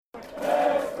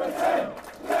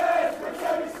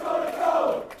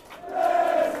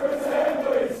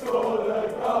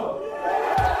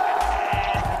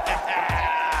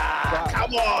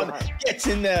Get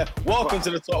in there. Welcome to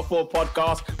the Top 4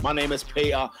 podcast. My name is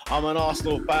Peter. I'm an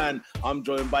Arsenal fan. I'm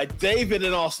joined by David,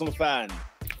 an Arsenal fan.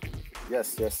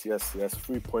 Yes.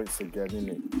 3 points again,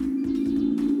 innit?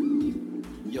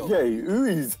 Yo. Yeah, who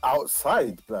is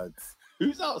outside, blood?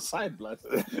 Who's outside, blood?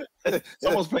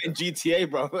 Someone's playing GTA,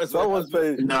 bro. Someone's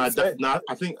playing. Nah.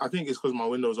 I think it's because my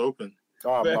window's open.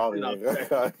 Oh,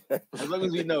 as long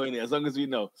as we know, innit? As long as we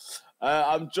know.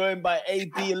 I'm joined by AD,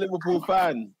 a Liverpool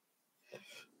fan.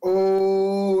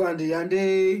 Oh,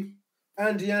 Andy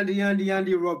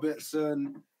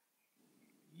Robertson.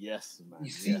 Yes, man.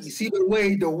 You see the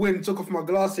way the wind took off my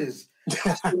glasses.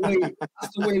 That's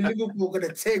the way Liverpool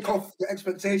gonna take off the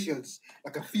expectations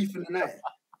like a thief in the night.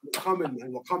 We're coming,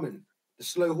 man. We're coming. The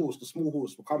slow horse, the small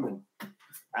horse. We're coming.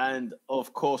 And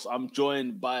of course, I'm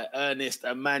joined by Ernest,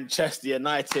 a Manchester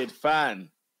United fan.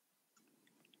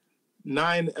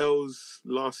 9 L's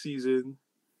last season,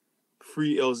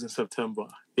 3 L's in September.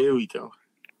 Here we go.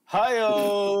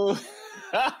 Hi-oh!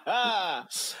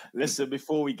 Listen,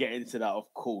 before we get into that, of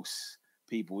course,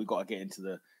 people, we got to get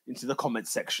into the comment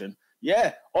section.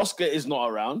 Yeah, Oscar is not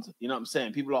around. You know what I'm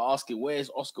saying? People are asking, where's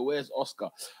Oscar? Where's Oscar?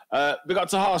 Big up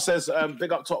Taha says,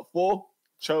 big up top 4.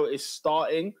 Cho is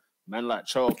starting. Man like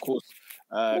Cho, of course.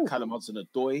 Callum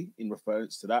Hudson-Odoi in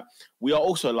reference to that. We are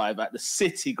also live at the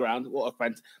City Ground. What a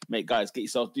friend. Mate, guys, do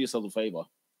yourself a favour.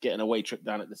 Get an away trip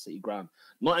down at the City Ground.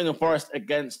 Nottingham Forest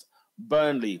against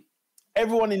Burnley.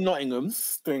 Everyone in Nottingham,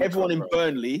 everyone in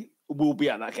Burnley will be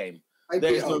at that game.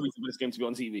 There is no reason for this game to be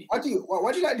on TV. Why do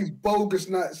you like these bogus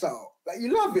nights out? Like,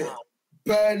 you love it.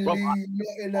 Burnley,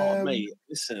 Nottingham. Oh, mate,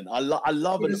 listen, I love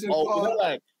it. Oh,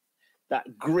 like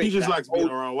that grit. He just likes being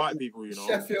around white people, you know.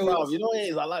 Sheffield. Bro, you know what it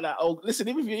is? I like that. Oh, listen,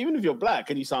 even if you're black,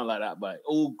 can you sound like that? But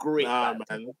all grit, Nah, like,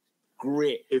 man.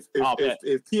 Grit. If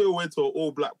Theo went to an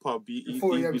all black pub, he'd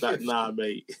be like, nah,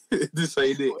 mate, this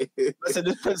ain't it. Listen,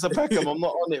 this Prince of Peckham, I'm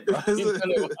not on it, bro.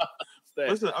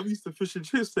 Listen, I'm used to fish and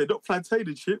chips today, not plantain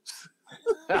and chips.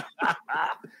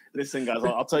 Listen, guys,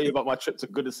 I'll tell you about my trip to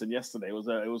Goodison yesterday. It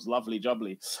was lovely,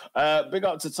 jubbly. Big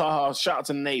up to Taha. Shout out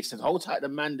to Nate. Said, hold tight the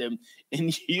mandem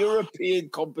in European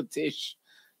competition.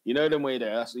 You know them way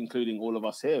there. That's including all of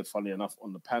us here, funny enough,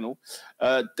 on the panel.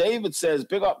 David says,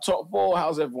 big up top 4.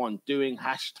 How's everyone doing?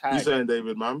 Hashtag. You saying,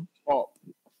 David, man? Top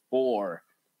 4.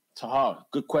 Taha,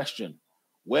 good question.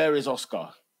 Where is Oscar?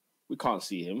 We can't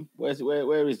see him. Where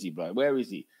is he, bro? Where is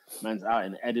he? Man's out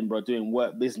in Edinburgh doing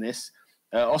work business.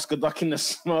 Oscar ducking the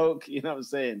smoke. You know what I'm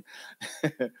saying?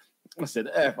 I said,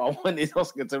 I wanted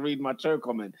Oscar to read my show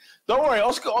comment. Don't worry,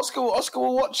 Oscar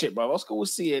will watch it, bro. Oscar will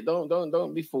see it.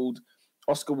 Don't be fooled.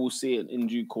 Oscar will see it in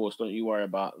due course. Don't you worry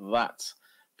about that,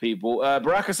 people.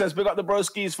 Baraka says, big up the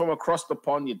broskies from across the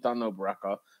pond. You don't know,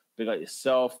 Baraka. Big up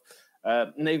yourself.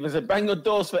 Nathan said, bang your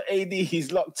doors for AD.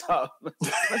 He's locked up.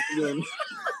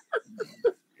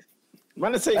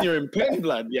 Man, is saying you're in pen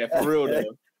blood. Yeah, for real, though.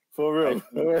 For real.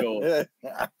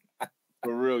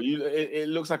 For real. It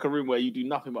looks like a room where you do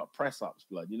nothing but press ups,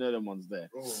 blood. You know them ones there.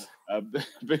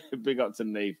 Big up to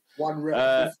Nave. One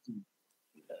rep.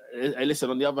 Hey, listen,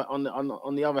 on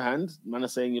the other hand, man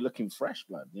is saying you're looking fresh,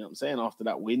 blood. You know what I'm saying? After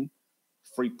that win,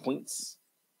 3 points.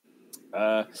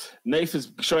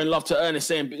 Nathan's showing love to Ernest,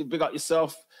 saying big up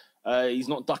yourself. He's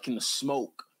not ducking the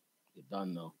smoke. You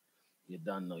done know.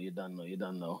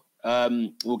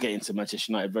 We'll get into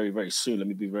Manchester United very, very soon. Let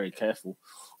me be very careful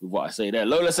with what I say there.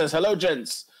 Lola says, hello,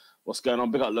 gents. What's going on?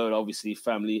 Big up Lola, obviously,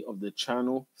 family of the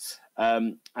channel.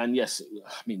 And yes,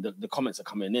 I mean, the comments are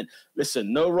coming in.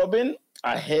 Listen, no Robin.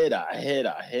 I hear that. You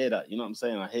know what I'm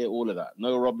saying? I hear all of that.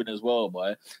 No Robin as well,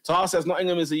 boy. Tahar says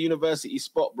Nottingham is a university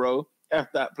spot, bro.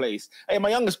 F that place. Hey, my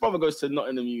youngest brother goes to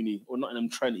Nottingham Uni, or Nottingham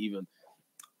Trent even.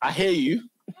 I hear you.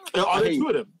 Are there two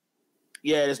of them?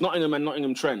 Yeah, there's Nottingham and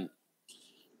Nottingham Trent.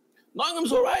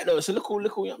 Nottingham's all right, though. It's a little, you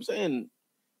know what I'm saying?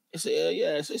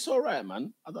 It's all right,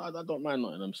 man. I don't mind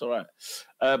Nottingham. It's all right.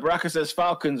 Baraka says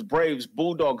Falcons, Braves,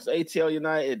 Bulldogs, ATL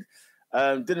United.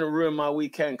 Didn't ruin my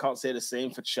weekend. Can't say the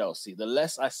same for Chelsea. The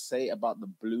less I say about the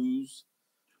Blues,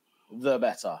 the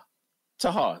better.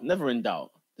 Taha, never in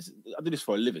doubt. I do this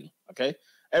for a living, okay?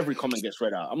 Every comment gets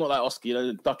read out. I'm not like Oscar, you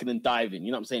know, ducking and diving.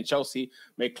 You know what I'm saying? Chelsea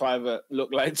made Clivert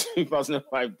look like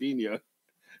 2005 Dino.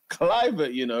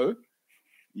 Clivert, you know.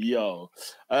 Yo.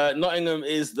 Nottingham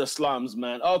is the slums,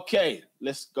 man. Okay,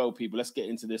 let's go, people. Let's get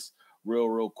into this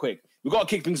real quick. We've got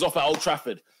to kick things off at Old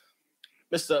Trafford.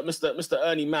 Mr.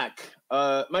 Ernie Mac.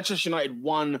 Manchester United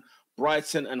 1,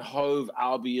 Brighton and Hove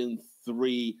Albion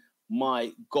 3.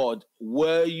 My God.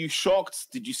 Were you shocked?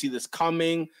 Did you see this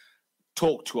coming?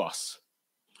 Talk to us.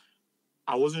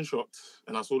 I wasn't shocked,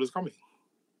 and I saw this coming.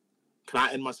 Can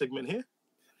I end my segment here?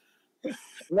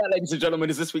 That, ladies and gentlemen,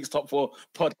 is this week's Top 4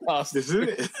 podcast. This is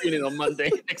it. Tune in on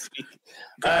Monday next week.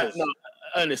 Guys. No,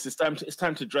 Ernest, it's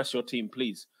time to dress your team,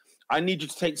 please. I need you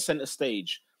to take center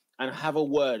stage and have a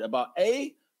word about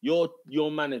your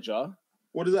manager.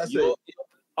 What does that say?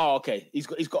 Oh, okay. He's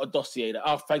got a dossier there.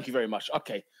 Oh, thank you very much.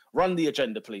 Okay, run the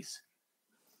agenda, please.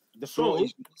 The floor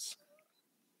is yours.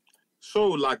 So,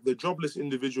 like the jobless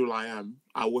individual I am,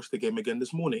 I watched the game again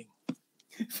this morning.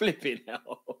 Flipping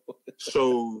hell.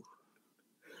 So,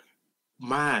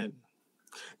 man,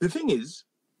 the thing is,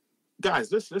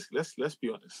 guys, let's be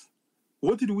honest.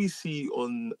 What did we see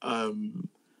on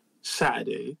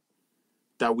Saturday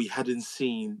that we hadn't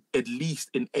seen at least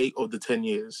in 8 of the 10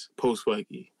 years post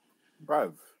Fergie?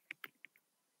 Bruv.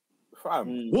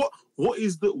 Fam. What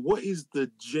is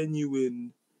the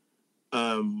genuine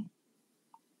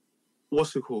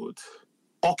what's it called?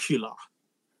 Ocular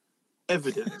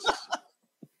evidence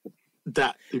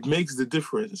that it makes the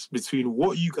difference between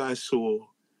what you guys saw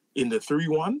in the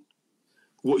 3-1,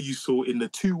 what you saw in the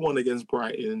 2-1 against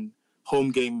Brighton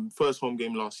first home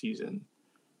game last season,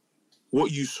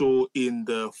 what you saw in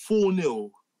the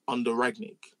 4-0 under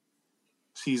Ragnick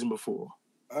season before.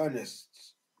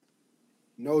 Ernest,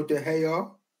 no De Gea,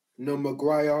 no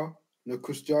Maguire, no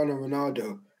Cristiano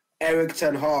Ronaldo, Eric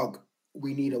Ten Hag.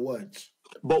 We need a word.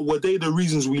 But were they the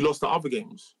reasons we lost the other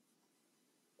games?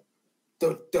 They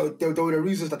were the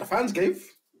reasons that the fans gave.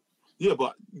 Yeah,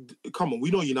 but come on,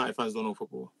 we know United fans don't know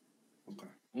football.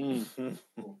 Okay.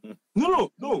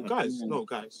 No,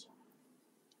 guys.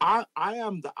 I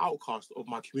am the outcast of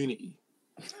my community.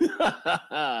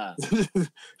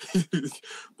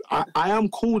 I am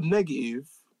called negative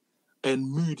and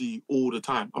moody all the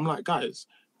time. I'm like, guys,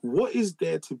 what is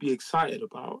there to be excited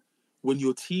about when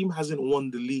your team hasn't won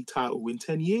the league title in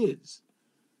 10 years?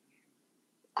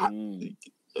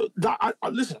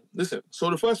 Listen. So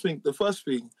the first thing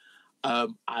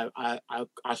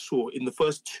I saw in the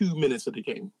first 2 minutes of the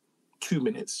game, 2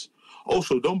 minutes.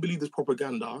 Also, don't believe this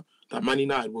propaganda that Man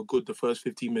United were good the first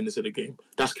 15 minutes of the game.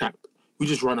 That's cap. We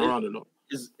just run around a lot.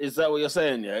 Is that what you're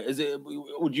saying? Yeah.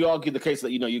 Would you argue the case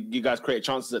that you guys create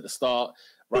chances at the start?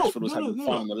 Rashford was having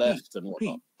fun on the left and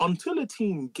whatnot. Until a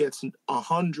team gets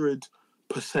 100%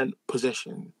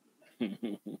 possession,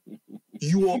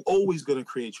 you are always going to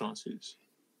create chances.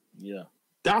 Yeah,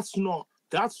 that's not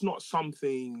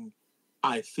something.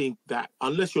 I think that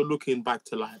unless you're looking back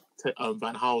to like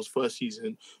Van Gaal's first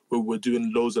season where we're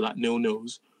doing loads of like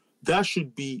 0-0s, that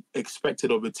should be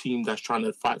expected of a team that's trying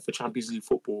to fight for Champions League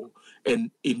football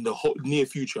and in the near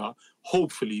future,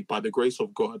 hopefully by the grace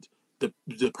of God,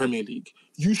 the Premier League.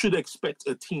 You should expect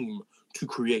a team to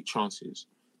create chances.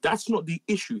 That's not the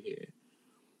issue here.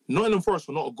 Nottingham Forest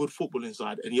were not a good footballing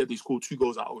side, and yet they scored 2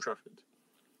 goals at Old Trafford.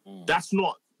 That's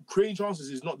not creating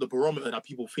chances. Is not the barometer that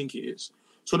people think it is.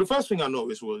 So the first thing I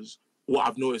noticed was what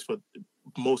I've noticed for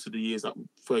most of the years that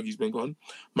Fergie's been gone.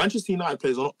 Manchester United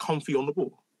players are not comfy on the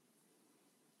ball.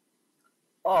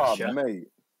 Oh, yeah. Mate.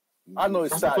 I know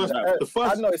it's sad. I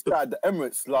know it's sad. The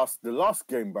Emirates the last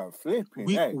game, bro.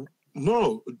 Flipping.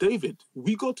 No, David,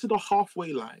 we got to the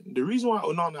halfway line. The reason why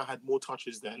Onana had more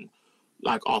touches than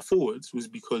like our forwards was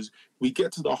because we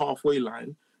get to the halfway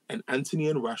line and Anthony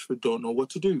and Rashford don't know what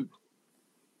to do.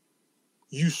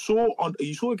 You saw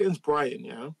against Brighton,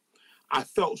 yeah? I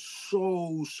felt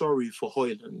so sorry for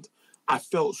Højlund. I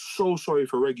felt so sorry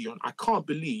for Reguilon. I can't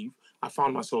believe I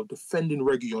found myself defending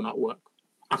Reguilon at work.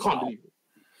 I can't believe it.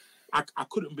 I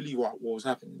couldn't believe what was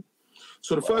happening.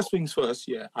 So the first things first,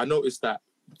 yeah, I noticed that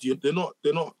they're not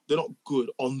good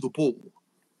on the ball.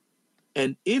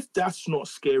 And if that's not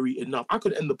scary enough, I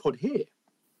could end the pod here.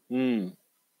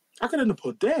 I could end the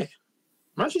pod there.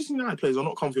 Manchester United players are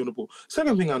not comfy on the ball.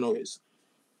 Second thing I noticed,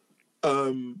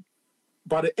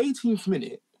 by the 18th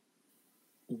minute,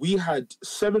 we had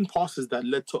 7 passes that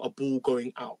led to a ball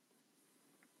going out.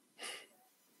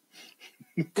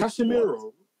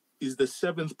 Casemiro is the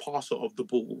 7th passer of the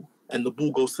ball, and the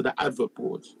ball goes to the advert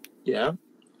board. Yeah?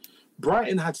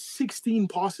 Brighton had 16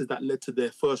 passes that led to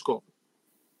their first goal,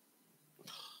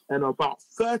 and about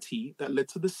 30 that led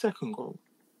to the second goal.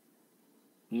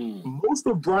 Most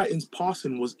of Brighton's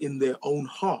passing was in their own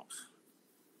half,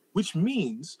 which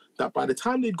means that by the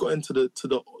time they'd got into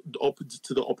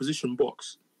the opposition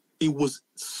box, it was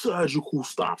surgical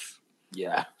stuff.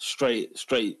 Yeah, straight.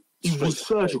 It was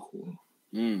surgical.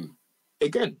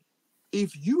 Again,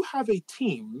 if you have a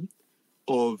team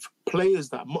of players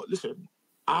that listen,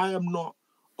 I am not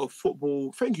a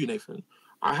football. Thank you, Nathan.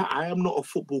 I am not a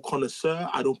football connoisseur.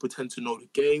 I don't pretend to know the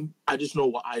game. I just know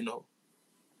what I know.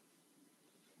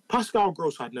 Pascal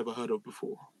Gross I'd never heard of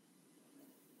before.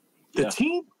 The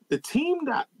team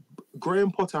that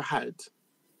Graham Potter had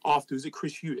after, is it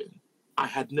Chris Hughton? I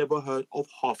had never heard of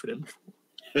half of them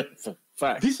before.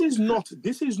 Fact. This is not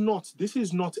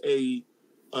a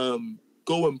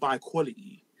go and buy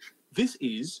quality. This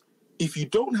is, if you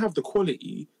don't have the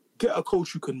quality, get a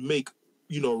coach who can make,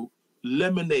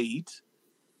 lemonade,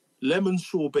 lemon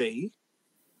sorbet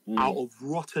out of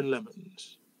rotten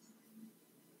lemons.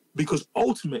 Because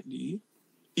ultimately,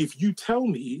 if you tell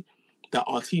me that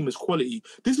our team is quality,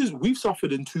 we've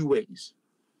suffered in two ways.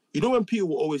 You know when people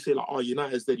will always say, like, oh,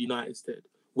 United's dead, United's dead.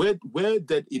 We're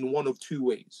dead in one of two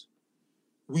ways.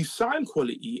 We've signed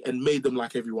quality and made them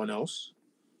like everyone else,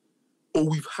 or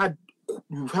we've had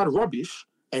rubbish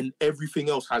and everything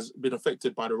else has been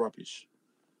affected by the rubbish.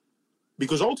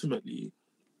 Because ultimately,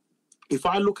 if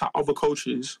I look at other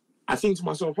coaches, I think to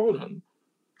myself, hold on,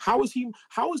 how is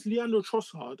Leandro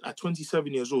Trossard at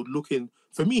 27 years old looking?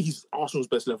 For me, he's Arsenal's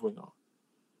best left winger.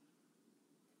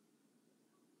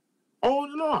 Oh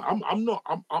no, I'm not.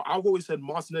 I've always said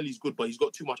Martinelli's good, but he's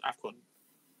got too much AFCON.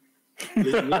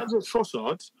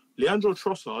 Leandro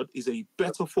Trossard is a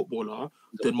better footballer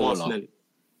than Martinelli.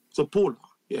 He's a baller.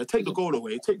 Yeah, take the goal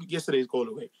away. Take yesterday's goal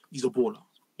away. He's a baller.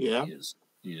 Yeah. He is.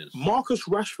 Marcus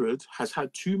Rashford has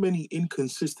had too many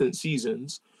inconsistent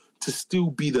seasons to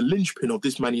still be the linchpin of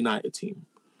this Man United team.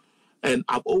 And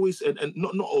I've always, and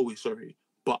not always, sorry,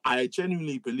 but I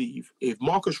genuinely believe if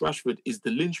Marcus Rashford is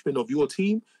the linchpin of your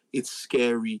team, it's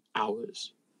scary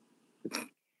hours.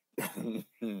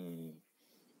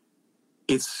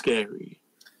 It's scary.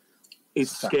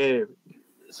 It's scary.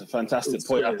 It's a fantastic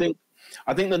point. Scary.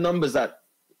 I think the numbers that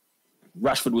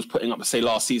Rashford was putting up, say,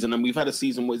 last season, and we've had a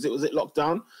season, was it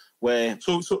lockdown? Where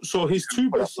so his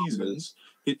two best seasons,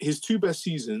 his two best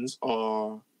seasons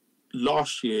are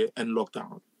last year and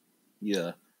lockdown.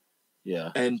 Yeah.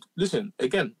 And listen,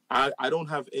 again, I don't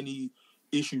have any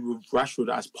issue with Rashford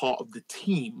as part of the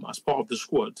team, as part of the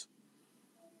squad.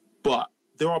 But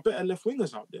there are better left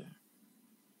wingers out there.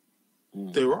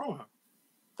 There are.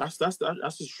 That's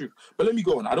the truth. But let me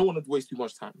go on. I don't want to waste too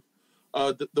much time.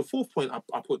 The fourth point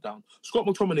I put down: Scott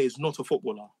McTominay is not a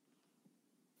footballer.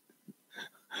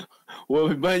 Well,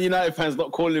 Man United fans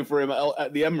not calling for him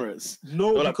at the Emirates.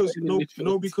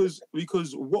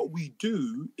 Because what we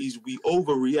do is we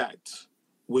overreact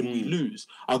when we lose.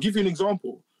 I'll give you an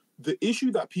example. The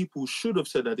issue that people should have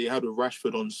said that they had with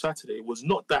Rashford on Saturday was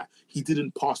not that he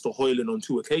didn't pass to Højlund on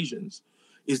 2 occasions,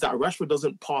 is that Rashford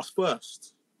doesn't pass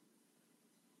first.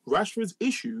 Rashford's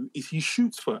issue is he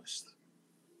shoots first.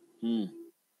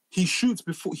 He shoots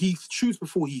before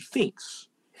he thinks.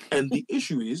 And the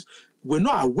issue is, we're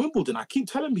not at Wimbledon. I keep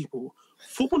telling people,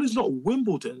 football is not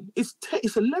Wimbledon. It's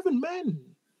 11 men.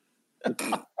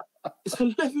 It's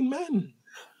 11 men.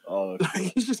 Oh,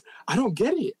 like, it's just, I don't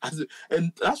get it.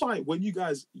 And that's why when you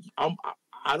guys,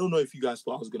 I don't know if you guys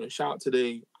thought I was going to shout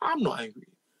today. I'm not angry.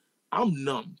 I'm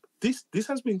numb. This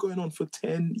has been going on for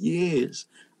 10 years.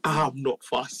 I'm not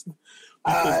fussed.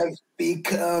 I've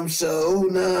become so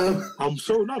numb. I'm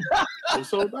so numb.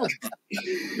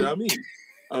 You know what I mean?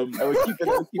 We're keeping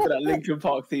that Linkin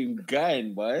Park theme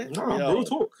going, boy. No, real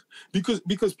talk.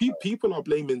 Because people are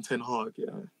blaming Ten Hag, yeah.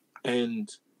 And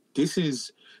this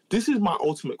is my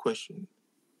ultimate question.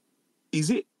 Is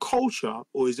it culture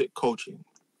or is it coaching?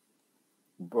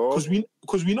 Because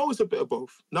we know it's a bit of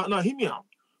both. Now hear me out.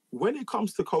 When it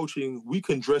comes to coaching, we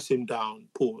can dress him down,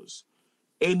 pause,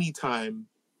 anytime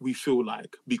we feel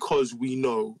like, because we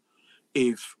know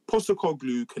if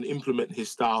Postecoglou can implement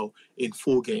his style in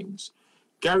 4 games.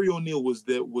 Gary O'Neill was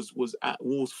at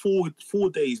Wolves 4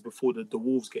 days before the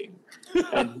Wolves game,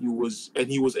 and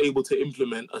he was able to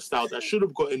implement a style that should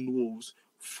have gotten Wolves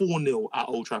 4-0 at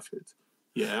Old Trafford.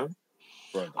 Yeah,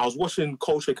 right. I was watching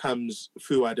Culture Cam's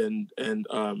Fuad and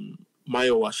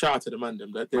Mayowa. Shout out to the man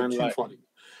them. That they're too funny.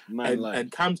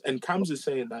 And Cam's is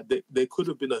saying that there could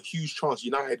have been a huge chance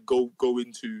United go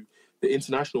into the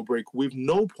international break with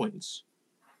no points.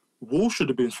 Wolves should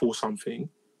have been 4-something.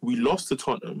 We lost to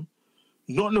Tottenham.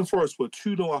 Nottingham Forest were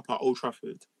 2-0 up at Old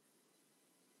Trafford.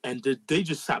 And they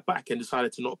just sat back and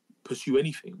decided to not pursue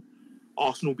anything.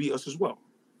 Arsenal beat us as well.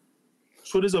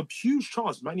 So there's a huge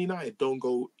chance Man United don't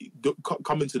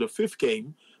come into the 5th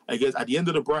game, I guess, at the end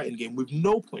of the Brighton game with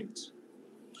no points.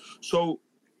 So,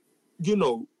 you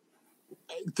know,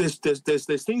 there's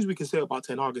things we can say about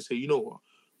Ten Hag and say, you know what,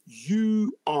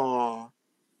 you are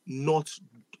not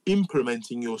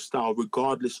implementing your style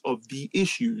regardless of the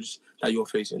issues that you're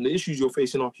facing. The issues you're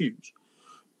facing are huge.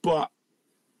 But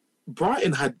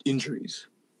Brighton had injuries.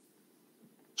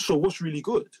 So what's really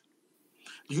good?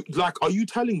 Are you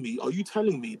telling me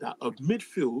that a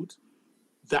midfield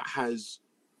that has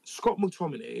Scott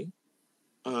McTominay,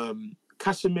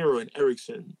 Casemiro and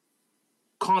Eriksen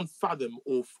can't fathom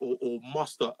or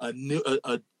muster a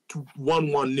 1-1,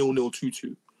 0-0,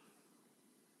 2-2.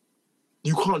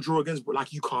 You can't draw against,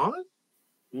 like, you can't?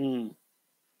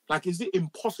 Like, is it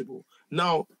impossible?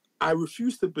 Now, I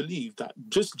refuse to believe that,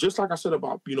 just like I said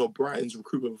about, Brighton's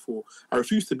recruitment before, I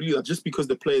refuse to believe that just because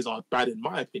the players are bad, in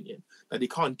my opinion, that they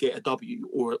can't get a W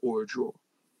or a draw.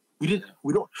 We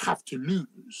don't have to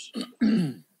lose.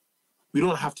 We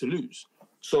don't have to lose.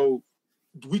 So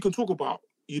we can talk about,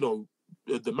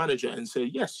 the manager and say,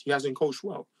 yes, he hasn't coached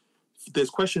well. There's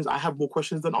questions. I have more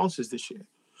questions than answers this year.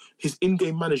 His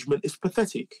in-game management is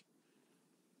pathetic.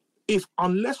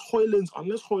 Unless Højlund's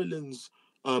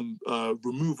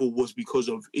removal was because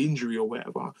of injury or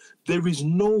whatever, there is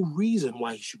no reason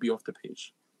why he should be off the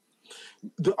pitch.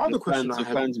 The other question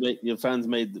your fans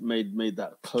made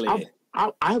that clear.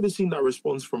 I haven't seen that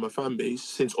response from a fan base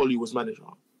since Oli was manager.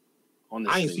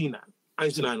 Honestly, I ain't seen that. I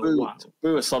ain't seen that in a while.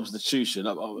 Boo a substitution.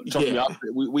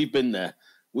 We've been there.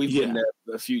 We've been there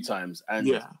a few times,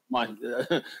 and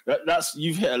that's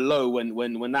you've hit a low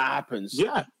when that happens.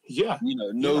 Yeah.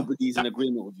 Nobody's in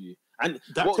agreement with you. And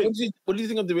what do you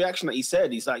think of the reaction that he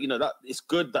said? He's like, that it's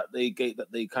good that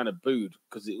they kind of booed,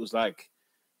 because it was like,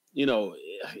 he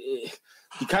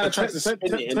kind of tries to spin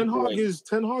it. Ten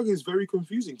Hag is very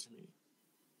confusing to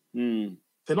me.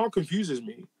 Ten Hag confuses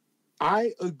me.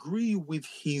 I agree with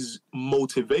his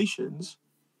motivations.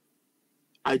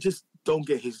 I just don't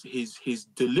get his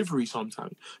delivery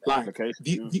sometimes. Like,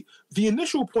 the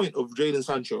initial point of Jadon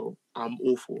Sancho, I'm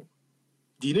all for.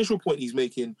 The initial point he's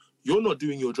making, you're not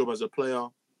doing your job as a player,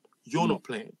 you're not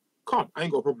playing. Calm, I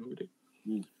ain't got a problem with it.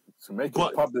 To make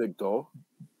it public, though.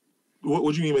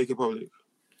 What do you mean make it public?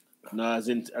 No, as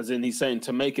in he's saying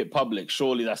to make it public,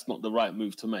 surely that's not the right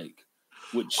move to make.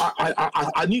 Which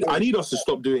I need us to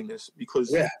stop doing this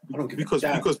because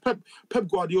Pep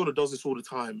Guardiola does this all the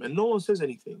time and no one says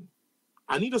anything.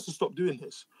 I need us to stop doing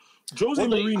this. Jose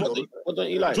Mourinho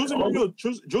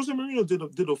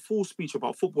did a full speech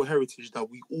about football heritage that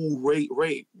we all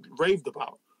raved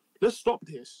about. Let's stop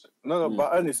this. No,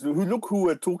 but Ernest, look who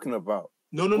we're talking about.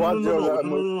 No.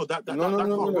 That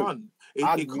can't run.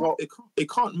 It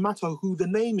can't matter who the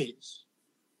name is.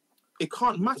 It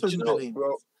can't matter who the name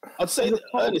is. I'd say,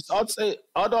 Ernest,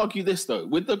 I'd argue this though,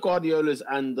 with the Guardiolas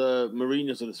and the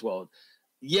Mourinhos of this world.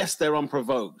 Yes, they're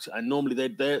unprovoked, and normally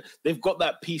they've got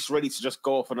that piece ready to just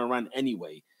go off on a rant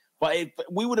anyway. But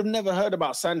we would have never heard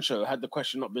about Sancho had the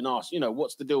question not been asked.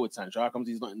 What's the deal with Sancho? How comes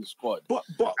he's not in the squad? But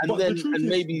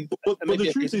the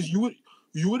truth is,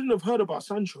 you wouldn't have heard about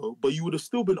Sancho, but you would have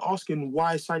still been asking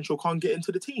why Sancho can't get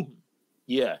into the team.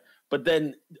 Yeah, but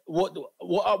then what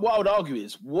I would argue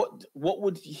is what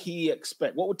would he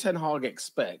expect? What would Ten Hag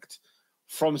expect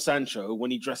from Sancho when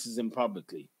he dresses him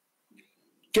publicly?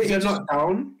 Get your nut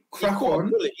down, crack on,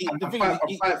 and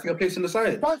fight for your place in the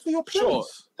side. Fight for your place. Sure.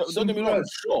 Don't get me wrong.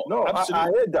 Sure. No, absolutely.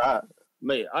 I hear that.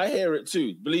 Mate, I hear it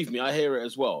too. Believe me, I hear it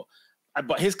as well.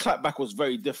 But his clapback was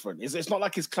very different. It's not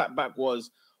like his clapback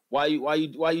was, why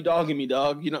you dogging me,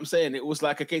 dog? You know what I'm saying? It was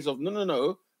like a case of,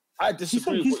 no. I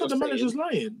disagree. He said the manager's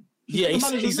lying. He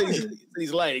said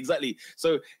he's lying, exactly.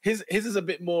 So his is a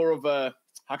bit more of a,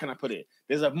 how can I put it?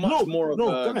 There's a much more of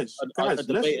a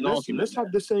debate and argument.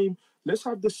 Let's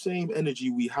have the same energy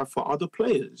we have for other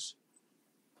players.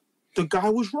 The guy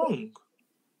was wrong.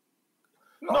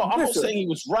 No, I'm not saying he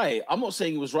was right. I'm not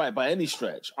saying he was right by any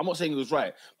stretch. I'm not saying he was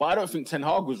right, but I don't think Ten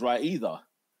Hag was right either.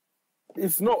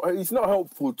 It's not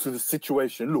helpful to the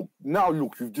situation. Look,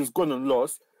 you've just gone and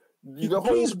lost. Please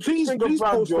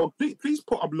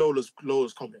put up Lola's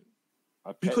comment.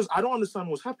 Okay. Because I don't understand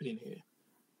what's happening here.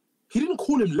 He didn't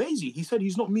call him lazy. He said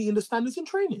he's not meeting the standards in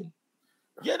training.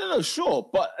 Yeah, no, sure.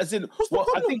 But as in,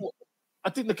 I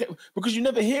think because you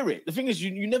never hear it. The thing is,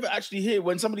 you never actually hear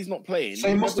when somebody's not playing. So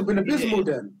he must have been abysmal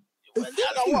then. What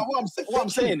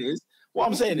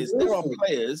I'm saying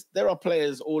is there are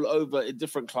players all over in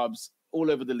different clubs,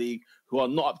 all over the league, who are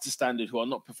not up to standard, who are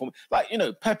not performing. Like,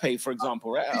 Pepe, for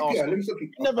example, right? You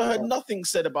never heard nothing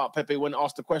said about Pepe when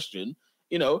asked a question.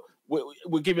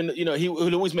 We're given, he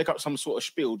will always make up some sort of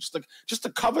spiel just to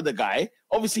cover the guy.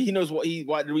 Obviously, he knows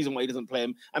the reason why he doesn't play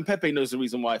him, and Pepe knows the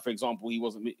reason why, for example, he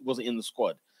wasn't in the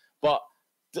squad. But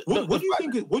what do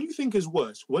you think is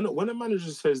worse when a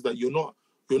manager says that you're not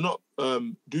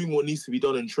doing what needs to be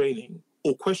done in training,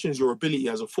 or questions your ability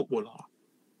as a footballer?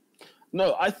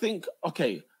 No, I think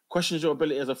questions your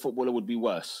ability as a footballer would be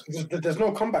worse. There's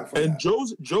no comeback from that.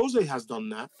 And Jose has done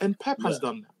that, and Pep has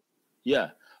done that. Yeah.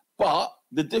 But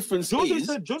the difference is...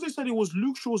 Jose said it was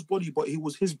Luke Shaw's body, but it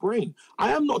was his brain.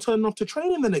 I am not turning up to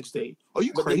training the next day. Are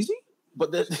you crazy?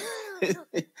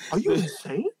 Are you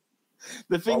insane?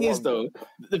 The thing is,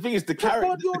 the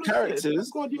characters.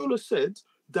 Guardiola said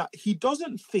that he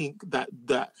doesn't think that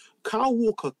Kyle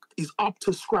Walker is up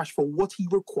to scratch for what he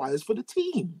requires for the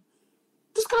team.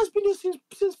 This guy's been here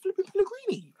since flipping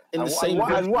Pellegrini. And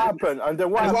what happened? And then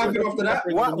what happened after that?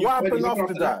 What happened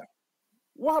after that?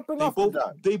 What happened after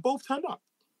that? They both turned up.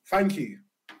 Thank you.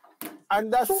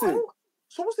 And that's it.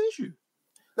 So what's the issue?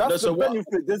 That's the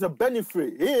benefit. There's a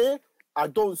benefit here. I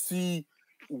don't see.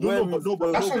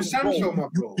 But that's on Sancho, my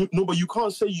bro. But you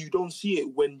can't say you don't see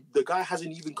it when the guy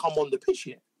hasn't even come on the pitch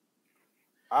yet.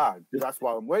 That's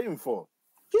what I'm waiting for.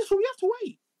 Yeah, so we have to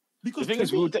wait. Because the thing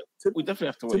is, we definitely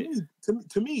have to wait.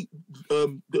 To me,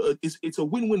 it's a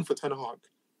win-win for Ten Hag.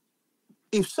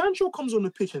 If Sancho comes on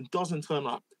the pitch and doesn't turn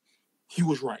up, he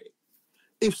was right.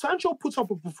 If Sancho puts up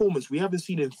a performance we haven't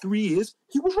seen in 3 years,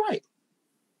 he was right.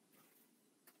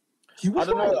 I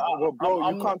don't know, bro.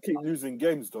 You can't keep losing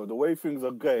games though. The way things are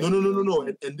going. No.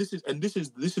 And this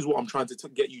is what I'm trying to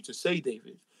get you to say,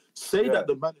 David. Say that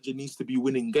the manager needs to be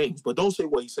winning games, but don't say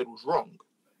what he said was wrong.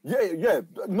 Yeah.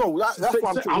 No, that's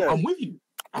what I'm saying. I'm with you.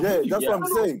 That's what I'm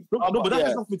saying. No, but that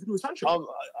has nothing to do with Sancho.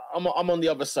 I'm on the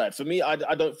other side. For me, I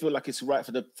don't feel like it's right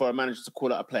for a manager to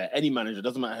call out a player. Any manager,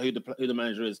 doesn't matter who the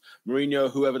manager is,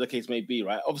 Mourinho, whoever the case may be,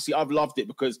 right? Obviously, I've loved it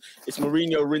because it's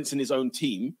Mourinho rinsing his own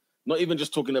team. Not even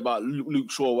just talking about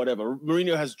Luke Shaw or whatever.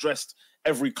 Mourinho has dressed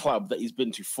every club that he's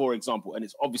been to, for example, and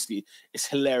it's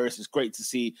hilarious. It's great to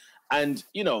see, and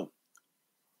the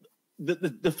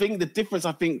difference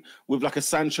I think with like a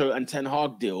Sancho and Ten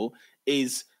Hag deal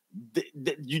is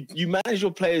you manage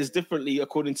your players differently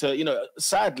according to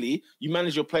sadly you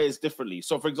manage your players differently.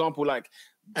 So for example, like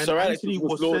Sir Alex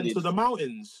was sent to the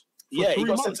mountains. For 3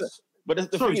 months. But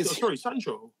the thing is,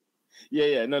 Sancho.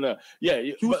 No. Yeah,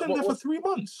 he was sent there for 3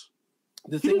 months.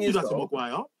 He didn't do that to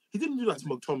Maguire. He didn't do that to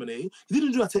McTominay. He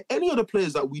didn't do that to any other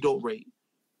players that we don't rate.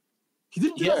 He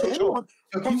didn't do that to anyone.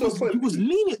 He was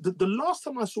lenient. The last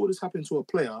time I saw this happen to a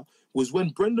player was when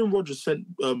Brendan Rodgers sent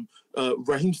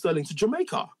Raheem Sterling to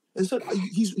Jamaica and said,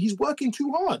 he's working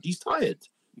too hard. He's tired.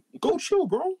 Go chill,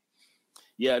 bro.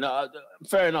 Yeah, no,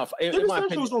 fair enough. David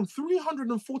Sancho's on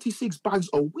 346 bags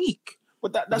a week.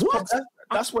 But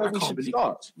that's where we should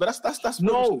start. But that's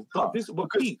no. But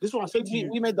Pete, this is what I said to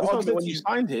you. We made the argument when you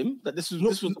signed him that this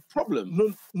was a problem.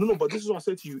 No. But this is what I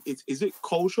said to you. Is it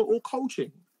culture or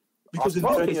coaching? Because in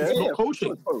this case, it's not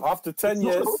coaching. After 10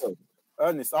 years,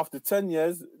 Ernest. After 10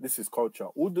 years, this is culture.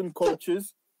 All them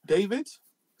coaches, David.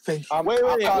 Thank you. Wait.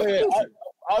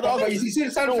 You see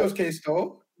Sancho's case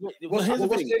though. What's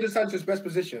Jadon Sancho's best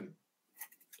position?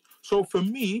 So for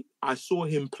me, I saw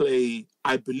him play,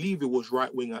 I believe it was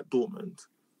right wing at Dortmund.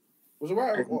 Was it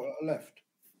right or left?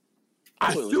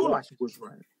 I feel like it was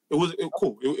right. It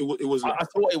was left. I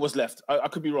thought it was left. I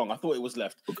could be wrong. I thought it was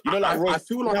left. I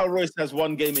feel like how Royce has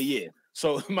 1 game a year.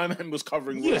 So my man was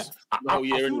covering Royce the whole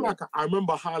year. I feel like I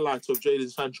remember highlights of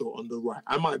Jadon Sancho on the right.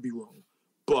 I might be wrong.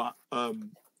 But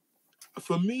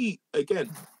for me, again,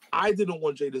 I didn't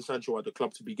want Jadon Sancho at the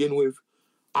club to begin with.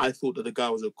 I thought that the guy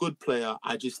was a good player.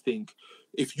 I just think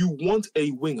if you want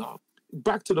a winger,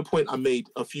 back to the point I made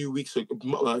a few weeks ago,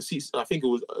 I think it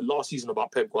was last season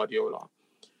about Pep Guardiola,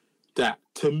 that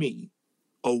to me,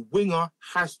 a winger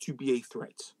has to be a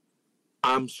threat.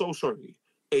 I'm so sorry.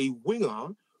 A winger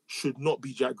should not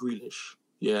be Jack Grealish.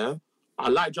 Yeah? I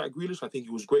like Jack Grealish. I think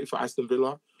he was great for Aston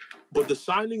Villa. But the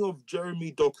signing of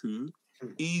Jeremy Doku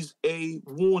is a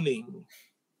warning.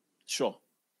 Sure.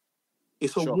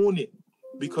 It's a warning.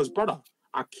 Because, brother,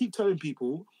 I keep telling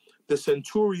people the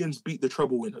Centurions beat the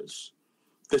treble winners.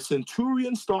 The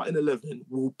Centurion starting 11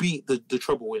 will beat the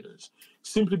treble winners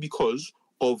simply because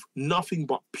of nothing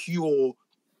but pure,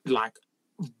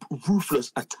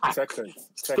 ruthless attack.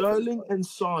 Sterling and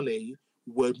Sane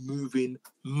were moving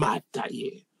mad that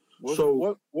year. Was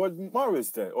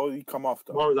Mahrez there, or did he come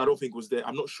after? Mahrez, I don't think was there.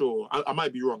 I'm not sure. I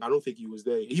might be wrong. I don't think he was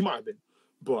there. He might have been.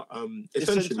 But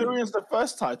essentially, the Centurions the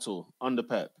first title under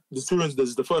Pep. The Centurions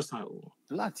is the first title.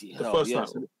 Bloody the hell! First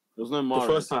title. There was no Mahrez. The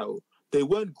first title. They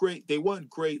weren't great. They weren't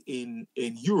great in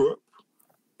Europe,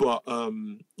 but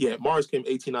Mahrez came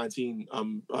 18-19.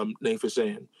 Name for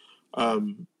saying.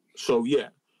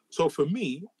 So for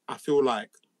me, I feel like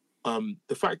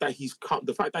the fact that he's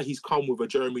come with a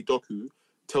Jeremy Doku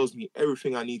tells me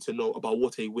everything I need to know about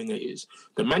what a winger is.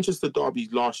 The Manchester Derby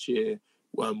last year,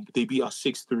 they beat us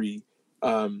 6-3.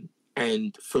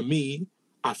 And for me,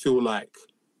 I feel like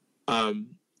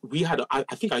we had, I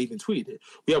think I even tweeted it,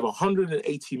 we have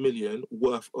 180 million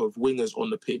worth of wingers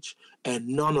on the pitch and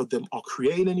none of them are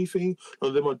creating anything, none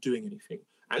of them are doing anything.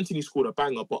 Anthony scored a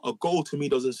banger, but a goal to me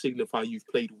doesn't signify you've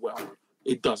played well.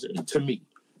 It doesn't, to me,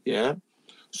 yeah?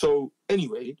 So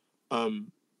anyway,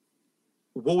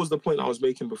 what was the point I was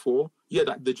making before? Yeah,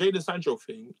 that the Jadon Sancho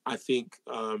thing, I think,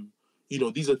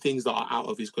 these are things that are out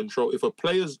of his control.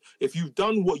 If you've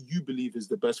done what you believe is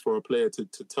the best for a player to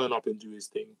turn up and do his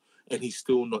thing, and he's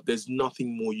still not, there's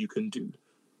nothing more you can do.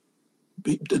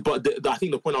 But I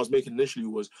think the point I was making initially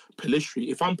was Pelistri.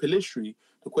 If I'm Pelistri,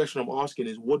 the question I'm asking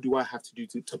is, what do I have to do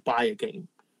to buy a game?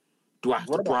 Do I have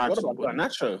to bribe someone? What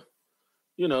about Garnacho?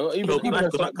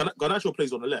 Garnacho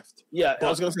plays on the left. Yeah, I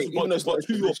was going to say, but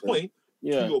to your point,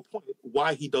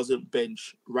 why he doesn't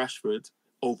bench Rashford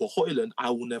over Højlund, I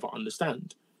will never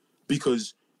understand.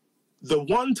 Because the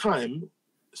one time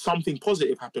something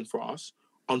positive happened for us,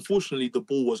 unfortunately, the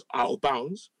ball was out of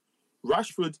bounds.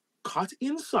 Rashford cut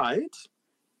inside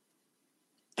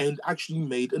and actually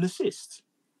made an assist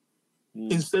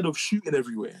instead of shooting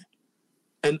everywhere.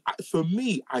 And for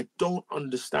me, I don't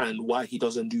understand why he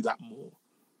doesn't do that more.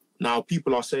 Now,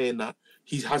 people are saying that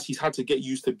he's had to get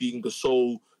used to being the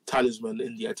sole talisman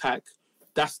in the attack.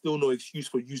 That's still no excuse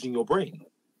for using your brain.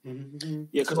 Mm-hmm.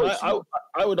 Yeah, because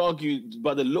I would argue,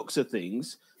 by the looks of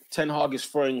things, Ten Hag is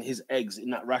throwing his eggs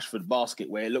in that Rashford basket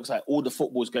where it looks like all the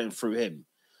football's going through him.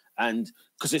 And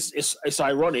because it's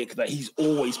ironic that he's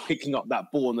always picking up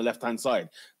that ball on the left-hand side.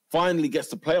 Finally gets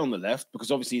to play on the left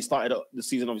because obviously he started the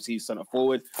season, obviously he's centre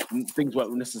forward. Things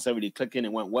weren't necessarily clicking,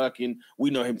 it weren't working. We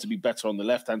know him to be better on the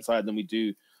left-hand side than we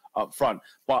do up front.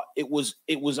 But it was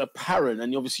apparent,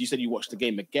 and obviously you said you watched the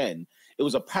game again, it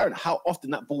was apparent how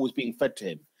often that ball was being fed to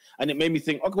him. And it made me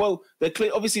think, okay, well,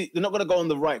 obviously they're not going to go on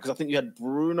the right because I think you had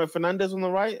Bruno Fernandes on the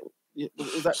right.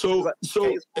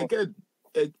 Again,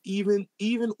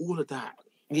 even all of that.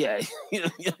 Yeah,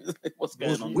 what's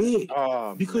going on? Weird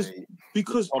because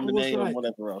I was like,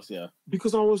 whatever else,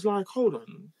 because I was like, hold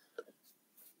on,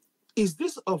 is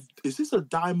this a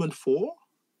diamond 4,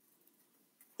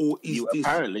 or is this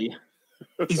apparently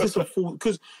is this a 4?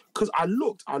 Because I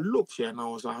looked here and I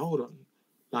was like, hold on,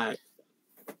 like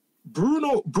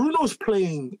Bruno's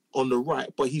playing on the right,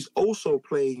 but he's also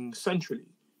playing centrally.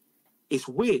 It's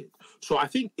weird. So I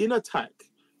think in attack,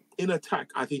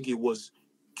 I think it was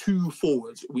 2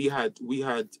 forwards. We had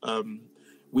Rashford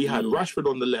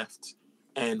on the left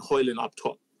and Højlund up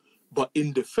top. But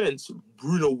in defense,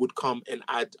 Bruno would come and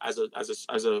add as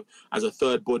a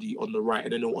third body on the right.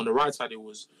 And then on the right side, it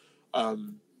was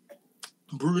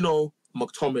Bruno,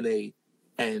 McTominay,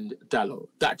 and Dalot.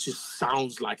 That just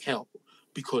sounds like hell,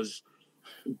 because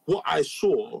what I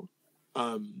saw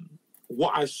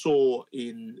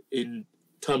in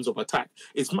terms of attack,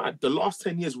 it's mad. The last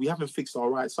 10 years, we haven't fixed our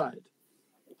right side.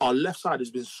 Our left side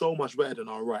has been so much better than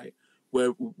our right,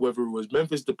 whether it was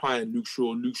Memphis Depay and Luke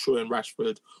Shaw and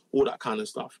Rashford, all that kind of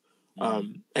stuff.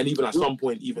 And even at some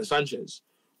point, even Sanchez.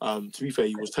 To be fair,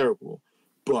 he was terrible.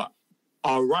 But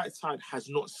our right side has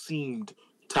not seemed...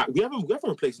 We haven't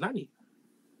replaced Nani.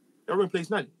 Do you know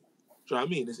what I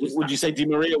mean? Would you say Di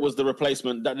Maria was the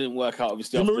replacement? That didn't work out,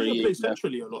 obviously. Di Maria plays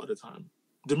centrally a lot of the time.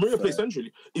 Di Maria plays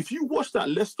centrally. If you watch that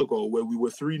Leicester goal where we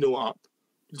were 3-0 up,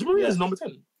 Di Maria is number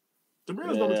 10. Di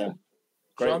Maria is number 10.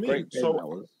 Great game that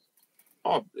was.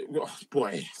 Oh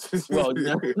boy! Well,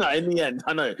 no, in the end,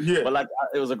 I know. Yeah, but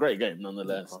it was a great game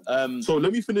nonetheless. So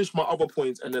let me finish my other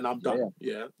points and then I'm done.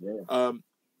 Yeah.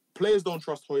 Players don't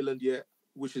trust Højlund yet,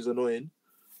 which is annoying.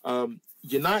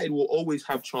 United will always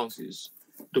have chances.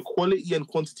 The quality and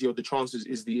quantity of the chances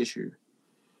is the issue.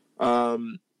 I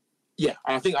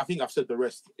think I've said the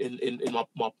rest in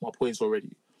my points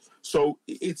already. So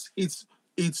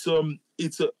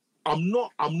I'm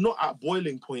not at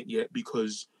boiling point yet,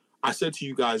 because I said to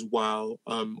you guys while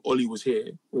Ollie was here,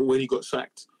 when he got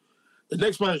sacked, the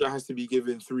next manager has to be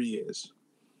given 3 years.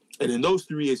 And in those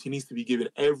 3 years, he needs to be given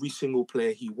every single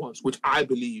player he wants, which I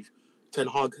believe Ten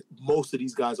Hag, most of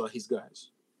these guys are his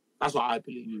guys. That's what I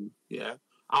believe. Yeah.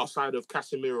 Outside of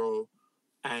Casemiro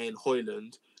and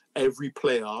Højlund, every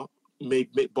player,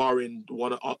 barring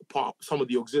some of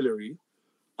the auxiliary,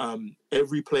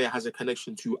 every player has a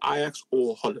connection to Ajax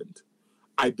or Holland.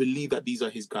 I believe that these are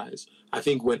his guys. I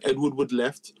think when Ed Woodward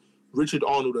left, Richard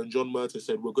Arnold and John Murtaugh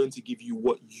said, we're going to give you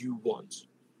what you want.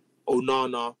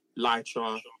 Onana,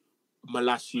 Leitra,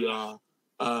 Malacia,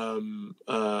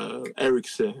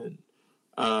 Eriksson,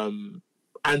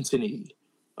 Anthony,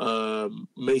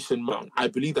 Mason Mount. I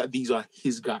believe that these are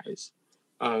his guys.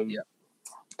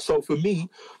 So for me,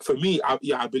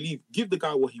 I believe give the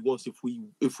guy what he wants. If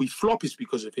we flop, it's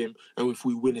because of him, and if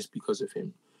we win, it's because of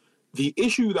him. The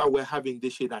issue that we're having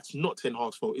this year that's not Ten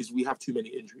Hag's fault is we have too many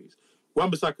injuries.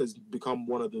 Wan-Bissaka has become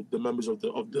one of the members of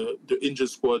the injured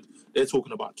squad. They're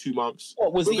talking about 2 months.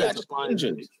 What was he actually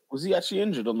injured? Was he actually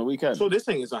injured on the weekend? So this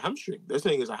thing is a hamstring.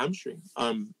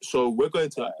 So we're going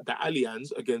to the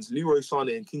Allianz against Leroy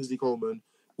Sané and Kingsley Coleman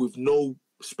with no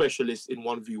specialist in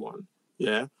 1v1.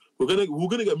 Yeah, we're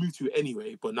gonna get moved to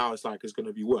anyway, but now it's like it's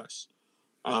gonna be worse.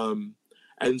 And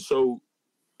so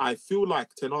I feel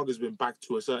like Ten Hag has been back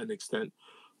to a certain extent.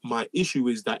 My issue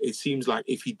is that it seems like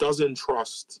if he doesn't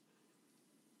trust,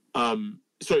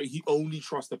 he only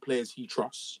trusts the players he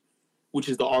trusts, which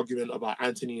is the argument about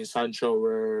Anthony and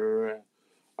Sancho.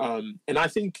 And I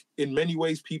think in many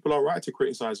ways people are right to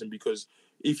criticize him, because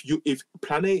if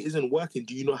plan A isn't working,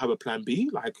 do you not have a plan B?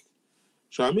 Like,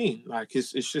 do you know what I mean? Like,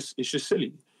 it's just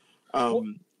silly. Go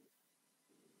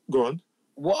on.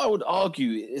 What I would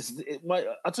argue is,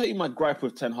 I'll tell you my gripe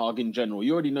with Ten Hag in general.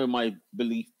 You already know my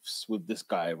beliefs with this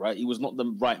guy, right? He was not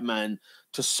the right man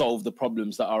to solve the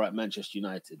problems that are at Manchester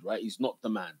United, right? He's not the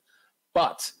man.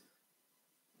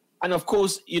 And of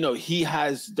course, he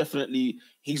has definitely,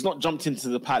 he's not jumped into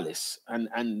the palace and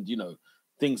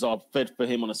things are fed for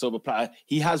him on a silver platter.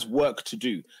 He has work to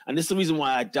do. And this is the reason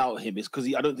why I doubt him, is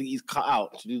because I don't think he's cut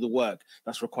out to do the work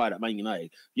that's required at Man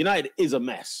United. United is a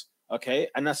mess. Okay,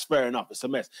 and that's fair enough. It's a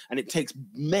mess, and it takes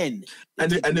men.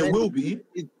 And it will be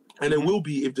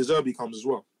if De Zerbi comes as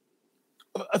well.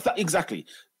 Exactly.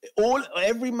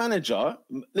 Every manager.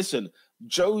 Listen,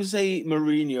 Jose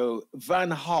Mourinho,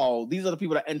 Van Gaal. These are the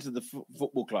people that entered the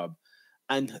football club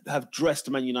and have dressed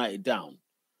Man United down.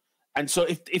 And so,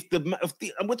 if and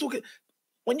we're talking,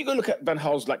 when you go look at Van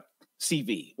Gaal's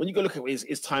CV, when you go look at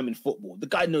his time in football, the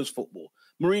guy knows football.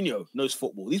 Mourinho knows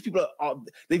football. These people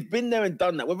they've been there and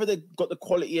done that. Whether they've got the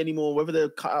quality anymore, whether they're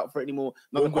cut out for it anymore.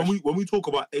 When we talk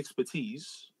about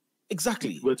expertise,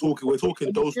 exactly, we're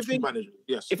talking those two managers.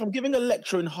 Yes. If I'm giving a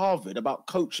lecture in Harvard about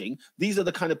coaching, these are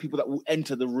the kind of people that will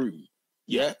enter the room.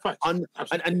 Yeah, and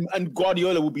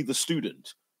Guardiola will be the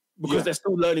student, because they're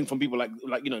still learning from people like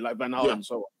Van Gaal and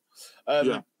so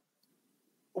on.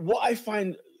 What I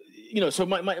find. So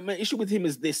my issue with him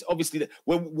is this. Obviously, that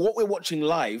what we're watching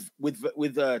live with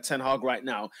Ten Hag right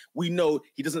now, we know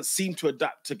he doesn't seem to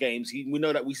adapt to games. We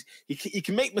know that he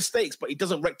can make mistakes, but he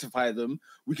doesn't rectify them.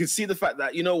 We can see the fact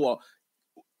that,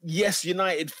 yes,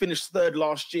 United finished third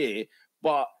last year,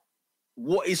 but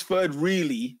what is third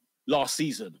really last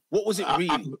season? What was it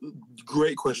really?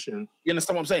 Great question. You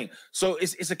understand what I'm saying? So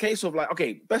it's a case of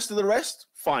okay, best of the rest,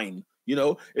 fine.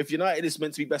 If United is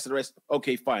meant to be best of the rest,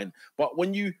 okay, fine. But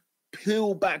when you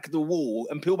peel back the wall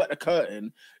and peel back the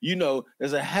curtain,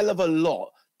 there's a hell of a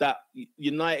lot that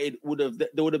United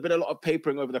there would have been a lot of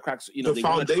papering over the cracks. The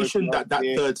foundation that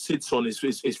third sits on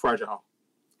is fragile.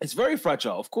 It's very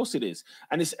fragile, of course it is,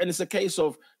 and it's a case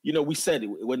of we said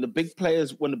when the big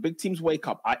teams wake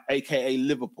up, aka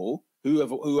Liverpool, who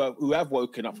have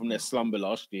woken up from their slumber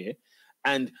last year,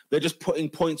 and they're just putting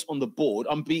points on the board,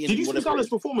 unbeaten. Did you see Salah's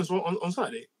performance on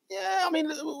Saturday? Yeah, I mean,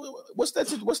 what's there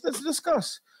to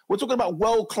discuss? We're talking about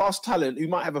world-class talent who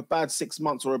might have a bad 6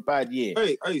 months or a bad year.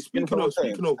 Hey, speaking of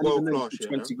world-class,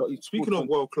 speaking of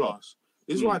world-class,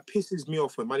 this is why it pisses me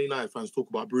off when Man United fans talk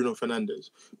about Bruno Fernandes,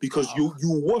 because you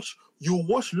watch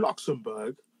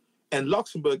Luxembourg, and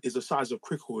Luxembourg is the size of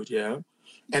Cricklewood, yeah?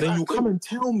 And then you come and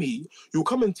tell me,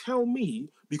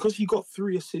 because he got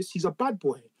 3 assists, he's a bad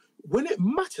boy. When it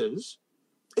matters,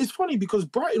 it's funny because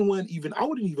Brighton I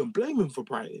wouldn't even blame him for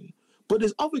Brighton. But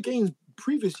there's other games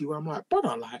previously where I'm like,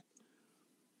 brother,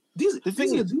 these are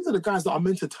the guys that are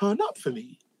meant to turn up for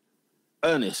me.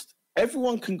 Ernest,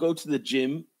 everyone can go to the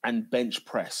gym and bench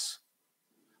press.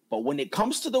 But when it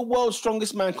comes to the world's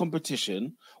strongest man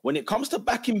competition, when it comes to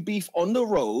backing beef on the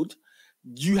road,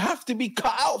 you have to be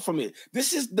cut out from it.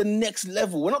 This is the next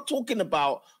level. We're not talking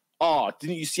about,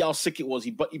 didn't you see how sick it was? He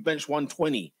benched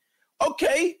 120.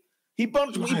 Okay. He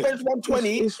benched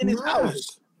 120 in his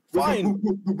house. Fine.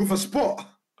 With a spot.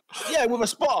 Yeah, with a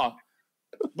spot.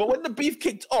 But when the beef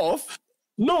kicked off...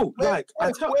 No, I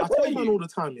tell man all the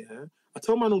time, yeah? I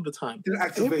tell man all the time.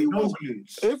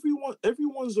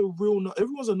 Everyone's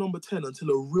a number 10 until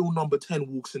a real number 10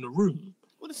 walks in the room.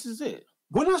 Well, this is it.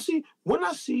 When I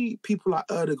see people like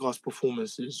Erdegaard's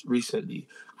performances recently,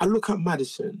 I look at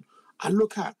Maddison, I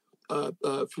look at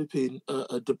flipping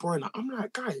De Bruyne. I'm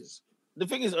like, guys... The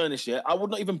thing is, Ernest, I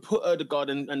would not even put Erdegaard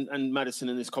and Maddison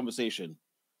in this conversation.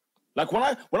 Like when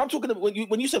I'm talking about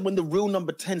when you said when the real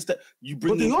number 10s that you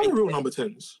bring, but they are real number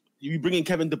 10s. You bring in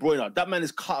Kevin De Bruyne. That man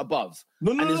is cut above.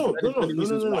 No. When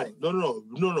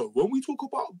we talk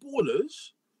about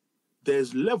ballers,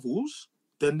 there's levels.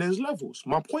 Then there's levels.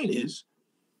 My point is,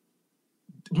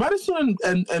 Maddison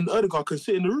and Erdegaard can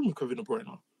sit in the room with Kevin De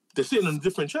Bruyne. They're sitting on a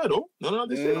different chair, though. No,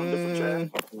 they're sitting on a different chair.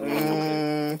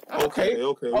 Okay.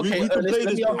 We can play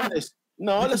this.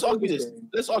 No, let's argue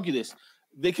this.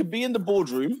 They could be in the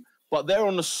boardroom, but they're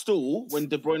on the stool when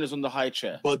De Bruyne is on the high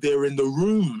chair. But they're in the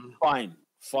room. Fine.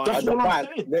 Fine. That's what I'm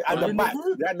saying. They're at the back.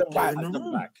 They're at the back. They're at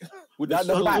the back.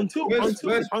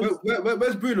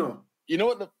 Where's Bruno? You know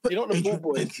what the ball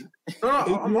boys.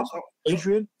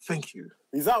 Adrian, thank you.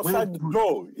 He's outside the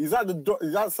door. He's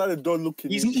outside the door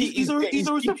looking. He's a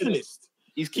receptionist.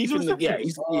 He's keeping the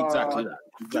he's exactly that.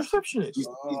 Exactly. Receptionist. He's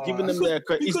giving them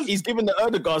he's giving the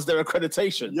Erdegards their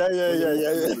accreditation.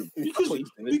 Yeah.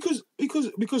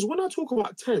 Because when I talk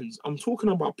about tens, I'm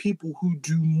talking about people who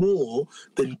do more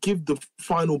than give the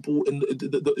final ball in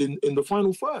the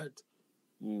final third.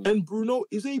 And Bruno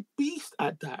is a beast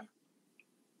at that.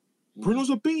 Bruno's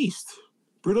a beast.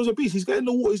 He's getting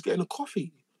the water. He's getting the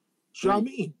coffee. Do you know what I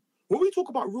mean? When we talk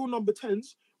about real number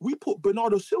 10s, we put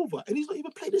Bernardo Silva, and he's not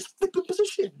even playing this flipping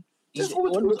position. That's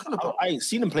what we're talking about. I ain't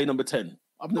seen him play number 10.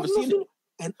 I've never seen him.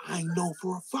 And I know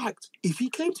for a fact, if he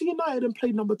came to United and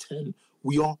played number 10,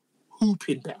 we are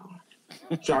hooping down.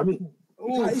 Do you know what I mean?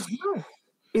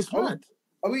 It's mad.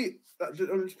 Are we?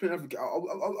 I'm just playing advocate. Are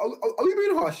we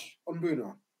being harsh on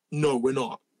Bruno? No, we're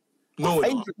not. No,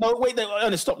 wait,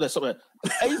 stop there.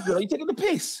 Adrian, are you taking the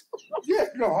piss? Yeah,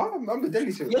 no, I'm the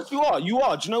daily serious. Yes, you are.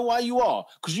 Do you know why you are?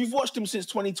 Because you've watched him since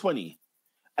 2020,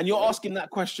 and you're asking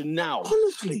that question now.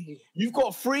 Honestly, you've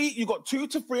got 2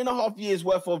 to 3.5 years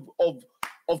worth of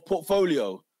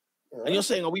portfolio, and you're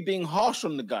saying, are we being harsh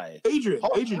on the guy? Adrian,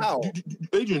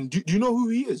 do you know who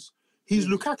he is? He's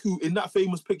Lukaku in that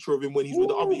famous picture of him when he's with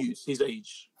the other youths, his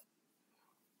age.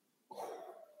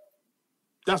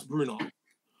 That's Bruno.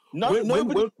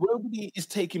 Nobody is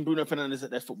taking Bruno Fernandes at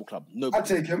their football club.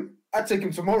 Nobody. I'd take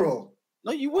him tomorrow.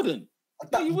 No, you wouldn't.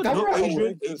 No, you wouldn't.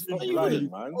 Adrian, you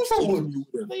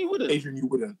wouldn't. Adrian, you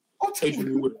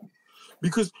wouldn't.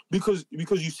 Because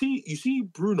you see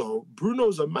Bruno.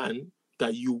 Bruno's a man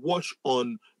that you watch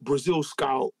on Brazil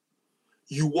Scout.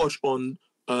 You watch on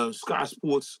Sky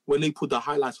Sports when they put the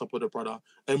highlights up of the brother.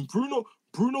 And Bruno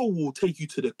will take you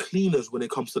to the cleaners when it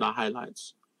comes to the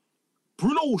highlights.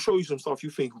 Bruno will show you some stuff you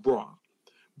think, bruh.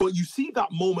 But you see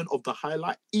that moment of the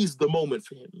highlight is the moment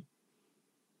for him.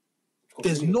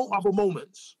 There's no other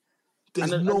moments.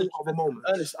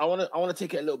 Ernest, I want to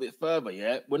take it a little bit further,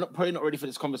 yeah? We're probably not ready for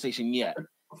this conversation yet.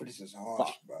 This is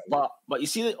harsh, but you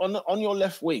see that on your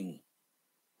left wing,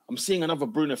 I'm seeing another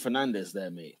Bruno Fernandes there,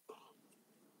 mate.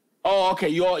 Oh, okay,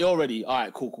 you're ready. All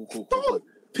right, cool.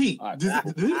 Pete, right.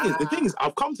 The thing is,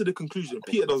 I've come to the conclusion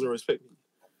Peter doesn't respect me.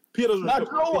 Do you know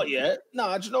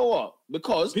what?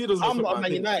 Because I'm not a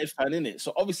Man United fan, innit?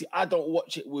 So obviously I don't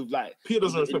watch it with Peter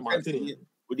doesn't respect my opinion.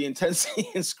 With the intensity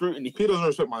and scrutiny. Peter doesn't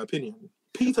respect my opinion.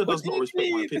 Peter does not respect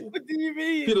my opinion. What do you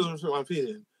mean? Peter doesn't respect my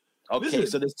opinion. Okay, listen,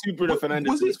 so there's 2 Bruno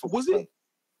Fernandes.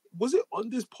 Was it on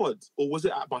this pod or was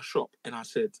it at my shop? And I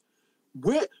said,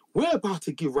 we're about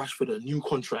to give Rashford a new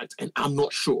contract and I'm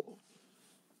not sure.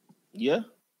 Yeah.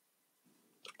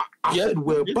 I said,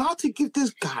 we're about to give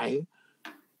this guy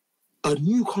a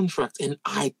new contract and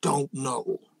I don't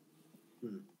know.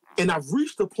 And I've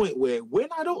reached the point where when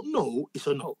I don't know, it's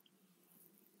a no.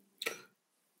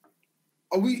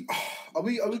 Are we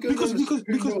going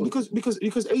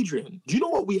because Adrian, do you know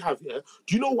what we have here?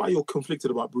 Do you know why you're conflicted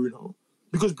about Bruno?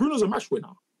 Because Bruno's a match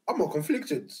winner. I'm not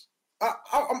conflicted.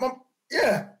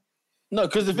 Yeah. No,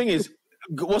 because the thing is,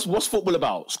 what's football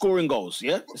about? Scoring goals,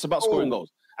 yeah? It's about scoring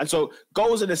goals. And so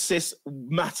goals and assists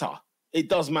matter. It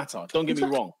does matter. Don't get me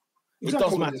wrong. It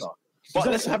does matter. But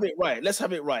let's have it right.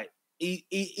 He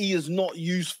is not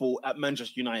useful at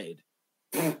Manchester United.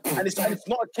 And it's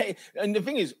not okay. And the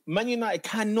thing is, Man United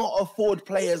cannot afford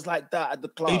players like that at the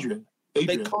club. Adrian,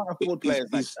 they can't afford players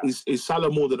like that. Is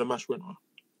Salah more than a match winner?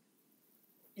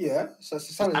 Yeah, so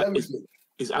Salah's everything.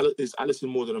 Is Alisson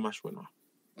more than a match winner?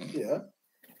 Yeah.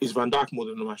 Is Van Dijk more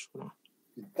than a match winner?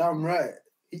 Damn right.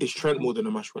 Is Trent more than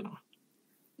a match winner?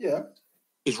 Yeah.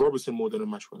 Is Robertson more than a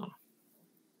match winner?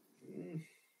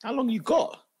 How long you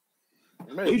got?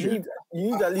 You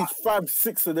need at least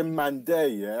 5-6 of them man there,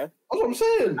 yeah? That's what I'm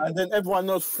saying. And then everyone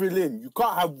else fill in. You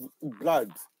can't have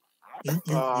blood.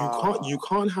 You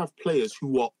can't have players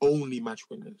who are only match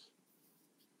winners.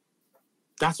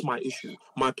 That's my issue.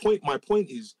 My point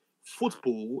is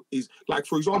football is like,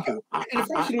 for example, in a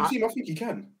functional team, I think you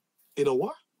can. In a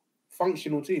what?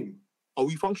 Functional team. Are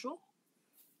we functional?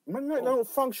 Man, they're not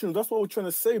functional. That's what we're trying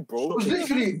to say, bro.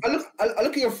 Literally, I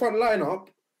look at your front lineup.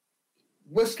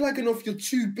 We're slagging off your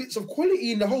 2 bits of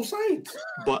quality in the whole side.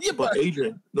 But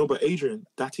Adrian,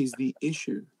 that is the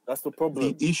issue. That's the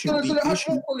problem. The issue.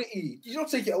 Quality. You don't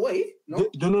take it away. No.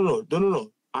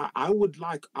 I would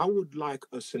like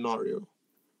a scenario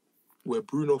where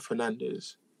Bruno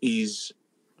Fernandes is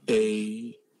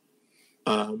a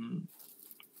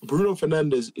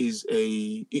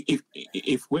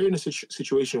if we're in a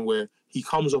situation where he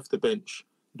comes off the bench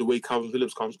the way Calvin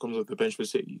Phillips comes off the bench for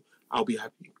City, I'll be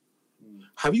happy.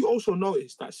 Have you also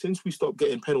noticed that since we stopped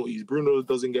getting penalties, Bruno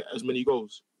doesn't get as many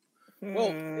goals?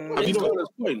 Well,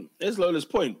 here's Lola's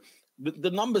point.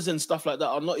 The numbers and stuff like that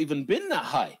are not even been that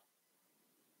high.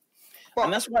 But,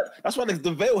 and that's why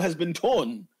the veil has been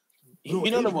torn.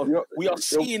 You know what? We are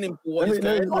seeing him for what is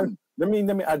going on. Let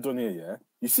me add on here, yeah?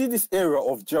 You see this era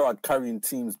of Gerrard carrying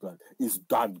teams, blood, is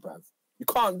done, blood. You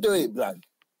can't do it, blood.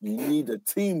 You need a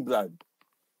team, blood.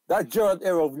 That Gerrard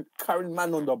era of carrying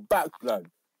man on the back, blood.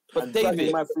 But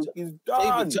David,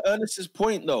 to Ernest's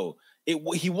point, though,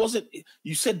 he wasn't...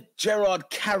 You said Gerrard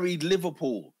carried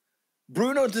Liverpool.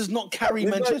 Bruno does not carry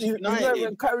Manchester United. He's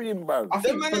not carrying, bro.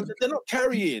 They're not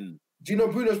carrying. Do you know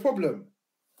Bruno's problem?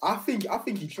 I think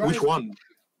he tries. Which one?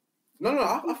 No,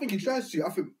 I think he tries to. I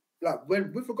think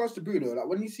with regards to Bruno,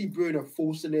 when you see Bruno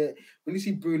forcing it, when you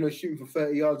see Bruno shooting from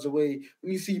 30 yards away,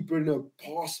 when you see Bruno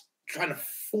trying to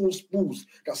force balls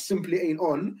that simply ain't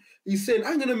on, he's saying,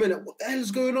 "Hang on a minute, what the hell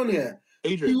is going on here?"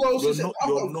 Adrian, you're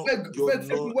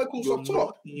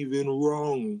not even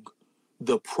wrong.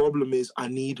 The problem is, I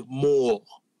need more.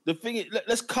 The thing is,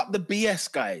 let's cut the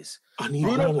BS, guys.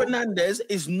 Bruno Fernandes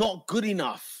is not good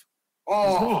enough.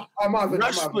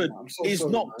 Rashford is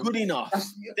not good enough.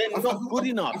 They're not good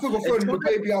enough. I think we're throwing the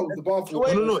baby out of the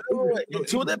bathwater. No.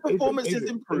 Until their performances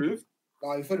improve.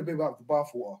 No, you're throwing the baby out of the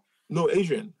bathwater. No,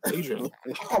 Adrian. I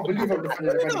can't believe I'm looking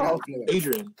at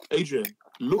it. Adrian,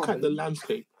 look at the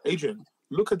landscape. Adrian,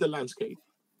 look at the landscape.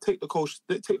 Take the coach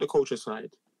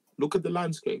aside. Look at the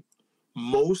landscape.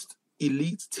 Most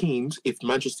elite teams, if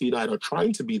Manchester United are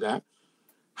trying to be that,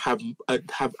 have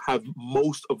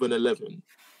most of an 11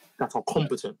 that are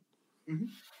competent. Mm-hmm.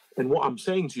 And what I'm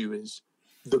saying to you is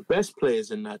the best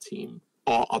players in that team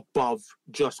are above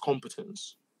just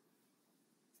competence.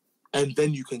 And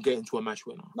then you can get into a match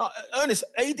winner. No, Ernest,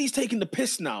 AD's taking the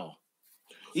piss now.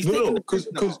 Because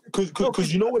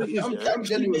you know what it is. I'm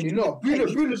genuinely not.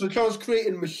 Bruno's a chance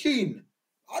creating machine.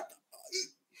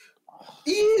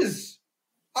 He is.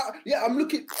 I'm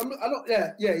looking.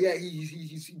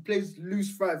 He plays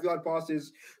loose 5-yard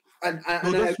passes, and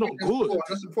that's not good.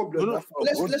 That's the problem.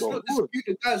 Let's not dispute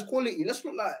the guy's quality. Let's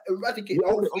not eradicate the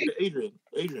whole thing.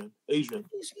 Adrian. He's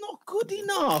not good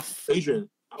enough. Adrian,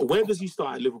 where does he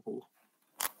start at Liverpool?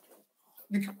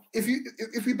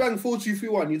 If we bang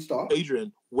 4-2-3-1, you'd start.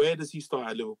 Adrian, where does he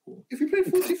start at Liverpool? If you play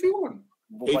 4-2-3-1.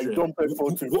 But you don't play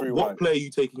 4-2-3-1. What player are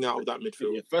you taking out of that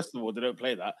midfield? Yeah, first of all, they don't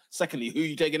play that. Secondly, who are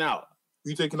you taking out? Who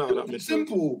are you taking out of that midfield?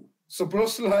 Simple.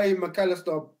 Szoboszlai,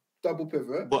 McAllister, double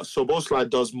pivot. But Szoboszlai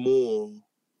does more.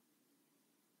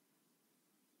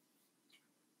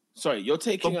 Sorry, you're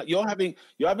having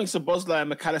Szoboszlai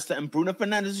and McAllister and Bruno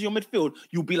Fernandes as your midfield.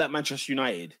 You'll be like Manchester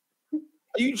United.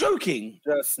 Are you joking?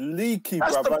 Just leaky,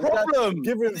 That's bro. the problem.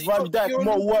 Giving Van Dijk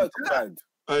more work, man.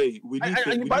 Hey, we need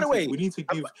to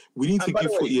give footy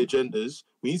agendas.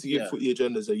 We need to give footy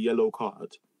agendas a yellow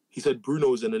card. He said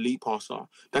Bruno is an elite passer.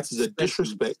 That is a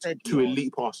disrespect to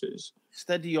elite passers.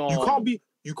 Steady on. You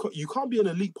can't be an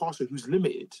elite passer who's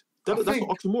limited. That's an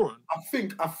oxymoron. I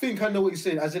think I know what you're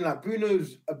saying. As in, like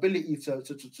Bruno's ability to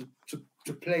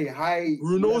play high.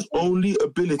 Bruno's only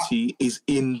ability is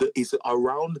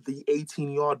around the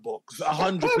 18-yard box.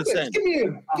 100%. Give me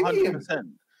him.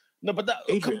 100%. No, but that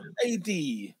Adrian. AD.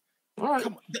 All right.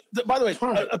 Come on. By the way,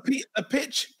 a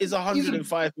pitch is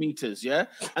 105 meters, yeah,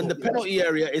 and the penalty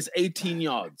area is 18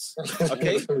 yards.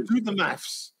 Okay, do the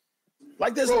maths.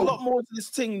 Like, there's a lot more to this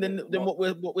thing than what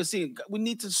we're seeing. We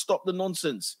need to stop the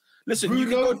nonsense. Listen,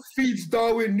 Bruno feeds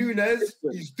Darwin Núñez.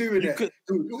 He's doing it. You could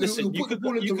put the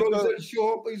ball into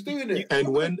short, but he's doing it. And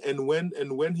when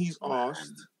he's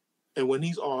asked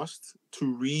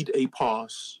to read a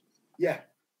pass, yeah.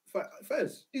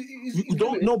 Fairs. But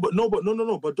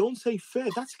don't say fair.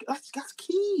 That's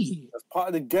key. That's part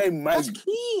of the game, man. That's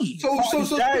key. So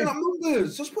put up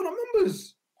numbers. Just put up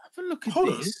numbers. Have a look at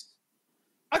this.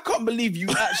 I can't believe you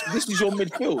actually. This is your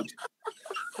midfield.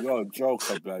 You're a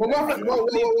joker, blood.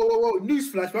 Whoa.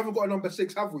 Newsflash, we haven't got a number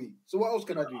 6, have we? So what else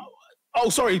can I do? Oh,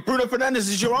 sorry. Bruno Fernandes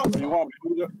is your answer.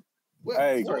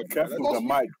 Hey, careful with the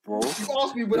mic, bro. You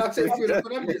asked me when I take Bruno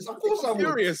Fernandes. Of course I'm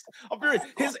furious. I'm furious.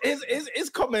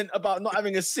 His comment about not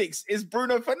having a 6 is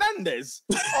Bruno Fernandes.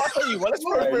 I'll tell you what. Let's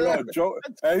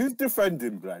who's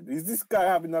defending, blood? Is this guy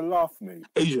having a laugh, mate?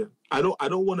 Adrian, I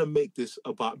don't want to make this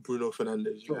about Bruno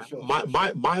Fernandes. Sure.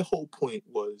 My whole point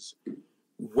was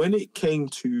when it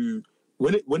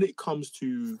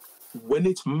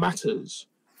matters,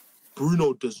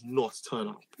 Bruno does not turn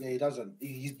up. Yeah, he doesn't.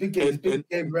 His big game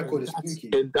record is spooky.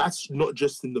 And that's not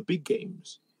just in the big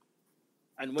games.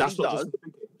 And when he does,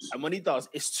 And when he does,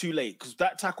 it's too late because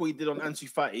that tackle he did on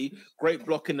Ansu Fati, great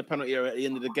block in the penalty area at the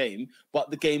end of the game, but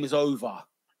the game is over.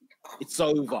 It's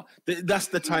over. That's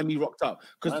the time he rocked up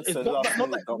because it's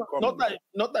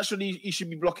not that he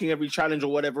should be blocking every challenge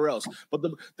or whatever else. But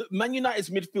the Man United's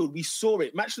midfield, we saw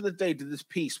it. Match of the Day did this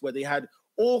piece where they had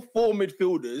all 4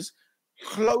 midfielders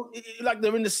like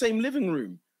they're in the same living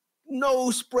room. No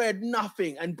spread,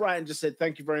 nothing. And Brighton just said,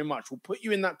 thank you very much. We'll put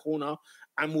you in that corner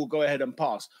and we'll go ahead and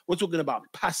pass. We're talking about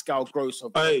Pascal Gross.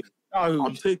 Hey,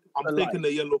 I'm taking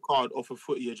the yellow card off of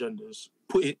Footy Agendas.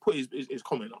 Put his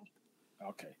comment on.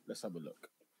 Okay, let's have a look.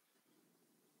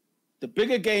 The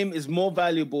bigger game is more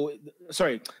valuable.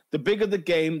 Sorry, the bigger the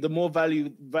game, the more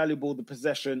valuable the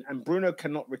possession. And Bruno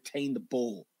cannot retain the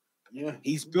ball. Yeah.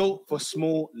 He's built for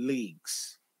small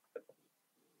leagues.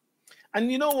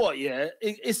 And you know what? Yeah,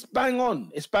 it's bang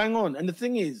on. It's bang on. And the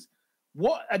thing is,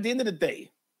 what at the end of the day,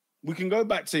 we can go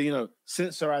back to,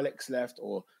 since Sir Alex left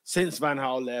or since Van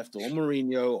Gaal left or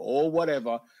Mourinho or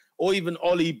whatever, or even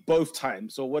Oli both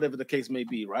times or whatever the case may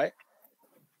be, right?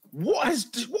 What has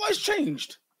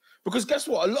changed? Because guess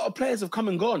what? A lot of players have come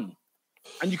and gone.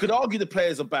 And you could argue the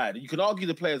players are bad. You could argue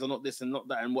the players are not this and not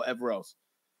that and whatever else.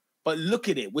 But look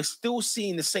at it. We're still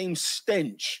seeing the same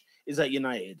stench is at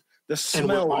United. The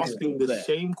smell. And we're asking the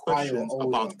same questions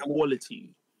about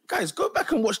quality. Guys, go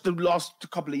back and watch the last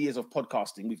couple of years of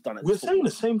podcasting we've done. We're saying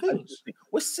the same things.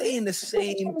 We're saying the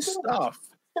same stuff.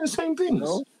 The same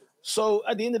things. So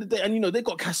at the end of the day, and they've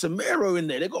got Casemiro in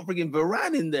there, they've got frigging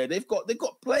Varane in there, they've got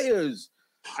players.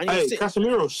 And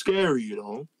Casemiro's scary,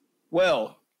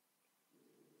 Well,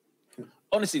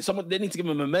 honestly, they need to give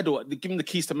him a medal. Give him the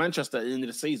keys to Manchester at the end of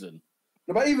the season.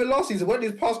 No, but even last season, when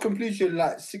his pass completion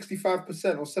like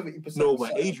 65% or 70%. No,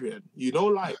 but Adrian,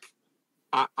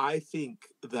 I think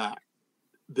that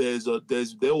there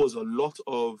was a lot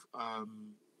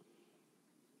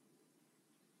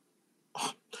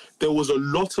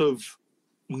of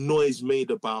noise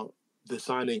made about the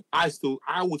signing. I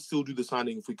would still do the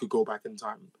signing if we could go back in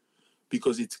time,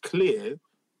 because it's clear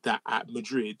that at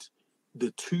Madrid,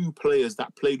 the 2 players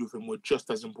that played with him were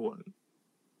just as important.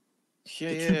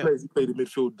 The 2 players who played in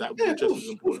midfield that were just as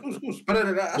important. But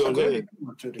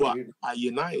at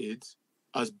United,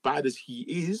 as bad as he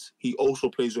is, he also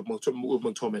plays with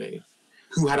McTominay,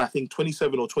 who had, I think,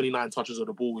 27 or 29 touches of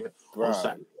the ball here on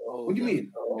Saturday. What do you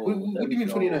mean? What do you mean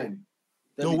 29?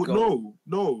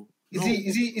 No. Is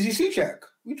he C-check?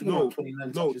 No,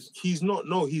 he's not.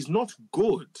 No, he's not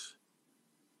good.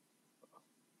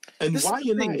 And why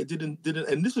United didn't,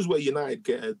 and this is where United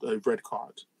get a red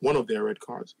card, one of their red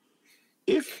cards.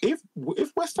 If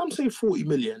West Ham say 40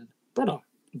 million, brother,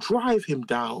 drive him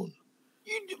down.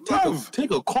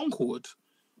 Take a Concorde,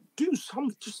 do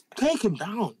something. Just take him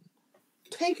down.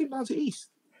 Take him down to East.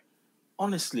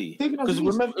 Honestly, because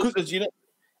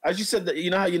as you said, that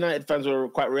how United fans were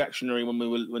quite reactionary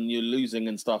when you're losing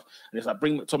and stuff, and it's like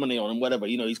bring McTominay on and whatever.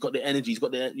 He's got the energy, he's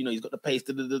got the pace.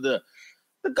 The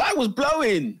guy was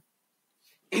blowing.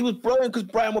 He was blowing because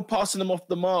Brighton were passing him off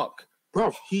the mark.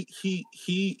 Bro, he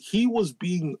was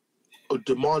being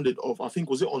demanded of. I think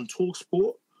was it on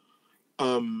TalkSport?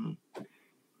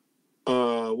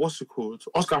 What's it called?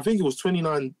 Oscar, I think it was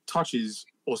 29 touches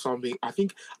or something. I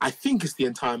think it's the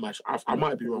entire match. I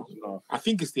might be wrong. I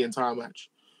think it's the entire match.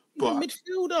 But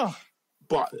midfielder.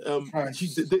 But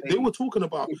they were talking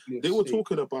about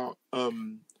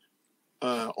on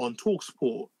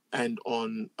TalkSport and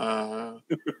on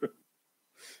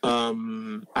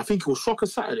I think it was Soccer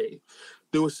Saturday.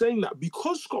 They were saying that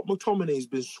because Scott McTominay has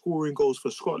been scoring goals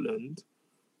for Scotland,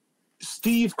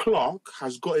 Steve Clarke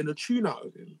has gotten a tune out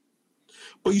of him.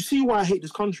 But you see why I hate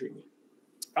this country.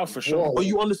 Oh, for sure. But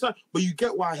you understand. But you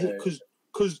get why I hate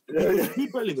because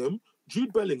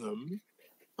Jude Bellingham,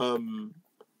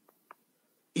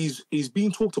 is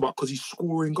being talked about because he's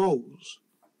scoring goals.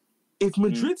 If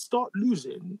Madrid start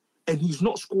losing and he's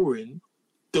not scoring,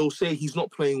 they'll say he's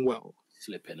not playing well.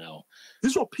 Flipping out.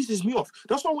 This is what pisses me off.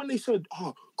 That's why when they said,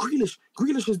 Grealish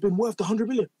has been worth 100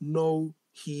 million. No,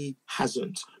 he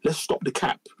hasn't. Let's stop the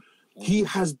cap. He's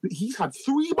had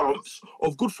 3 months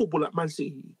of good football at Man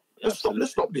City. Let's stop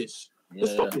this.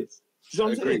 Let's stop this. You know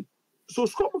what I'm saying? So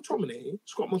Scott McTominay,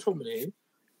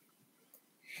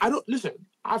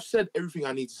 I've said everything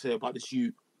I need to say about this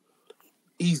youth.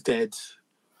 He's dead.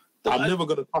 I'm never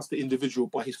going to trust the individual,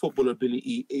 but his football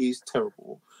ability is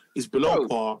terrible. It's below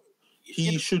par.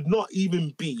 He should not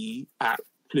even be at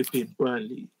flipping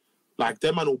Burnley. Like,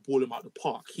 them man will ball him out the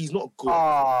park. He's not good.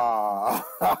 Nah,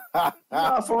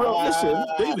 for real. Listen,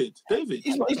 David.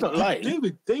 He's not lying.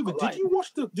 David. Did you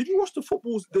watch the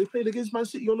footballs they played against Man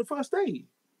City on the first day?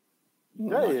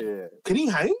 Yeah. Can he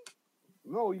hang?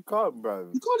 No, you can't, bro.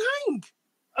 You can't hang.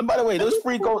 And by the way,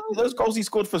 those goals he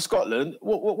scored for Scotland.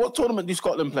 What tournament do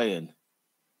Scotland play in?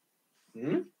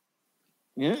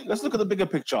 Yeah, let's look at the bigger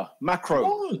picture, macro.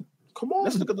 Come on.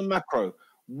 Let's look at the macro.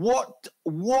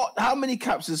 How many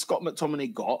caps has Scott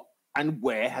McTominay got, and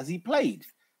where has he played?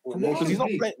 Because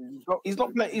he's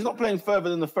not playing further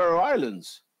than the Faroe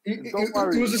Islands. He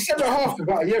was a centre half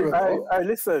about a year ago. Hey,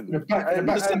 listen.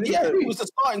 He was the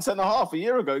starting centre half a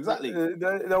year ago, exactly.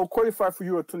 They'll qualify for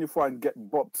Euro 24 and get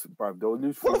bopped, bruv. They'll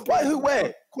lose. Qualify who?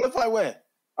 Where? Qualify where?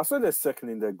 I saw they're second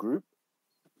in their group.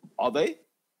 Are they?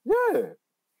 Yeah.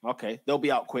 Okay, they'll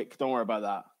be out quick. Don't worry about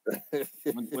that.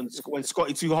 when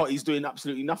Scotty too hot, he's doing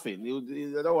absolutely nothing.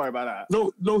 Don't worry about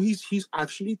that. No, he's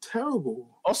actually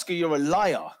terrible. Oscar, you're a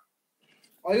liar.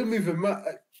 Are you moving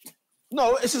mad?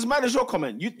 No, it's as mad as your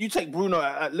comment. You take Bruno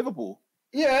at Liverpool.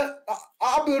 Yeah,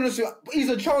 I'll be honest with you. He's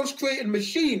a chance-creating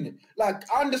machine. Like,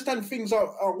 I understand things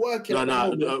aren't working. No, I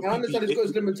understand he's got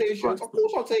his limitations. Of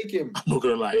course, I'll take him. I'm not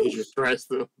gonna lie, he's just stressed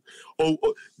though. Oh,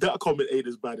 that comment ain't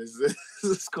as bad as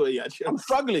Scotty actually. I'm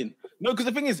struggling. No, because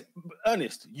the thing is,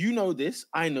 Ernest, you know this.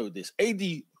 I know this. AD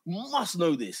must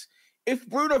know this. If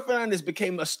Bruno Fernandes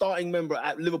became a starting member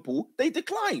at Liverpool, they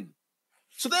decline.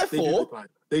 So therefore,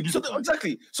 they do decline.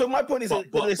 Exactly. So my point is, we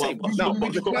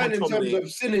decline in terms of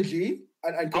synergy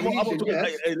and cohesion.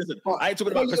 Hey, listen, I ain't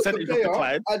talking about percentage of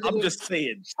decline. I'm just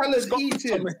saying.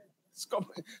 Scott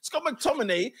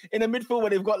McTominay in a midfield where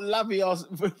they've got Lavia,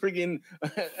 frigging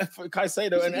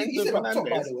Caicedo, and Enzo Fernandez.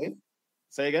 By the way.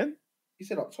 Say again. He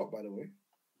said up top, by the way.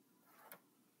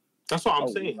 That's what I'm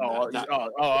saying.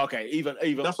 Okay. Even.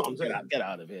 That's what I'm saying. Get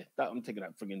out of here. I'm taking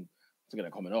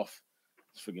that comment off.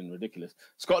 It's frigging ridiculous.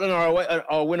 Scotland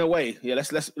are win away. Yeah,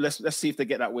 let's see if they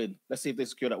get that win. Let's see if they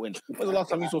secure that win. When was the last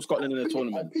time you saw Scotland in a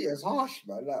tournament? Peter's harsh,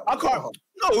 man. I can't.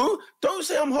 No, don't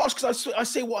say I'm harsh because I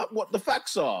say what the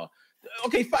facts are.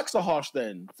 Okay, facts are harsh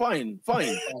then. Fine.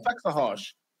 Facts are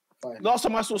harsh. Fine. Last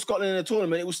time I saw Scotland in a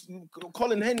tournament, it was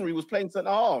Colin Henry was playing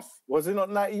centre half. Was it not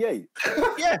 98?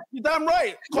 Yeah, you're damn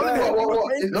right. Colin Henry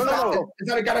No. Is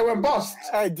that a guy that went bust?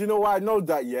 Hey, do you know why I know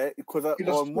that yet? Because what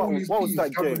was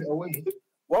that game?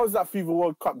 What was that FIFA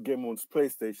World Cup game on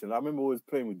PlayStation? I remember always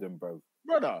playing with them, bro.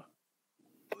 Brother,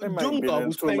 Dunga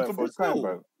was playing for Brazil. Time,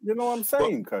 bro. You know what I'm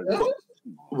saying, cuz?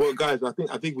 Well, guys, I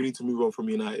think we need to move on from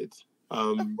United.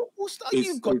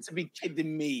 You've got to be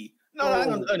kidding me. No,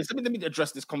 hang on, Ernest. Let me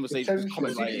address this conversation. He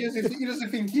doesn't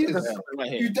think he is.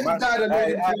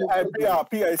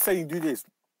 Peter is saying do this.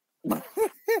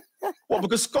 What?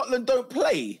 Because Scotland don't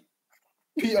play.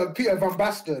 Peter Van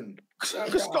Basten.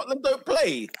 Because Scotland don't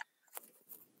play.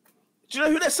 Do you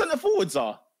know who their centre forwards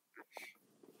are?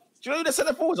 One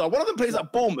of them plays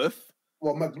at Bournemouth.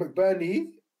 What,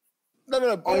 McBurney? No,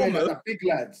 Bournemouth. Oh, yeah,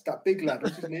 that big lad.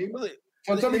 What's his name?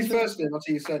 Tell me his first name. I'll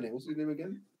tell you his surname. What's his name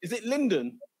again? Is it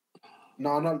Lyndon?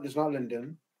 No, it's not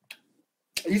Lyndon.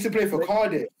 He used to play for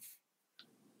Cardiff.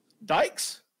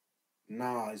 Dykes?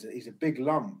 Nah, he's a big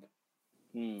lump.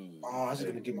 Oh, that's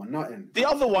going to do my nutting. The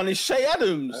other one is Shay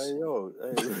Adams. Hey, yo.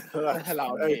 Get the hell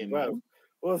out of here, man.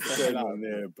 What's going on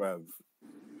there, bruv?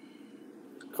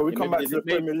 Can we come back to the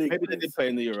Premier League? Maybe they did play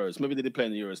in the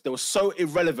Euros. They were so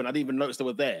irrelevant, I didn't even notice they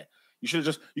were there. You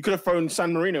could have thrown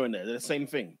San Marino in there. They're the same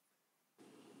thing.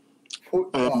 They're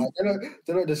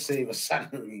not the same as San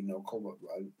Marino. Come on,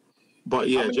 bro. But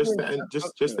yeah, just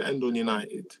to end on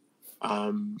United.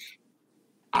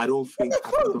 I don't think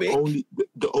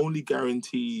the only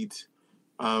guaranteed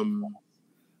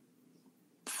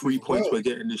 3 points we're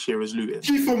getting this year is Luton.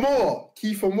 Key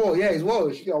for more. Yeah, he's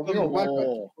Welsh.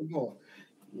 More.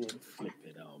 Flip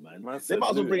it out, man. They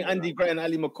might as well bring Andy Gray and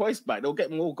Ali McCoist back. They'll get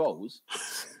more goals.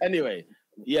 Anyway,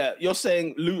 yeah, you're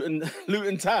saying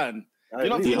Luton Town. You're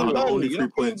not playing Burnley. You're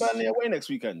not playing Burnley away next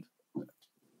weekend.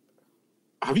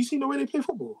 Have you seen the way they play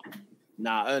football?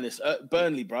 Nah, Ernest.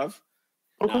 Burnley, bruv.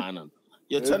 Okay. Nah.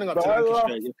 You're turning up to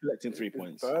Lancashire. You're collecting 3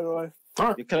 points. You're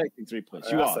collecting 3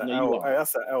 points. You are. You are.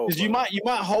 That's an L. Because you might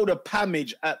hold a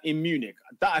Pamage in Munich.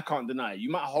 That I can't deny. You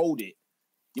might hold it.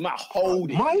 Might?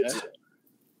 Yeah?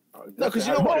 No, because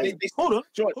you know what? Hold on.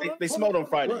 They smelled on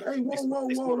Friday. Hey,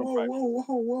 whoa.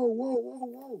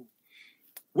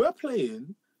 We're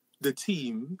playing the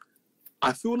team.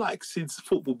 I feel like since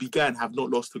football began, have not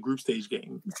lost a group stage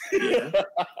game. Yeah.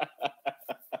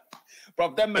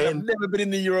 Bro, them men have never been in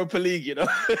the Europa League, you know.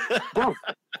 Bro,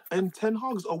 and Ten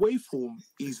Hag's away form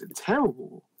is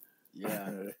terrible.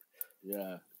 Yeah.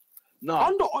 No.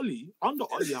 Under Ollie, I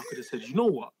could have said, you know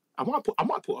what? I might put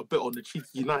a bet on the Chiefs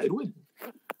United win.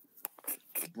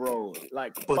 Bro,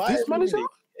 but this manager,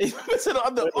 He's missing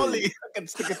on the Ollie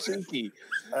against the Kaczynski.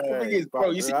 The thing is, bro,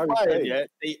 you see Bayern, yeah,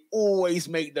 they always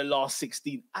make the last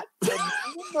 16 at the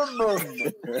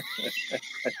minimum.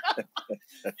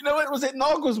 You know what was it?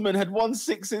 Nagelsmann had won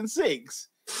 6 in 6.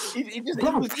 He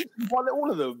won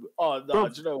all of them. Oh no,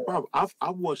 do you know what? Bro,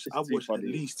 I've watched at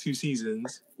least 2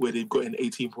 seasons where they've gotten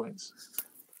 18 points.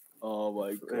 Oh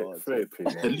my god!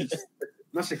 At least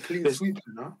that's a clean sweep,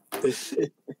 you know.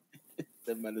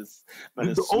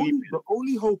 The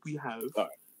only hope we have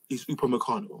is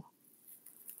Upamecano.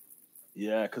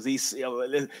 Yeah, because he's.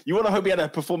 You want to hope he had a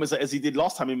performance as he did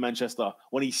last time in Manchester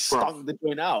when he stunk the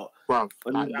joint out. Bro,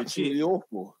 like absolutely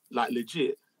awful. Like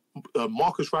legit,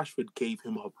 Marcus Rashford gave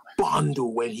him a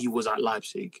bundle when he was at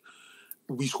Leipzig.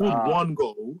 We scored 1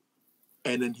 goal,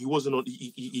 and then he wasn't on.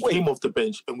 He came off the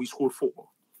bench, and we scored 4.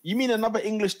 You mean another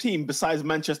English team besides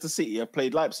Manchester City have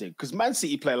played Leipzig? Because Man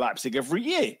City play Leipzig every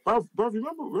year. Bro,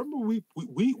 remember we do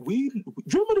you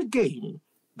remember the game?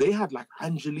 They had like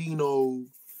Angelino,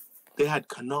 they had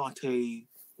Kanate.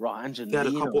 Right, Angelino. They had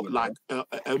a couple like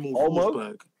Emil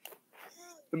Forsberg.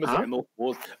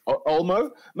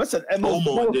 Olmo? Must have Emil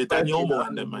Olmo, Danny Olmo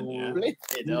and them, man,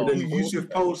 yeah. Yusuf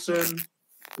Poulsen.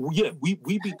 Yeah, we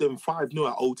beat them 5-0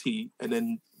 at OT, and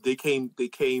then they came to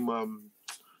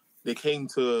we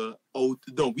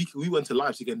went to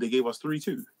Leipzig and they gave us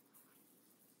 3-2.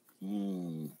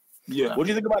 Yeah. What do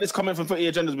you think about this comment from Footy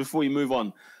Agendas before you move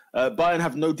on? Bayern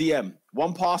have no DM.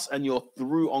 1 pass and you're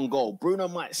through on goal. Bruno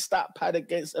might stat pad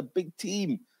against a big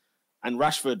team. And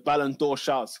Rashford, Ballon d'Or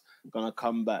shouts, gonna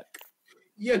come back.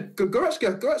 Yeah,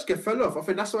 Goretzka fell off. I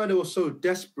think that's why they were so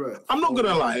desperate. I'm not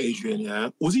gonna lie, Adrian,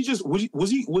 yeah. Was he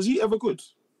ever good?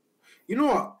 You know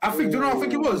what? I think. Do you know what I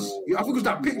think it was? I think it was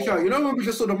that picture. You know when we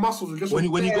just saw the muscles, just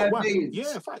when he got whacked.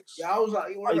 Yeah, facts. Yeah, I was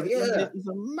like, he's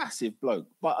a massive bloke.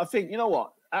 But I think you know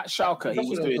what? At Schalke, he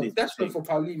was doing his desperate for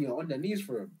Paulinho on their knees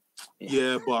for him.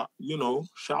 Yeah, but you know,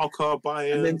 Schalke,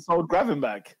 Bayern, and then sold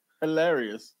Gravenberch.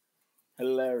 Hilarious.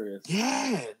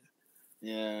 Yeah.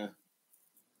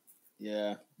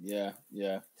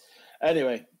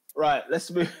 Anyway, right.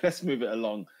 Let's move it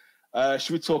along.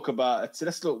 Should we talk about?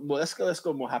 Let's go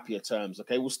more happier terms.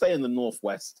 Okay, we'll stay in the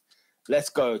northwest. Let's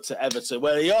go to Everton,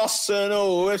 where the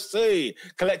Arsenal FC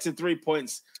collected 3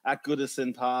 points at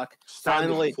Goodison Park.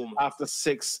 Finally, after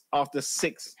six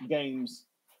games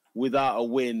without a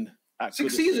win at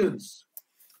 6 Goodison. seasons,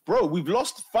 bro. We've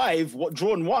lost 5.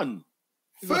 Drawn 1.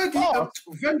 Wenger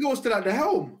was still at the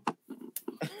helm.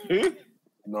 Who?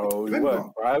 No, he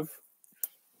weren't, bruv.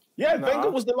 Yeah, Wenger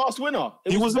was the last winner.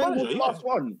 He was the last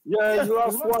one. Yeah, he's the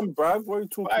last one, bruv. What are you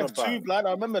talking about? 5-2, blood.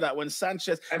 I remember that when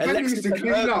Sanchez... And Wenger used to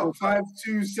clean out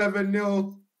 5-2,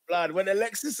 7-0. Blood, when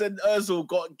Alexis and Ozil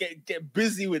get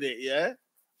busy with it, yeah?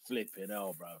 Flipping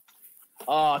hell, bro.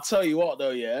 I'll tell you what, though,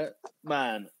 yeah?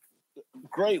 Man,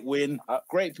 great win.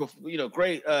 Great... What did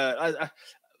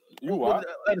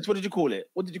you call it?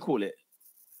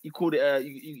 You called it...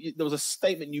 there was a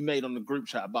statement you made on the group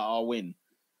chat about our win,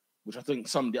 which I think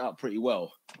summed it up pretty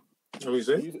well. What is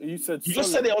it? You said you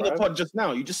just said it on the pod just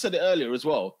now. You just said it earlier as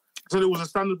well. So it was a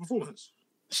standard performance.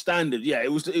 Standard, yeah.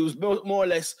 It was more or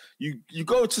less. You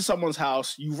go to someone's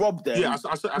house, you rob them. Yeah,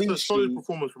 I said solid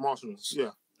performance from Arsenal.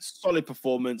 Yeah, solid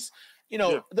performance. You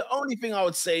know, the only thing I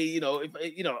would say, if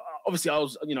obviously I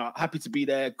was, happy to be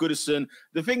there. Goodison.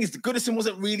 The thing is, Goodison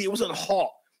it wasn't hot.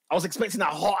 I was expecting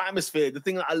that hot atmosphere. The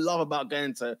thing that I love about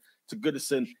going to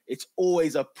Goodison, it's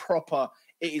always a proper.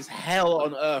 It is hell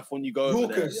on earth when you go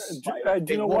over there.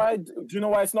 Do you know why? Do you know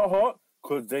why it's not hot?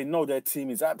 Because they know their team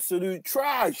is absolute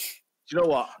trash. Do you know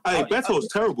what? Hey, Beto's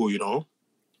terrible, you know.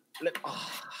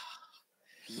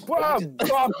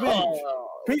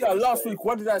 Peter, last week,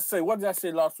 what did I say? What did I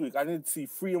say last week? I didn't see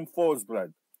 3 and 4s,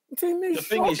 blood. The thing is,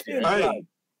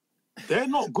 they're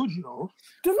not good, you know.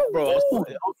 Bro,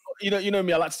 you know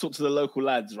me. I like to talk to the local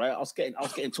lads, right? I was getting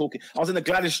talking. I was in the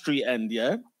Gladys Street end,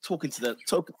 yeah, talking to the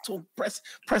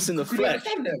pressing the flesh.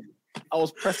 I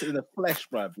was pressing in the flesh,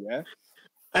 bruv, yeah.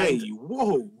 Hey,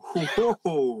 whoa. Hey,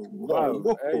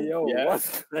 yo, yeah.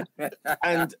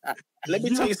 And let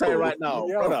me tell you something right now,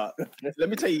 brother. Let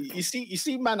me tell you. You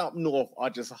see, man up north are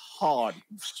just hard,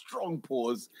 strong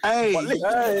paws. Hey,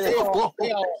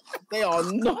 they are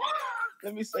not.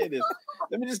 Let me say this.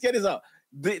 Let me just get this out.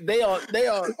 They are not. They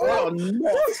are not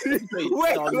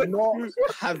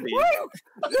having.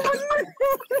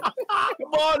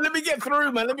 Come on, let me get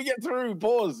through, man. Let me get through.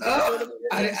 Pause.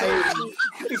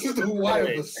 This is the why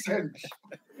of the cinch.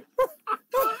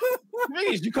 The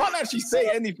thing is, you can't actually say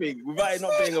anything without it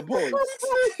not being a pause.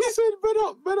 He said,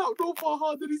 "Man up, go for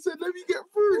hard." And he said, "Let me get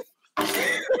through."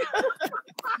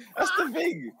 That's the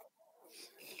thing.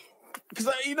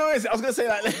 Because you know, I was gonna say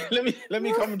like, let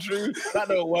me come through. That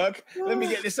don't work. Let me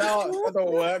get this out. That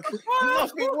don't work.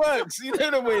 Nothing works. You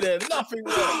know the way there. Nothing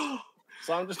works.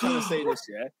 So I'm just trying to say this,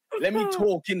 yeah. Let me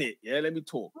talk in it, yeah. Let me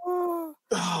talk.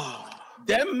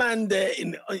 Them man there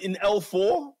in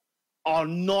L4 are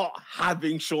not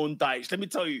having Sean Dyche. Let me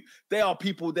tell you, there are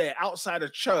people there outside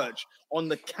of church on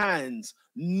the cans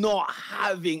not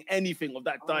having anything of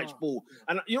that Dyche ball.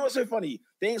 And you know what's so funny?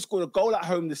 They ain't scored a goal at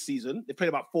home this season. They played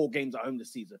about 4 games at home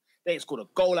this season. They ain't scored a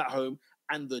goal at home.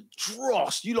 And the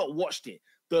dross, you lot watched it,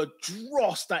 the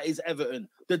dross that is Everton,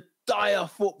 the dire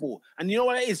football. And you know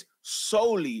what it is?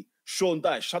 Solely Sean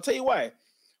Dyche. I'll tell you why.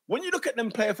 When you look at them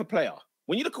player for player,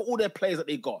 when you look at all their players that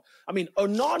they got, I mean,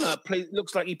 Onana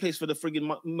looks like he plays for the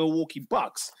friggin' Milwaukee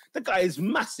Bucks. The guy is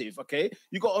massive, okay?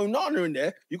 You got Onana in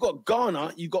there, you got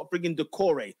Garner, you got friggin'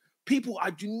 Decore. People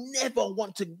I do never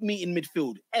want to meet in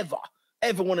midfield,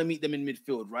 ever want to meet them in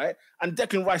midfield, right? And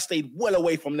Declan Rice stayed well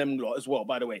away from them lot as well,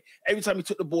 by the way. Every time he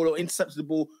took the ball or intercepted the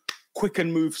ball, quick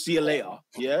and move, see you later,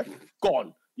 yeah?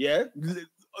 Gone, yeah?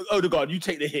 Odegaard, you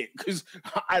take the hit, because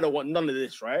I don't want none of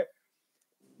this, right?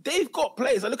 They've got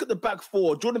players. I look at the back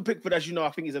 4. Jordan Pickford, as you know,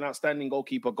 I think he's an outstanding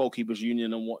goalkeeper, goalkeepers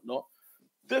union and whatnot.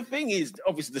 The thing is,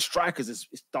 obviously, the strikers is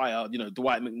dire. You know,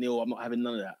 Dwight McNeil, I'm not having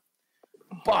none of that.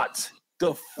 But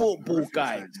the football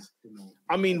guys,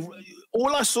 I mean,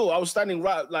 all I saw, I was standing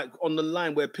right like on the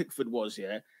line where Pickford was,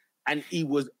 yeah? And he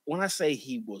was, when I say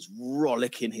he was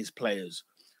rollicking his players,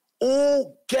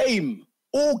 all game,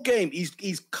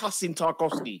 he's cussing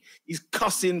Tarkowski. He's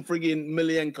cussing friggin'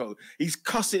 Milienko. He's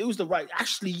cussing, it was the right,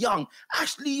 Ashley Young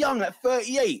at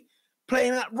 38,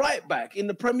 playing at right back in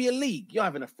the Premier League. You're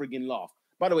having a friggin' laugh.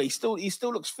 By the way, he still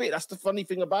looks fit. That's the funny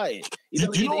thing about it. You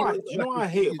know what I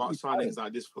hate about signings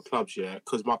like this for clubs, yeah?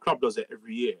 Because my club does it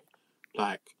every year.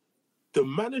 Like, the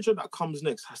manager that comes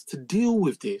next has to deal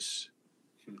with this.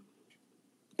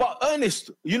 But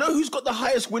Ernest, you know who's got the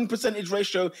highest win percentage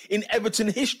ratio in Everton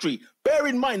history? Bear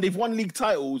in mind, they've won league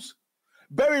titles.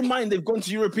 Bear in mind, they've gone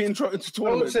to European tournaments. I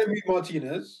would say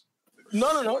Martinez.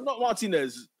 No, not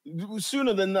Martinez.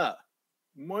 Sooner than that.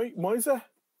 Moise?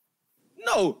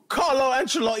 No, Carlo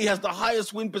Ancelotti has the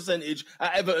highest win percentage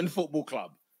at Everton Football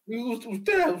Club. He was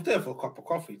there for a cup of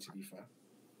coffee, to be fair.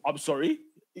 I'm sorry?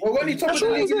 Well, when he topped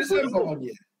the league in December 1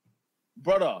 year.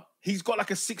 Brother, he's got like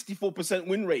a 64%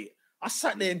 win rate. I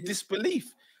sat there in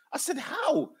disbelief. I said,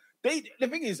 how? The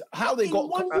thing is, how they got...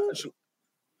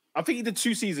 I think he did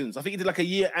 2 seasons. I think he did like a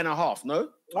year and a half, no?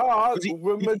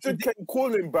 When Madrid kept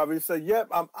calling, bruv, he said, yep,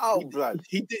 I'm out, blood.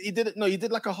 He did it. No, he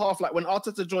did like a half. Like when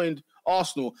Arteta joined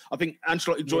Arsenal, I think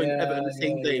Ancelotti joined Everton the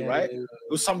same day, right? It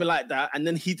was something like that. And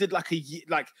then he did like a year,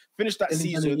 like finished that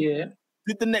season,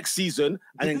 did the next season,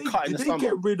 and then cut in the summer. Did they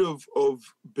get rid of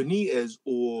Benitez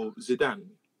or Zidane?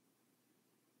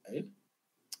 Eh?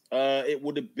 It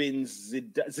would have been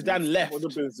Zidane left. Would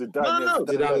have been Zidane. No.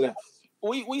 Zidane left.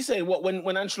 What are you saying? What when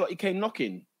Ancelotti came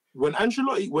knocking? When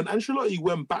Ancelotti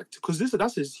went back to, because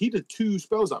he did 2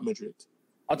 spells at Madrid.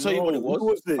 I'll tell you what it was. Who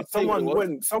was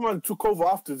it? Someone took over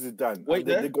after Zidane. Wait,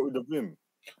 they got rid of him.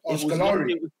 It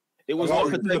was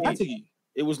Lopetegui.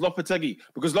 It was Lopetegui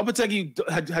because Lopetegui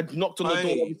had knocked on the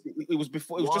door. It was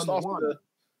before. It was just after.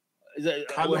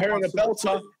 We're hearing a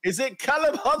belter. Is it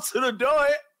Callum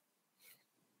Hudson-Odoi?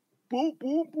 Boom,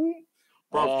 boom, boom.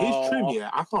 Bro, his trim,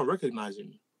 I can't recognize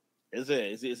him. Is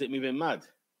it moving mad?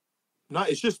 No,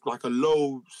 it's just like a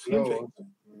low slim thing.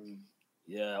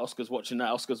 Yeah, Oscar's watching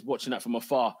that from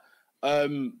afar.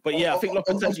 But yeah, I think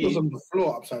Lopetegui... Oscar's on the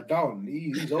floor upside down.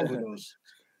 He's over those.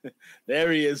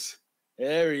 There he is.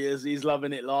 He's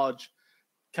loving it large.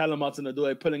 Callum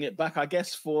Hudson-Odoi pulling it back, I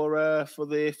guess, for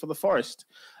the Forest.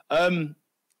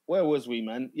 Where was we,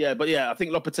 man? Yeah, but yeah, I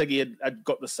think Lopetegui had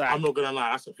got the sack. I'm not gonna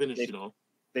lie, that's a finish, you know.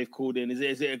 They've called in.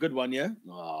 Is it a good one? Yeah.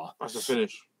 That's a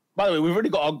finish. By the way, we've already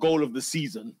got our goal of the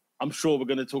season. I'm sure we're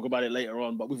going to talk about it later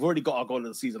on, but we've already got our goal of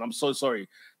the season. I'm so sorry.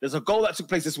 There's a goal that took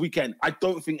place this weekend. I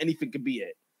don't think anything can beat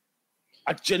it.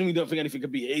 I genuinely don't think anything can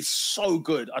beat it. It's so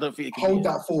good. I don't think it can hold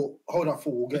that thought.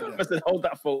 We'll get there. Hold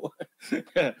that thought.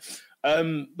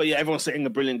 But yeah, everyone's saying a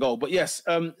brilliant goal. But yes,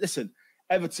 listen,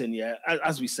 Everton. Yeah,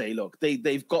 as we say, look,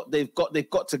 they've got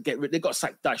to get rid. They've got to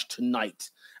sack Dash tonight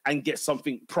and get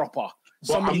something proper.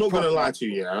 But I'm not going to lie to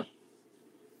you. Yeah,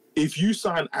 if you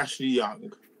sign Ashley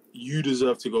Young, you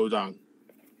deserve to go down.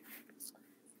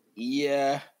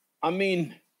 Yeah, I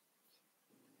mean,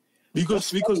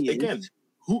 because again,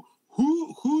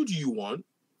 who do you want,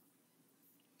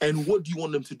 and what do you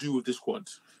want them to do with this squad?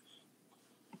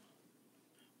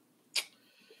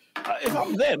 If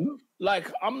I'm them,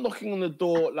 like I'm knocking on the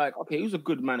door, like okay, who's a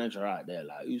good manager out there,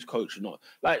 like who's coaching not,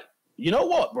 like you know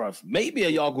what, bruv? Maybe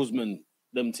a Jagelsmann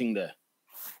them thing there.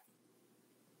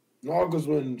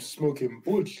 Nagelsmann smoking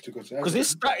bush to go to Because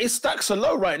Everton. his stacks are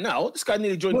low right now. This guy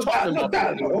nearly joined Tottenham. Not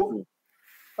that, though.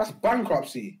 That's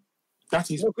bankruptcy. That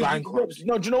is No, bankruptcy.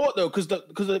 no, do you know what though? Because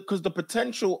the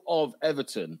potential of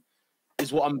Everton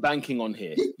is what I'm banking on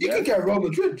here. He could get a Real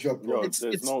Madrid job, bro. It's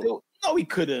still no, he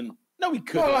couldn't. No, he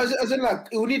couldn't. No, as in, like,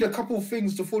 it will need a couple of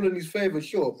things to fall in his favour,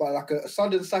 sure, but like a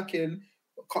sudden sacking.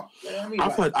 I mean,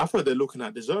 I've heard they're looking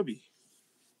at De Zerbi.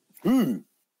 Who?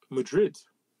 Madrid.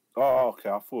 Oh, okay.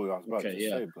 I thought I was about to Okay,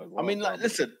 yeah. say. Like, I mean, like,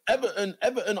 listen,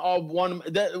 Everton are one.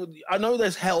 I know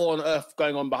there's hell on earth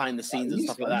going on behind the scenes and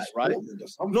stuff like that, right?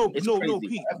 No, It's Pete.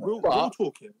 crazy. Real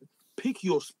talking. Pick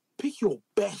your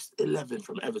best 11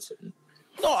 from Everton.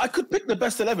 No, I could pick the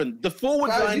best 11. The forward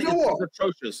line is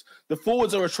atrocious. The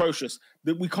forwards are atrocious.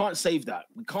 We can't save that.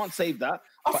 We can't save that.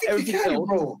 I think you can,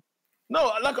 bro.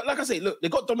 No, like I say, look, they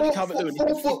got Dominic Calvert-Lewin.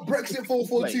 Brexit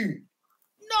 4-4-2.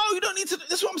 No, you don't need to.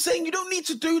 That's what I'm saying. You don't need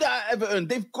to do that at Everton.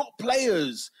 They've got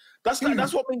players. That's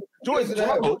what.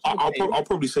 I'll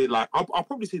probably say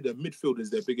their midfield is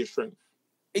their biggest strength.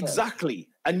 Exactly,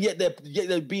 and yet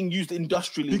they're being used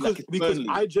industrially because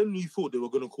I genuinely thought they were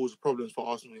going to cause problems for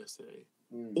Arsenal yesterday.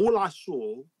 All I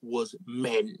saw was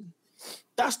men.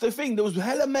 That's the thing. There was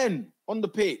hella men on the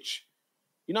pitch.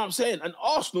 You know what I'm saying? And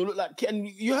Arsenal looked like. And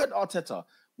you heard Arteta.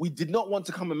 We did not want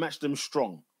to come and match them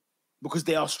strong because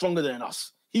they are stronger than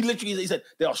us. He said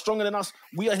they are stronger than us.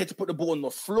 We are here to put the ball on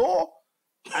the floor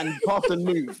and pass and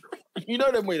move. You know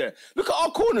them way there. Look at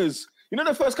our corners. You know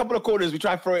the first couple of corners we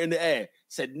tried to throw it in the air.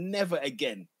 Said never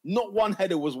again. Not one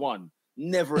header was won.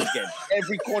 Never again.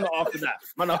 Every corner after that,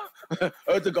 man,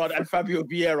 Odegaard and Fabio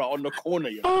Vieira on the corner,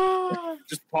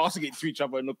 just passing it to each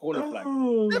other in the corner flag.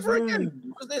 Never again,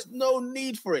 because there's no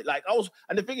need for it. Like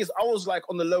and the thing is, I was like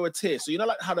on the lower tier, so you know,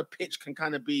 like how the pitch can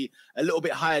kind of be a little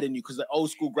bit higher than you, because the old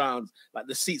school grounds, like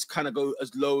the seats kind of go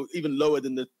as low, even lower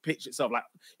than the pitch itself. Like,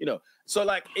 you know, so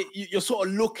like you're sort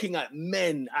of looking at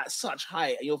men at such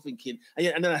height, and you're thinking,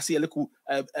 and then I see a little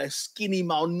skinny,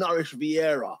 malnourished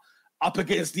Vieira up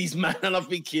against these men, and I'm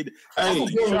thinking, hey,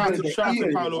 shout out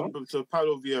to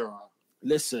Paulo Vieira.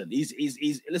 Listen, he's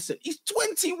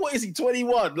 20. What is he?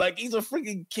 21. Like, he's a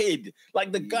freaking kid.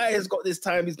 Like, the guy has got this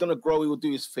time. He's gonna grow. He will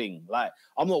do his thing. Like,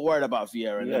 I'm not worried about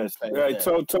Vieira. Yes,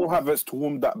 tell Havertz to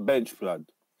warm that bench, blood.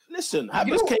 Listen,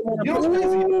 Havertz came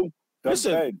on.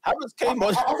 Listen, Havertz came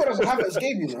on. I thought it was a Havertz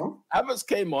game, you know. Havertz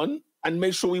came on and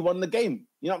made sure we won the game.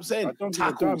 You know what I'm saying?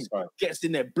 Tackles, gets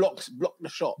in there, block the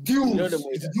shot. Duels. You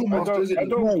know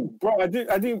I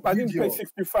didn't pay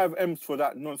 65 M's for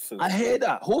that nonsense. I hear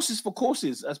that. Horses for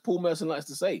courses, as Paul Merson likes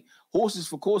to say. Horses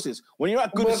for courses. When you're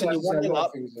at Goodison, you're 1-0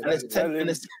 up, and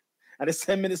it's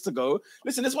 10 minutes to go.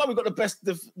 Listen, that's why we got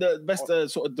the best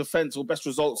sort of defense or best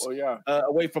results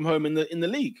away from home in the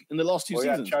league in the last two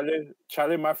seasons.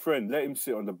 Challenge my friend. Let him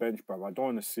sit on the bench, bro. I don't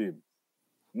want to see him.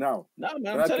 No, man.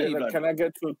 I'm telling you, can I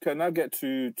get to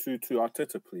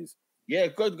Arteta, please? Yeah,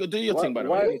 go do your thing, by the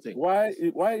way.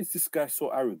 Why is this guy so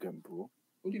arrogant, bro?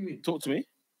 What do you mean? Talk to me.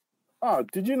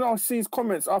 Did you not see his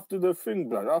comments after the thing,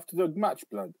 blood? After the match,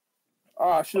 blood?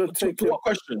 I should have taken. What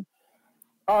question?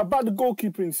 About the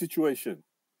goalkeeping situation.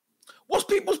 What's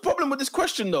people's problem with this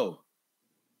question, though?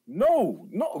 No,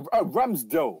 not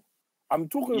Ramsdale. I'm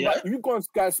talking about, you go on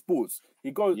Sky Sports.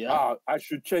 He goes, I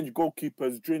should change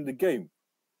goalkeepers during the game.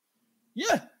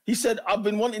 Yeah, he said, I've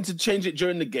been wanting to change it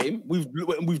during the game.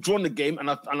 We've drawn the game, and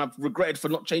I've regretted for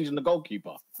not changing the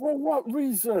goalkeeper. For what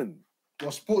reason?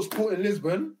 Well, sports in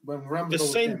Lisbon when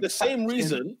Ramsdale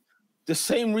the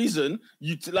same reason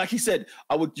you, like he said,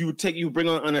 you bring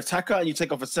on an attacker and you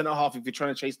take off a centre half if you're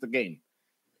trying to chase the game.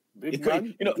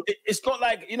 It's not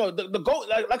like, the goal.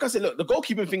 Like I said, look, the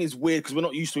goalkeeping thing is weird because we're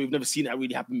not used to it. We've never seen that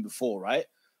really happen before, right?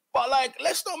 But like,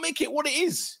 let's not make it what it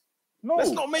is. No,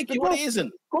 let's not make it what it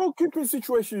isn't. Goalkeeping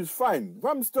situation is fine.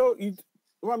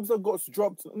 Ramsdale got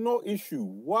dropped, no issue.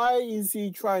 Why is he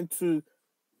trying to?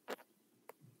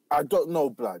 I don't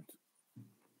know, blood.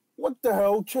 What the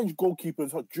hell? Change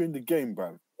goalkeepers during the game,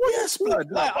 bro. Well, yes, blood.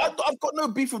 Like, I've got no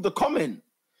beef with the comment.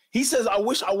 He says, I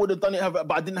wish I would have done it,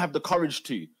 but I didn't have the courage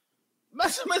to. Man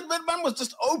was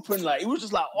just open, like, he was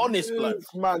just like honest, blood.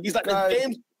 He's like, the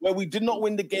games where we did not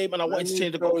win the game and I wanted to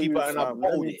change the goalkeeper and I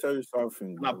bottled it. Tell you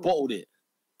something, and I bottled it.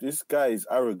 This guy is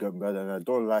arrogant, brother, and I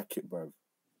don't like it, bro.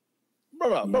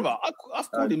 Brother, I've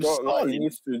called him starting.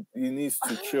 He needs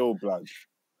to chill, blood.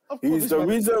 He's the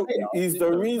reason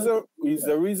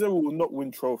we will not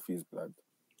win trophies, blood.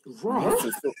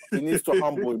 Right. He needs to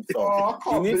humble himself.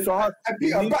 He needs to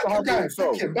humble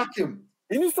himself. Back him.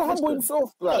 He needs to humble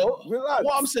himself, blood. Relax.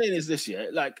 What I'm saying is this,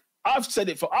 like, I've said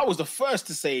it I was the first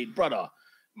to say, brother,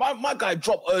 my guy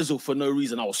dropped Ozil for no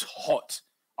reason. I was hot.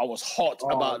 I was hot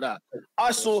about that.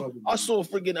 I saw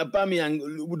friggin' Aubameyang.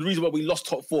 The reason why we lost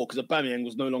top 4 because Aubameyang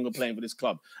was no longer playing for this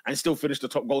club and still finished the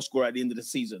top goal scorer at the end of the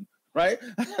season. Right?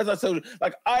 As I told you,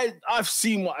 like I've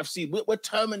seen what I've seen. We're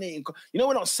terminating. You know,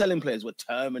 we're not selling players. We're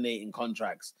terminating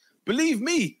contracts. Believe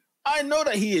me, I know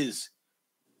that he is.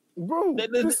 Bro,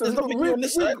 there's nothing new on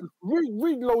this side.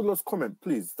 Read Lola's comment,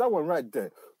 please. That one right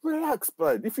there. Relax,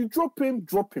 bud. If you drop him.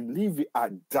 Leave it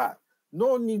at that.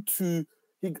 No need to.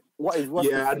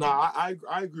 I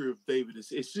agree with David.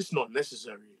 It's just not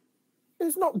necessary.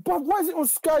 It's not. But why is it on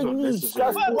Sky News?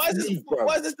 Why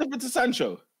is this different to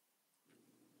Sancho?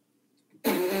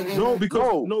 No,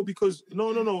 because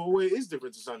it is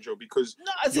different to Sancho because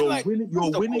you're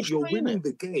winning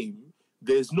the game.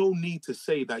 There's no need to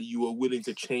say that you are willing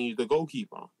to change the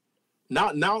goalkeeper.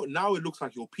 Now it looks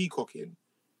like you're peacocking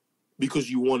because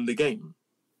you won the game.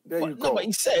 But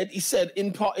he said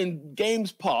in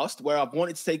games past where I've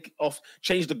wanted to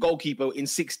change the goalkeeper in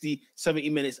 60, 70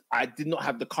 minutes, I did not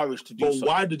have the courage to do so. But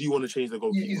why did you want to change the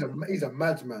goalkeeper? He's a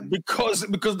madman. Because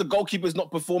the goalkeeper is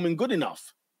not performing good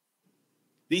enough.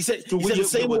 He said the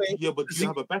same way. Yeah, but you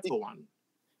have a better one.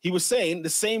 He was saying the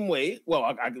same way.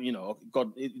 Well,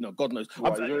 God knows.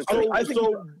 Do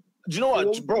you know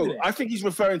what, bro? I think he's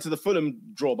referring to the Fulham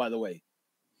draw. By the way,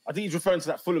 I think he's referring to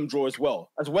that Fulham draw as well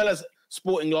as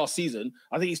Sporting last season.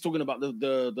 I think he's talking about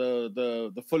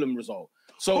the Fulham result.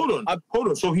 So hold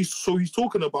on. So he's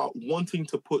talking about wanting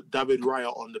to put David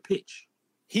Raya on the pitch.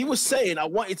 He was saying I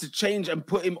wanted to change and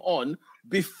put him on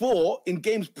before in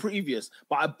games previous,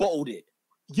 but I bottled it.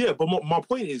 Yeah, but my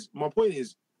point is,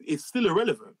 it's still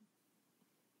irrelevant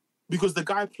because the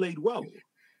guy played well.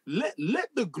 Let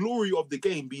the glory of the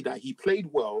game be that he played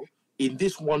well in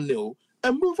this 1-0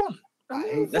 and move on.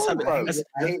 Let's have it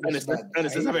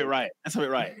right.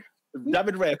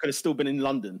 David Raya could have still been in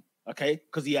London, okay?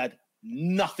 Because he had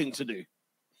nothing to do.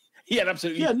 He had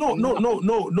absolutely no.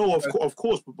 Of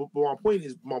course. But my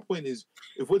point is,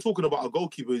 if we're talking about a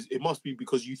goalkeeper, it must be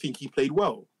because you think he played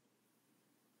well.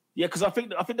 Yeah, because I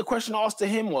think the question asked to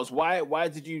him was why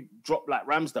did you drop like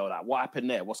Ramsdale? Like what happened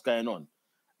there? What's going on?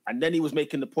 And then he was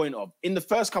making the point of in the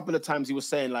first couple of times he was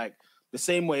saying like the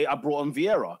same way I brought on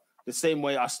Vieira, the same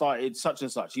way I started such and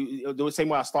such, the same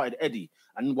way I started Eddie,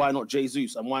 and why not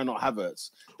Jesus and why not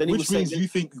Havertz? Then which means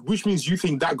you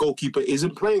think that goalkeeper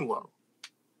isn't playing well.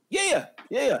 Yeah.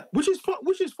 Which is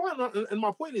fine. And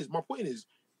my point is,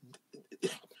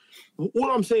 all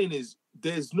I'm saying is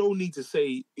there's no need to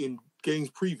say in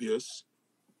games previous,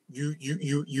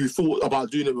 you thought about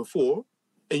doing it before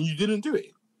and you didn't do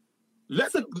it.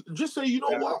 Just say, you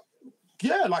know what?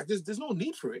 Yeah, like there's no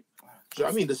need for it. Do you know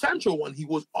what I mean? The Sancho one, he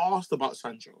was asked about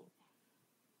Sancho.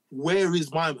 Where is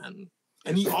my man?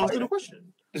 And he asked the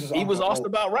question. He was asked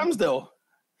about Ramsdale.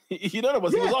 You know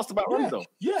what? He was asked about Ramsdale.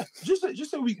 Yeah,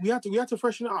 just so we had to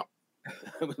freshen it up.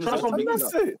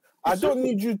 That's it. I don't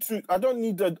need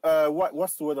the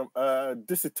what's the word?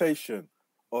 Dissertation.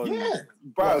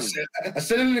 A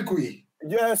soliloquy.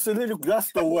 Yeah, soliloquy.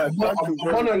 That's the word. A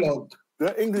monologue.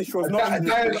 The English was not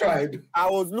English. Diatribe. I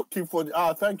was looking for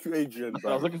thank you, Adrian.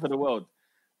 I was looking for the word.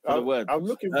 I'm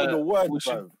looking for the word.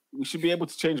 We should be able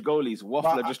to change goalies.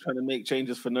 Waffler just trying to make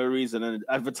changes for no reason and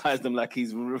advertise them like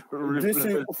he's. This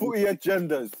is footy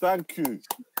agendas. Thank you.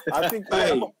 I think.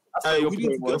 We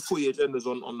need to get footy agendas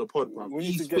on the pod, bro. We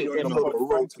need to get you on the pod.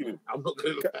 I'm not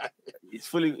going to look at it. It's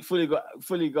fully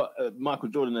got Michael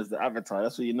Jordan as the avatar.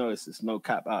 That's what you know. It's no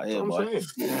cap out here, boy.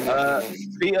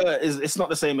 Peter it's not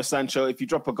the same as Sancho. If you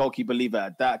drop a goalkeeper, leave it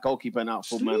at that. Goalkeeper and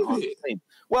outfield man aren't the same.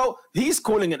 Well, he's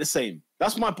calling it the same.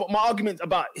 That's my argument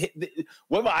about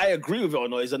whether I agree with it or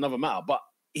not is another matter. But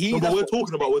we're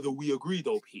talking about whether we agree,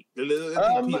 though, Pete.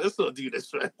 Let's not do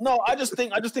this, right? No, I just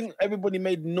think everybody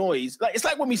made noise. Like it's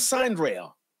like when we signed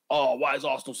Raya. Oh, why is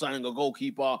Arsenal signing a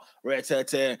goalkeeper?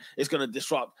 Raya, it's going to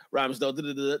disrupt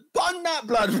Ramsdale. Bun that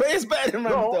blood. Ray's better than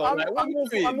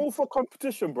Ramsdale. I'm all for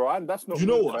competition, bro. And that's not. You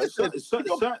know what?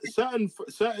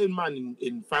 Certain man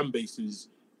in fan bases,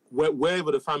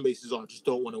 wherever the fan bases are, just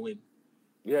don't want to win.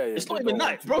 Yeah. It's not even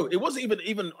that, bro. It wasn't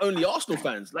even only Arsenal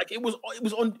fans. Like it was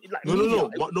on. Like no.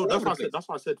 That's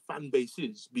why I said fan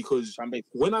bases because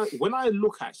when I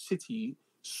look at City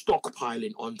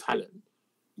stockpiling on talent,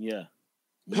 yeah.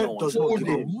 Pep does not give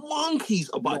a monkeys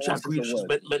about Jack Grealish's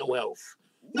mental health.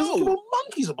 He doesn't give a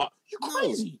monkeys about. You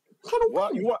crazy?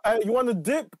 What you want to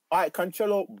dip? All right,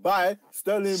 Cancelo, bye.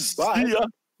 Sterling, bye.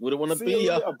 Wouldn't want to be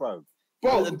bro.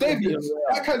 David,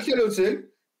 that Cancelo thing.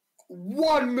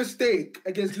 One mistake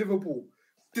against Liverpool.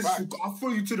 I'll throw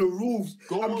you to the roofs.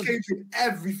 I'm changing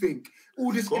everything.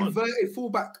 All this inverted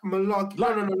fullback malarkey.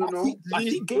 No. I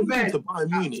think getting to Bayern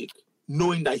Munich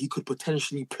knowing that he could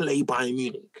potentially play Bayern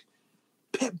Munich.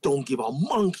 Pep don't give a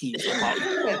monkey's about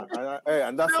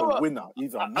and that's a winner.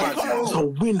 He's a man. That's a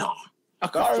winner. I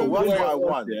can't remember one where by it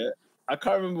was, one. yeah. I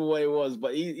can't remember where it was,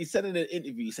 but he said in an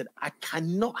interview, he said, I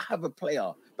cannot have a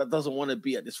player that doesn't want to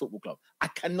be at this football club. I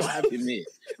cannot have him here.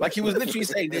 Like, he was literally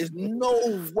saying, there's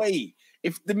no way.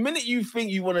 If the minute you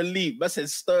think you want to leave, that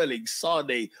says Sterling,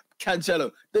 Sade,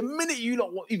 Cancelo, the minute you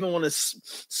don't even want to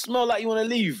smell like you want to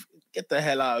leave, get the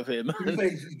hell out of here, man.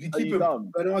 You keep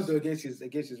him Bernardo against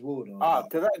his will,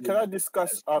 though. Can I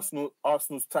discuss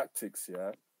Arsenal's tactics,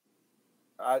 yeah?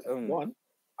 I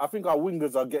think our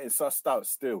wingers are getting sussed out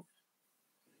still.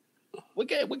 We're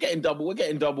getting double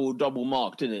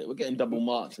marked, isn't it? We're getting double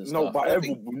marks and stuff. But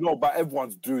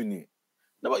everyone's doing it.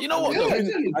 No, but you know what?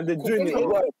 And they're doing it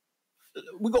well.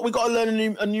 We got to learn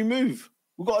a new move.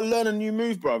 We got to learn a new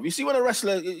move, bro. You see when a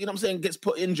wrestler, you know what I'm saying, gets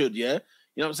put injured, yeah?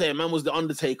 You know what I'm saying? Man was the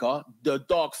Undertaker, the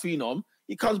dark phenom.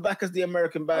 He comes back as the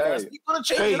American badass. You gotta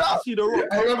change it up. See the Rock.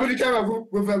 I remember he came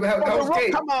out with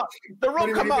The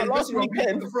Rock come out last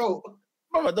weekend.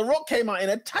 Brother, The Rock came out in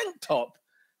a tank top.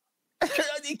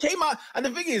 He came out, and the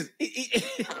thing is,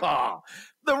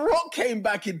 The Rock came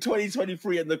back in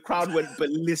 2023, and the crowd went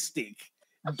ballistic.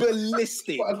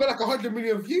 Ballistic. I've got like 100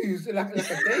 million views in like a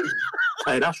day.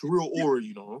 Hey, that's real aura,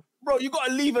 you know. Bro, you got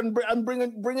to leave and bring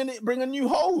a new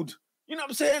hold. You know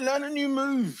what I'm saying? Learn a new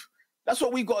move. That's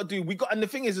what we got to do. And the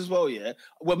thing is as well, yeah,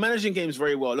 we're managing games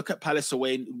very well. Look at Palace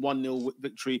away, 1-0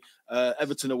 victory.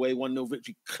 Everton away, 1-0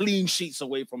 victory. Clean sheets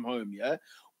away from home, yeah.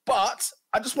 But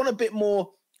I just want a bit more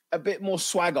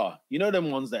swagger. You know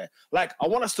them ones there. Like, I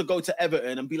want us to go to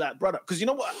Everton and be like, brother, because you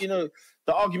know what? You know,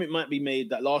 the argument might be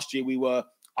made that last year we were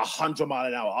 100 miles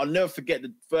an hour. I'll never forget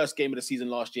the first game of the season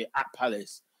last year at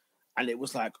Palace. And it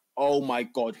was like, oh my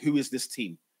God, who is this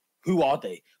team? Who are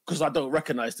they? Because I don't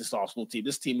recognize this Arsenal team.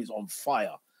 This team is on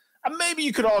fire. And maybe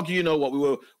you could argue, you know what,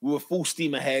 we were full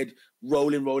steam ahead,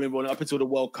 rolling up until the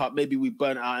World Cup. Maybe we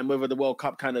burnt out, and whether the World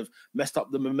Cup kind of messed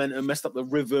up the momentum, messed up the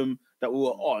rhythm that we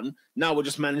were on. Now we're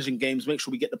just managing games, make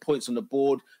sure we get the points on the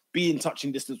board, be in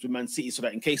touching distance with Man City so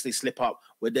that in case they slip up,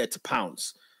 we're there to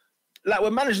pounce. Like,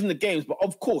 we're managing the games, but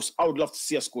of course, I would love to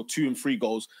see us score 2 and 3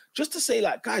 goals just to say,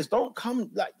 like, guys, don't come,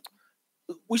 like,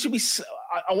 we should be,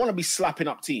 I want to be slapping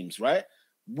up teams, right?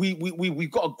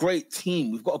 We've got a great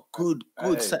team. We've got a good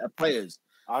set of players.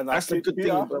 And that's the good thing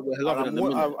about we're loving at the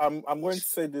minute. I'm going to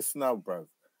say this now, bro.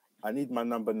 I need my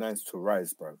number 9s to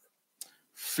rise, bro.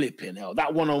 Flipping hell.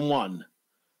 That one-on-one.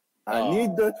 I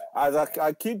need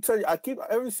I keep telling you,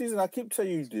 every season I keep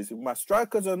telling you this. If my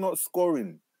strikers are not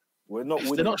scoring, we're not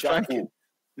winning. They're not striking.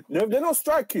 No, they're not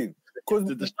striking.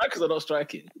 The strikers are not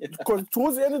striking. Because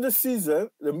towards the end of the season,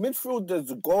 the midfielders,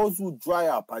 the goals will dry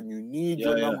up, and you need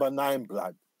your number 9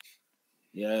 blood.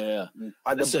 Yeah.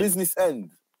 At the business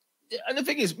end. And the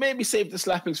thing is, maybe save the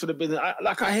slappings for the business.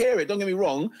 I hear it, don't get me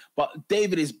wrong, but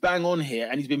David is bang on here,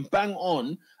 and he's been bang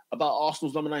on about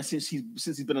Arsenal's number 9 since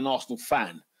he's been an Arsenal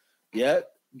fan. Yeah?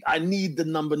 I need the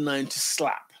number 9 to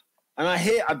slap.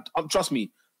 And trust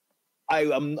me,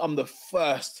 I'm the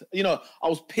first. You know, I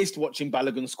was pissed watching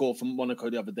Balogun score from Monaco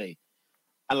the other day.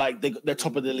 And, like, they're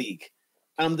top of the league.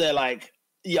 And I'm there like,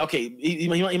 yeah, okay, he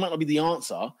might not be the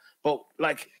answer, but,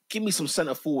 like, give me some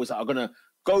centre forwards that are going to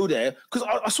go there. Because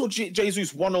I saw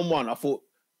Jesus one-on-one. I thought,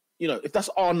 you know, if that's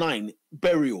R9,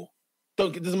 burial.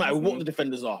 It doesn't matter what the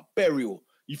defenders are. Burial.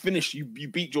 You finish, you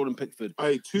beat Jordan Pickford.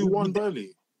 Hey, 2-1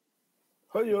 Burnley.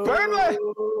 Burnley!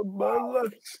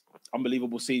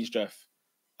 Unbelievable scenes, Jeff.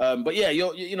 But yeah,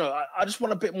 you know, I just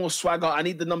want a bit more swagger. I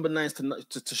need the number 9s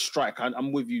to strike.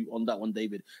 I'm with you on that one,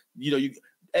 David. You know,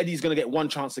 Eddie's going to get 1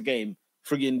 chance a game.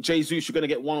 Friggin' Jesus, you're going to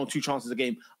get 1 or 2 chances a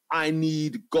game. I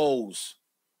need goals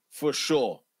for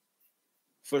sure.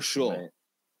 Right.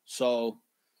 So,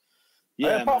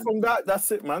 yeah. And apart from that,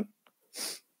 that's it, man.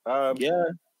 Yeah.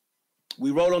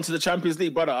 We roll on to the Champions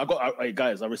League, brother. Hey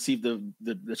guys, I received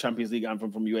the Champions League anthem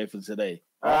from UEFA today.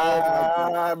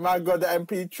 Man, got the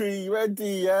MP3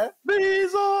 ready, yeah?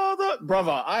 These are the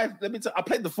brother. I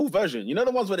played the full version. You know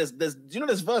the ones where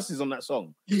there's verses on that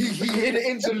song. You hear the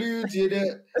interlude, you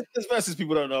hear there's verses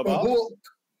people don't know about.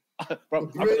 Bro,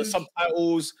 I've got the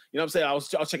subtitles. You know what I'm saying? I was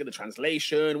checking the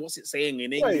translation. What's it saying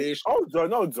in English? Hold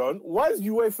on. Why is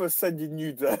UEFA sending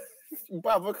you the?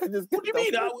 What do you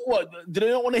mean? What? Do they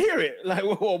not want to hear it? Like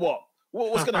what?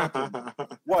 What's gonna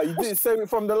happen? What, you didn't save it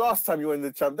from the last time you were in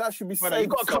the champ? That should be Brother, saved. you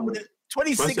got to come with it.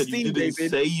 2016, you didn't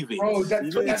David. save it. Bro,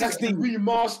 that's 2016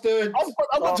 remastered.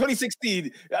 I've got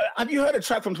 2016. Have you heard a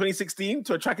track from 2016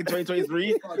 to a track in 2023?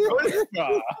 You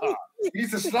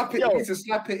need to slap it. Yo. You need to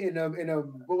slap it in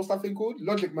what was that thing called?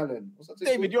 Logic Melon. What's that thing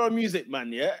David, called? you're a music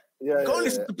man, yeah? Yeah, Go yeah,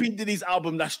 listen to P. Diddy's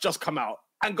album that's just come out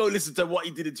and go listen to what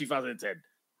he did in 2010.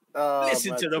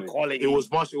 Listen to the quality. It was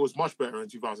much better in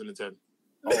 2010.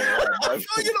 You're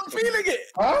not feeling it.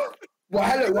 Huh? Well,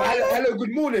 hello,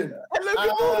 good morning. Hello,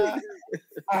 good morning.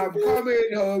 I'm coming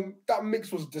home. That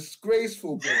mix was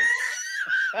disgraceful, bro.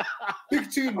 Big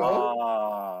tune,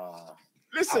 bro.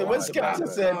 Listen, when Skepta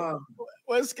said,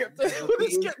 what did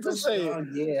Skepta say?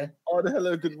 Yeah. Oh, the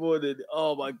hello, good morning.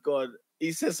 Oh my God.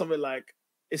 He said something like,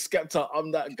 it's Skepta,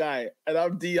 I'm that guy, and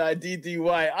I'm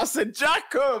D-I-D-D-Y. I said,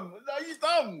 Jackum, no, you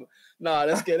dumb. Nah,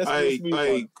 let's move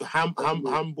on.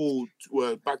 Handball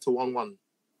back to 1-1.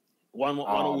 One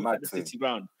at the City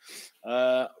ground.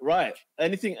 Right.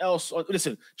 Anything else?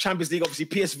 Listen, Champions League, obviously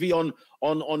PSV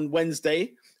on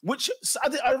Wednesday, which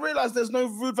I realized there's no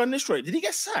Ruud van Nistelrooy. Did he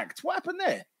get sacked? What happened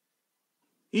there?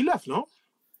 He left, no?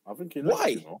 I think he left. Why?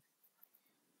 You know?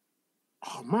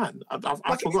 Oh man, I've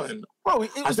forgotten. Bro,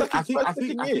 it was I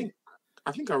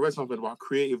think I read something about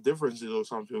creative differences or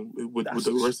something with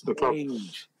the rest of the club.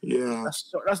 Yeah,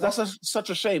 that's such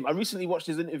a shame. I recently watched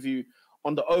his interview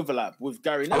on the Overlap with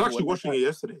Gary Neville. I was actually watching it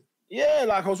yesterday. Yeah,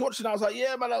 like I was watching, I was like,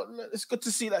 yeah, man, it's good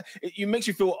to see that. It makes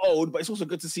you feel old, but it's also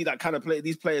good to see that kind of play.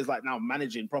 These players like now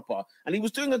managing proper, and he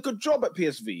was doing a good job at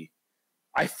PSV.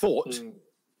 I thought.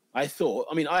 I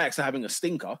mean, Ajax are having a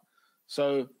stinker,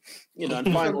 so and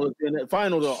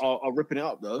Feyenoord are ripping it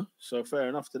up though. So fair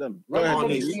enough to them.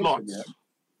 Wait,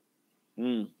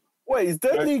 is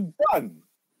their league done?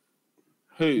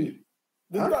 Who?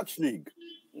 The Dutch league.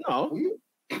 No.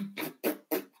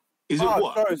 Is it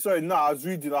what? Sorry. No, I was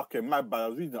reading. Okay, my bad. I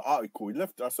was reading the article.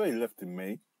 I saw he left in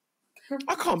May.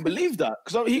 I can't believe that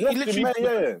because he literally. May,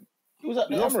 yeah. He was at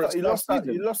the Emirates. He lost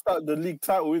out the league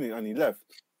title, innit? And he left.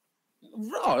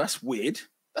 Oh, that's weird.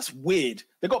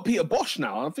 They got Peter Bosch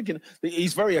now. I'm thinking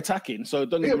he's very attacking. So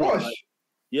don't get me wrong. Like,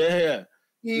 yeah.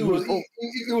 He was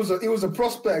a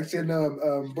prospect in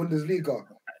Bundesliga.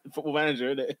 Football manager,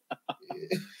 isn't it?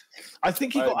 I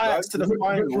think he got Ajax to the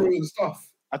final. And stuff.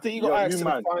 I think he got Ajax to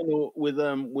the final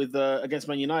with against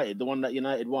Man United, the one that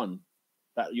United won,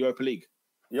 that Europa League.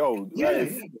 Yo, yeah.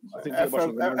 I think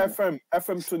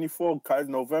FM 24, guys,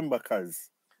 November, guys.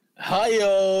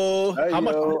 Hi-yo.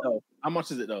 How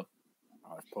much is it though?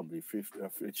 It's probably 50,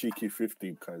 a cheeky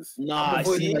 50, cause nah, I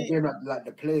see like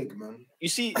the plague, man. You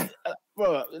see,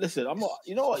 bro, listen, I'm not.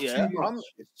 You know what? Yeah,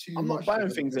 I'm not buying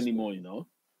things anymore. You know,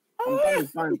 I'm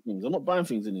buying things. I'm not buying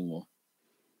things anymore,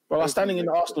 bro. I was standing in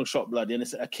the Arsenal shop, bloody, and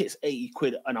it's a kit's 80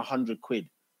 quid and 100 quid.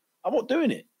 I'm not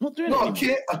doing it. I'm not doing it. Not a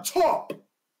kit, a top,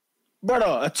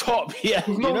 brother, a top. Yeah,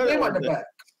 with no name at the back.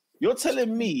 You're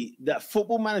telling me that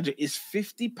Football Manager is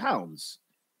 £50?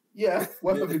 Yeah,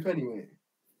 worth every penny, mate.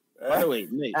 By the way,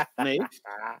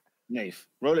 Nate,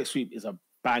 Rolex Sweep is a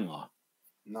banger.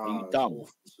 No, dumb.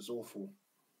 This is awful.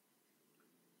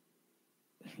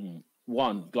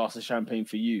 One glass of champagne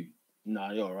for you.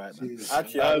 Nah, you're all right, man.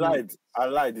 Actually, I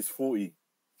lied. It's 40.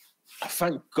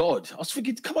 Thank God. I was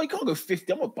thinking, come on, you can't go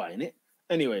 50. I'm not buying it.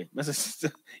 Anyway,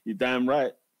 you're damn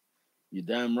right. You're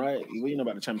damn right. What do you know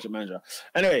about the Championship Manager?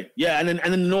 Anyway, yeah, and then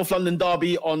the North London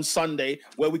derby on Sunday,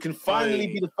 where we can finally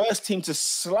be the first team to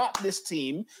slap this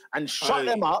team and shut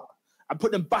them up and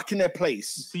put them back in their place.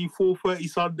 See, 4:30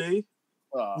 Sunday.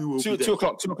 2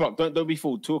 o'clock. 2 o'clock. Don't be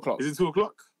fooled. 2 o'clock. Is it 2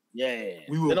 o'clock? Yeah.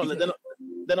 We will.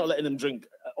 They're not letting them drink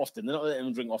often. They're not letting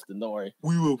them drink often. Don't worry.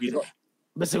 We will be there.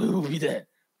 Listen, we will be there,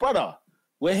 brother.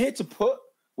 We're here to put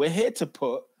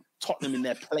Tottenham in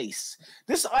their place.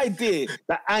 This idea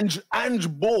that Ange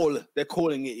Ball, they're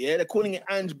calling it, yeah? They're calling it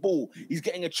Ange Ball. He's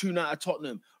getting a tune out of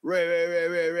Tottenham.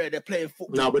 Rare. They're playing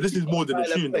football. No, but this is more than a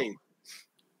tune, though.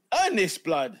 Ernest,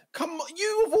 blood. Come on.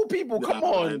 You of all people, come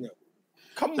on. Man.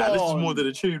 Come on. This is more than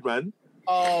a tune, man.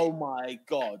 Oh, my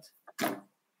God.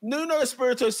 Nuno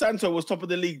Espirito Santo was top of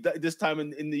the league this time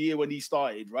in the year when he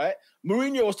started, right?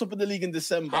 Mourinho was top of the league in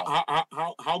December.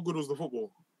 How good was the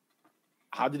football?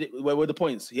 Where were the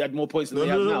points? He had more points than he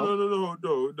has now.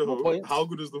 No. How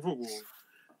good is the football?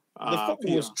 The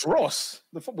football was dross.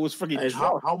 The football was freaking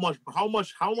dross. How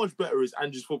much better is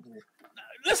Ange's football?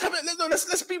 Let's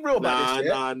let's be real about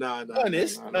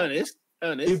this. Ernest.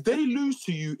 If they lose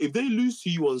to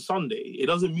you on Sunday, it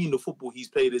doesn't mean the football he's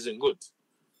played isn't good.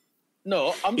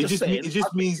 No, I'm just saying.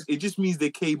 It just means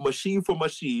they came machine for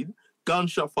machine,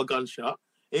 gunshot for gunshot.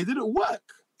 It didn't work.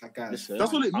 Listen,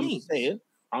 that's what it means.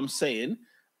 I'm saying,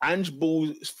 Ange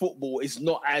Ball's football is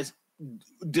not as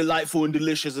delightful and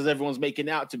delicious as everyone's making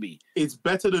it out to be. It's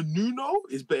better than Nuno.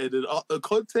 It's better than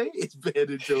Conte. It's better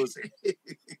than Jose.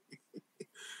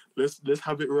 let's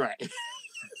have it right.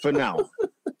 For now.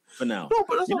 No,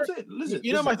 but that's what I'm saying. Listen,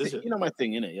 you know my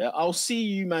thing, innit? Yeah, I'll see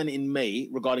you, man, in May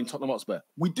regarding Tottenham Hotspur.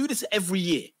 We do this every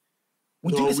year.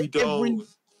 We don't.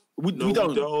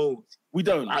 We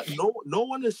don't. No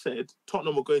one has said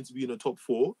Tottenham are going to be in the top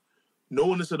 4. No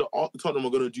one has said that Tottenham are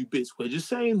going to do bits. We're just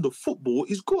saying the football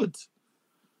is good.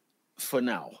 For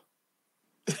now.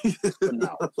 For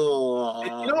now.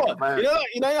 You know what? Man.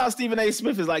 You know how Stephen A.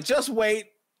 Smith is like, just wait.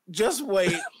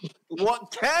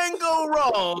 What can go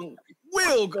wrong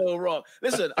will go wrong.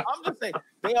 Listen, I'm just saying,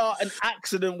 they are an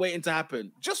accident waiting to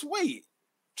happen. Just wait.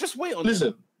 On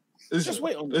them. Just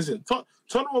wait on them. Listen,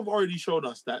 Tottenham have already shown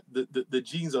us that the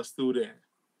genes are still there.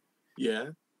 Yeah?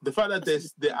 The fact that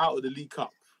they're out of the League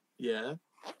Cup. Yeah,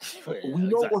 we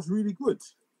know what's really good.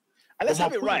 And let's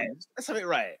have it right.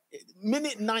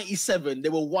 Minute 97, they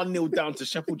were 1-0 down to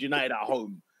Sheffield United at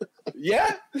home.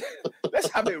 Yeah? Let's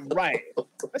have it right.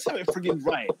 Let's have it friggin'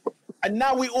 right. And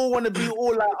now we all want to be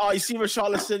all like, oh, you see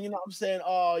Richarlison, you know what I'm saying?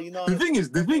 Oh, you know. The thing is,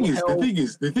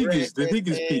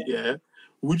 Pete, yeah?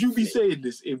 Would you be saying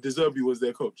this if De Zerbi was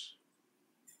their coach?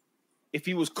 If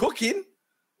he was cooking?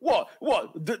 What?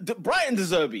 The Brighton De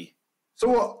Zerbi? So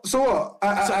what?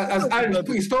 As Irish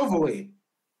put his stove away.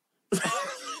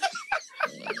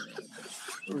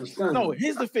 No,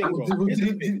 here's the thing, bro.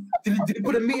 Did he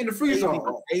put a meat in the freezer?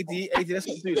 AD, let's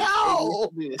not do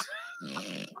this.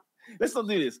 Let's not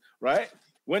do this, right?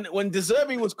 When De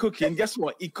Zerbi was cooking, guess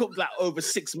what? He cooked like over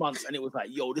 6 months, and it was like,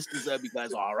 yo, this De Zerbi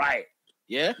guy's all right.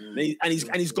 Yeah? And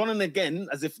he's gone on again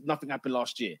as if nothing happened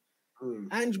last year.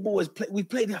 Ange Ball we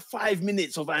played 5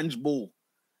 minutes of Ange Ball.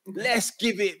 Let's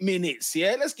give it minutes,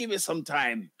 yeah. Let's give it some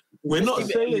time. We're not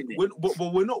saying, but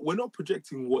we're not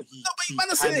projecting what he. No, but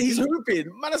man are saying he's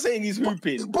hooping. Man are saying he's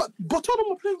hooping. But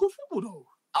Tottenham are playing good football though.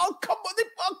 Oh come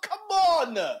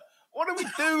on! What are we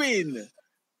doing?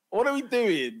 Oh, what are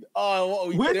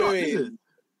we doing?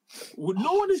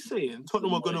 No one is saying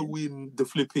Tottenham are gonna win the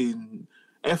flipping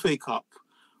FA Cup.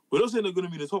 We're not saying they're gonna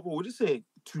be in the top 4. We're just saying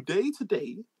today,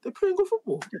 they're playing good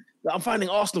football. I'm finding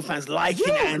Arsenal fans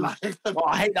liking Ange.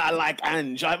 I hate that I like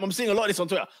Ange. I'm seeing a lot of this on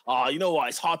Twitter. Oh, you know what?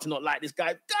 It's hard to not like this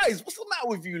guy. Guys, what's the matter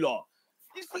with you lot?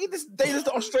 He's freaking this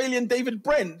the Australian David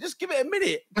Brent. Just give it a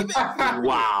minute.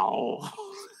 Wow.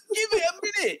 Give it a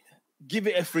minute. Give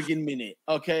it a friggin' minute,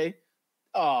 okay?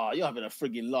 Oh, you're having a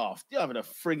friggin'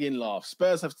 laugh.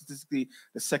 Spurs have statistically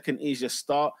the second easiest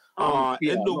start.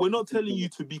 Endo, we're not telling you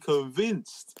to be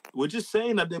convinced. We're just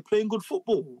saying that they're playing good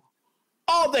football.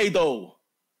 Are they though?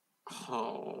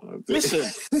 Oh, listen,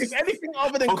 if anything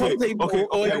other than Conte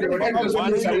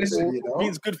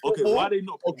means good football, why are they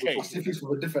not playing good football? It's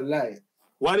from a different light.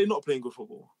 Why are they not playing good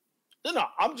football? No,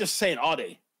 I'm just saying, are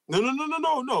they? No,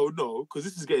 because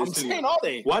this is getting silly. I'm saying, are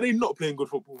they? Why are they not playing good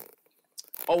football?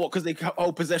 Oh, what? Because they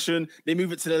hold possession, they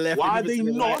move it to the left. Why are they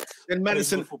not? Then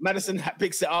Madison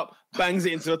picks it up, bangs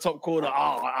it into the top corner.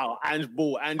 Oh, Ange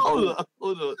Ball. Hold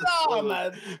on. No,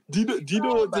 man. Do you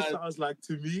know what this sounds like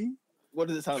to me? What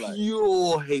does it sound like?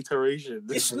 Pure hateration.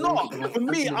 It's not. For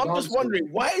me, I'm just wondering,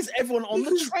 why is everyone on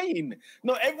the train?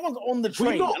 No, everyone's on the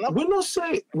train. We're not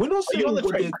saying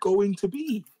what they're going to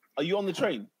be. Are you on the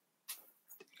train?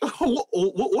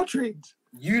 What train?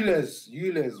 Euler's,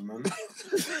 man. You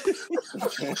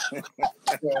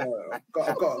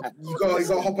got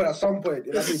to hop on at some point.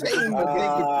 Look at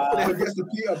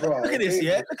this,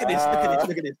 yeah. Look at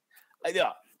this.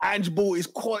 Yeah, Ange Ball is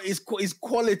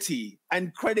quality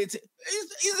and credit. Is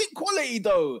it quality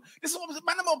though? This is what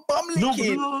man. I'm a bum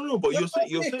licking. No. But you're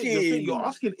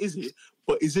asking, is it?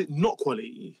 But is it not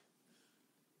quality?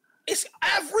 It's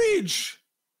average.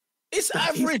 It's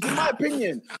average, in my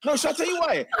opinion. No, shall I tell you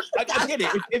why? I get it.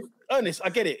 If Ernest, I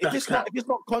get it. If it's not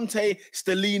Conte,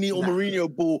 Stellini, or Mourinho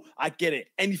Ball, I get it.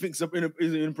 Anything's an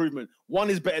improvement. 1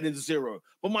 is better than 0.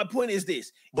 But my point is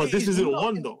this. But this isn't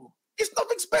 1 though. It's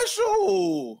nothing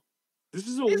special. This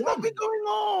There's nothing going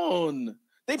on.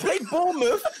 They played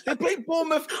Bournemouth.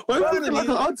 Why are you looking like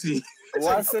an auntie?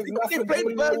 They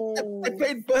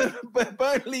played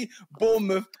Burnley,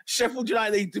 Bournemouth, Sheffield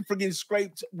United. They friggin'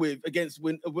 scraped win against.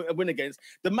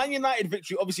 The Man United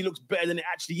victory obviously looks better than it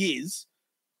actually is.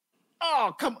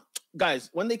 Oh, come on. Guys,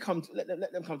 when they come, let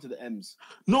them come to the M's.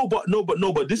 No, but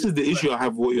this is the issue I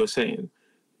have with what you're saying.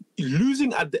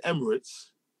 Losing at the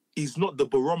Emirates is not the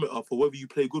barometer for whether you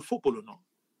play good football or not.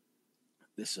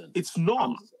 Listen, it's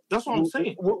not. That's what I'm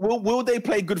saying. Will they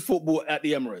play good football at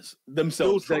the Emirates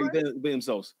themselves?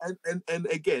 Themselves. And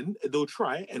again, they'll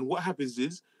try. And what happens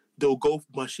is they'll go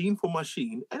machine for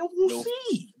machine, and we'll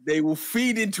see. They will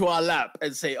feed into our lap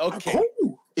and say, "Okay,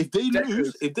 cool. If they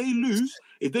lose,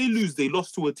 they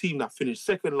lost to a team that finished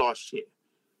second last year.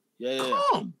 Yeah.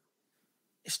 Calm.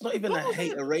 It's not even a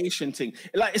hateration thing.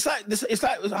 It's like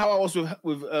how I was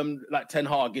with like Ten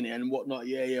Hag in it and whatnot.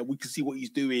 Yeah. We can see what he's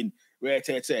doing.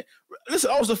 Listen,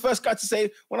 I was the first guy to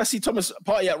say when I see Thomas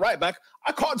Partey at right back,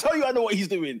 I can't tell you I know what he's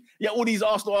doing. Yeah, all these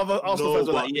Arsenal fans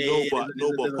are like, but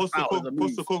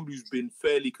Postecoglou's been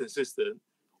fairly consistent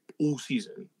all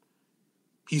season.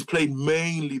 He's played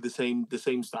mainly the same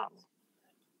style.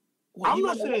 Well, I'm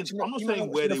not saying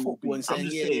where they will be. I'm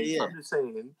just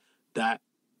saying that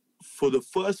for the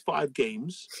first 5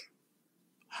 games,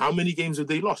 how many games have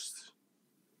they lost?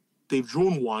 They've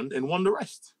drawn one and won the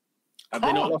rest. Have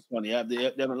they not lost one? Yeah,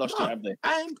 they haven't lost it, have they?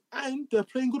 And they're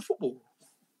playing good football.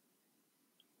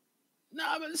 No,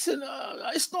 but listen,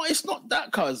 it's not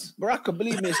that, cuz. Baraka,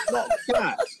 believe me, it's not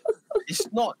that.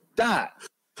 It's not that.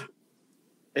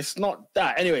 It's not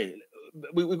that. Anyway,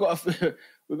 we got a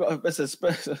better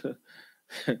Spurs.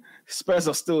 Spurs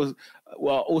are still,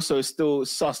 also still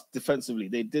sus defensively.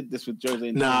 They did this with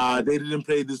Jose. Nah, they didn't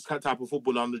play this type of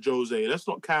football under Jose. Let's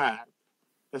not cap.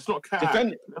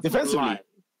 Defensively.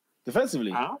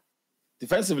 Huh?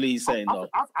 Defensively, he's saying though.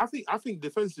 I think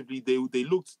defensively they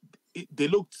looked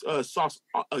sus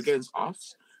against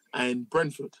us and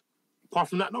Brentford. Apart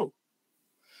from that, no.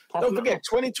 Don't forget,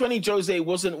 2020 Jose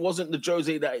wasn't the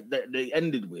Jose that they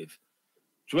ended with.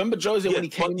 Do you remember Jose when he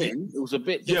came in? It was a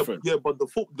bit different. Yeah, but the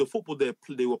football they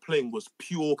were playing was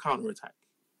pure counter-attack.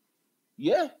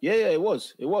 Yeah, it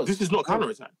was. This is not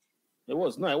counter-attack. It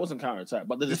was. No, it wasn't counter-attack.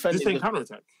 But this ain't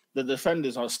counter-attack. The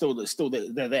defenders are still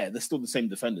they're there. They're still the same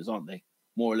defenders, aren't they?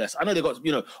 More or less. I know they got,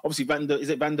 obviously is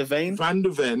it Van der Veen? Van der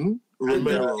Veen,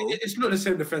 Romero. It's not the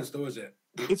same defense though, is it?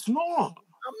 It's not.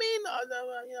 I mean,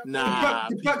 nah.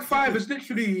 The back five is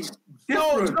literally different.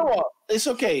 No, you know what? It's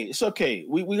okay.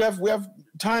 We have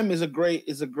time is a great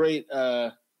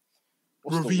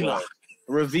revealer.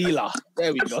 Revealer.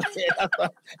 There we go.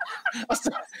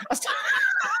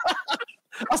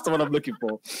 That's the one I'm looking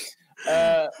for.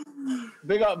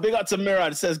 Big up to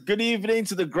Mirad. It says, "Good evening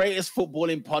to the greatest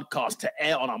footballing podcast to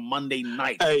air on a Monday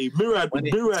night." Hey, Mirad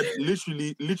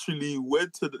literally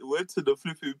went to the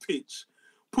flipping pitch,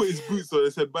 put his boots on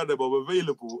and said, "Madam, I'm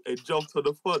available," and jumped on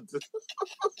the front.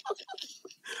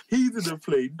 He didn't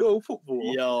play no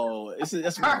football. Yo, that's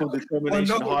what we call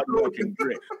determination, hard work, and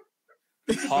grit.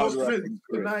 Hard work and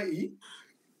grit.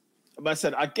 But I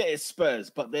said, I get it, Spurs,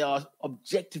 but they are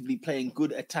objectively playing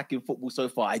good attacking football so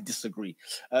far. I disagree.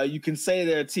 You can say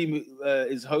their team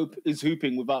is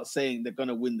hooping without saying they're going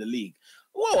to win the league.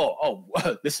 Whoa,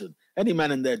 listen, any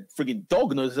man and their frigging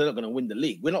dog knows they're not going to win the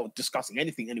league. We're not discussing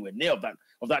anything anywhere near of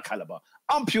that caliber.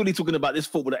 I'm purely talking about this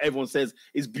football that everyone says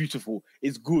is beautiful,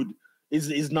 is good,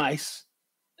 is nice.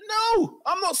 No,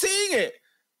 I'm not seeing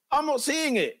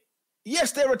it.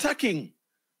 Yes, they're attacking.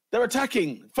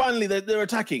 Finally, they're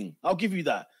attacking. I'll give you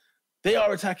that. They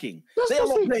are attacking. They are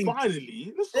not playing.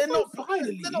 Finally, they're not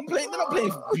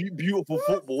playing beautiful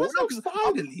football.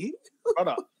 Finally,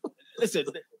 brother. Listen.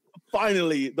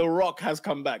 Finally, The Rock has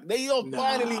come back. They are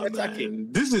finally attacking.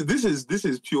 Man. This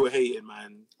is pure hating,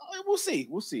 man. We'll see.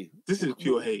 This is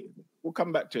pure hating. We'll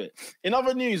come back to it. In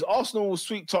other news, Arsenal will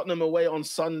sweep Tottenham away on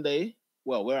Sunday.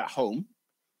 Well, we're at home.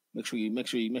 Make sure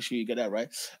you get that right.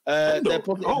 They're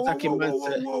probably attacking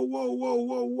mindset.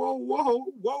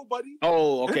 Whoa, buddy.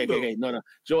 Oh, okay. No.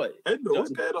 Joy. Endo,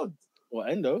 what's going on? What,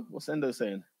 Endo? What's Endo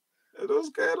saying? Endo, what's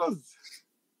going on?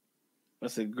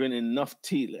 That's a grinning enough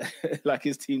teeth, like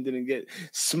his team didn't get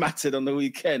smattered on the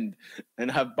weekend and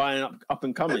have buying up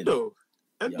and coming. Endo.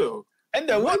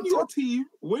 When your team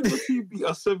beat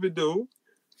us 7-0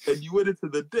 and you went into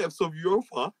the depths of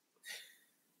Europa,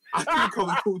 I can come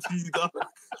and talk to you, dog.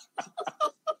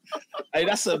 Hey,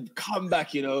 that's a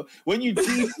comeback, When you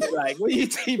deep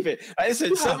it,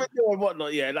 listen, 7-0 and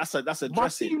whatnot. Yeah, that's a dressing. My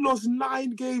team lost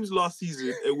 9 games last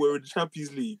season and we're in the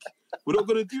Champions League. We're not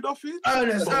gonna do nothing.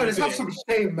 Ernest, have some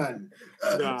shame, man.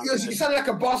 You sound like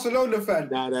a Barcelona fan.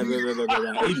 Nah. Adrian,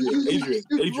 don't do this.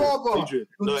 Adrian, don't do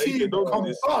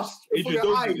this.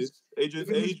 Adrian.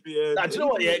 Do you know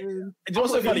what? Yeah, it's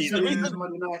also funny. The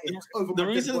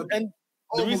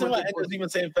reason why Edgar's even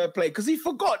saying fair play, because he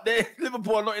forgot that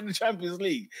Liverpool are not in the Champions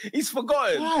League. He's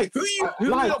forgotten. Right. Who are you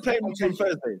not playing on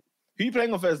Thursday? Who are you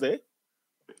playing on Thursday?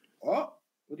 What?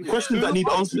 Questions that need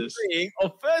answers. On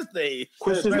Thursday.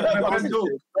 Questions that need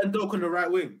answers. Ben Doak on the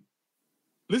right wing.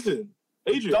 Listen,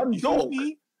 Adrian, you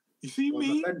see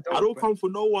me? I don't come for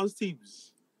no one's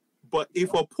teams. But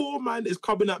if a poor man is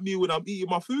coming at me when I'm eating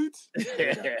my food,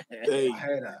 hey, I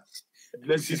hear that.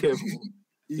 let's be careful.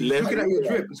 He's Let's looking at your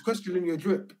drip. He's questioning your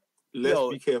drip. let's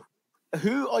be careful.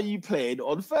 Who are you playing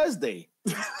on Thursday?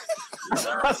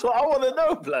 That's what I want to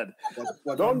know, blood.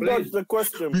 Don't dodge the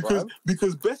question,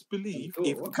 Because best believe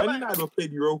if What? Man United were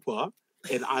playing Europa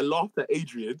and I laughed at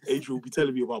Adrian will be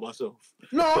telling me about myself.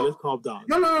 So No, let's calm down.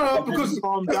 no, because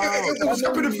calm it down. was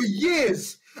happening for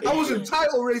years. I was in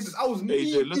title races. I was knee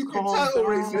Adrian, let's deep in calm title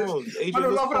down. races. Adrian, I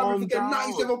don't let's laugh at me calm for getting down.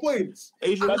 97 points.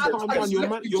 Adrian, let's I calm just down.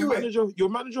 let you do it. Your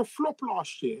manager flopped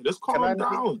last year. Let's calm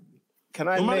down. Can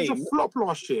I Your manager name flopped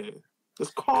last year.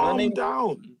 Let's calm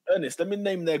down. Ernest? Let me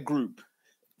name their group.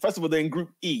 First of all, they're in Group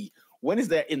E. When is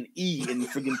there in E in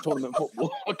friggin' tournament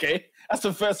football? Okay, that's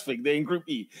the first thing. They're in Group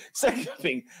E. Second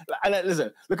thing,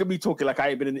 listen, look at me talking like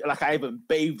I haven't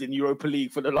bathed in Europa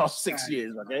League for the last 6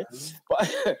 years. Okay,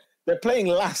 but they're playing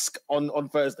Lask on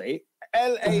Thursday.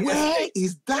 Where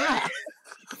is that?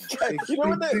 You know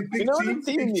when the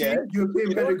team, yeah.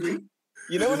 European pedigree.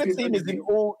 You know when the team is in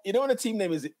all. You know when the team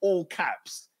name is in all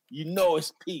caps. You know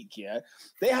it's peak. Yeah,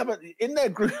 they have in their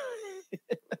group.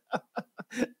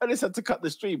 I just had to cut the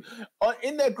stream.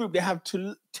 In their group, they have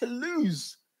to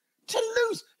lose.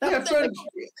 They've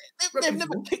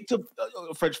never kicked a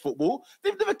French football.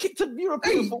 They've never kicked a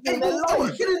European football in their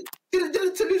life.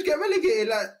 Didn't Toulouse get relegated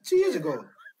like 2 years ago?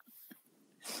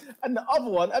 And the other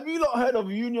one, have you not heard of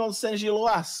Union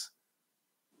Saint-Gilloise?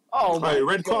 Oh my!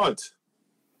 Red card.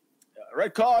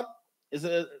 Red card is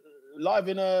live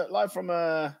from.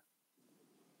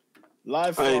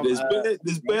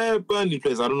 There's bare Burnley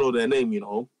players. I don't know their name.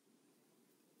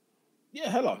 Yeah,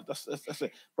 hello. That's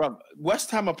it, bro. West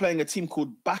Ham are playing a team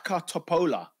called Baka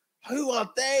Topola. Who are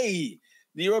they?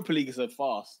 The Europa League is so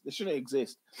fast. They shouldn't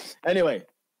exist. Anyway,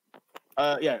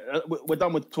 we're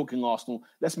done with talking Arsenal.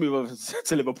 Let's move over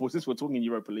to Liverpool since we're talking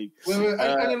Europa League. Wait,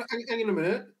 hang on a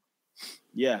minute.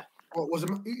 Yeah. What was it?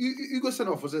 You got sent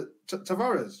off? Was it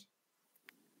Tavares?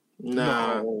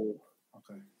 Nah. No.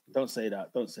 Okay. Don't say that.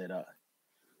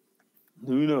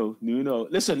 No.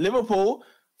 Listen, Liverpool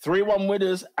 3-1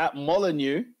 winners at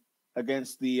Molineux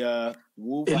against the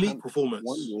Wolverhampton Elite performance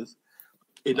Wanderers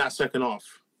in that second half.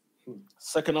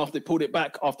 Second half, they pulled it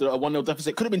back after a 1-0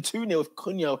 deficit. Could have been 2-0 if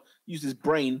Cunha used his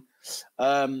brain.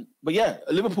 But yeah,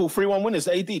 Liverpool 3-1 winners.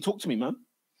 AD, talk to me, man.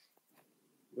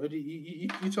 Where do you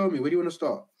tell me? Where do you want to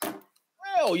start?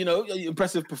 Well,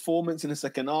 impressive performance in the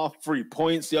second half. 3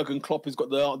 points. Jurgen Klopp has got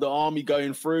the army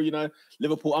going through.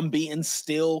 Liverpool unbeaten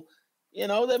still.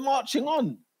 They're marching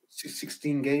on.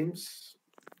 16 games.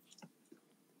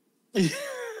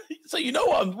 So you know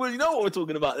what we're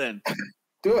talking about then.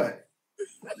 Do I?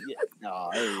 Yeah.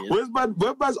 No. Where's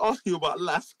man's asking you about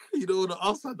Lask? You don't want to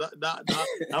ask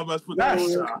that man's put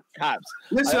that caps.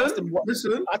 Listen.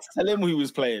 I had to tell him who he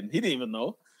was playing. He didn't even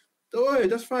know. Don't worry,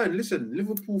 that's fine. Listen,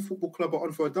 Liverpool Football Club are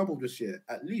on for a double this year,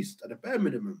 at least, at the bare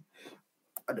minimum.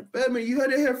 At the bare minimum, you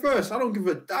heard it here first. I don't give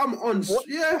a damn on. What?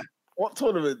 Yeah. What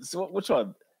tournaments? Which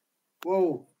one?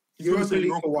 Well, Europa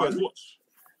League for one.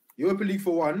 Europa League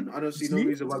for one. I don't see no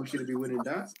reason why we shouldn't be winning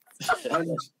that.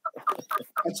 And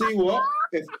I tell you what,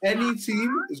 if any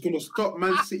team is going to stop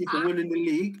Man City from winning the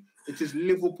league, it is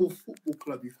Liverpool Football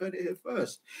Club. You've heard it here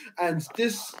first. And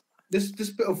this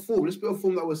bit of form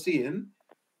that we're seeing,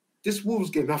 this Wolves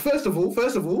game. Now, first of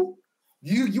all,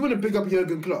 you want to big up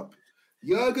Jurgen Klopp.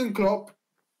 Jurgen Klopp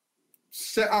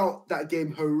set out that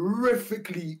game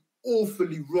horrifically,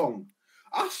 awfully wrong.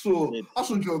 I saw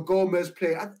Joe Gomez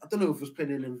play. I don't know if he was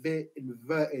playing an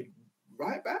inverted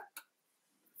right back.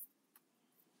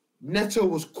 Neto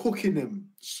was cooking him,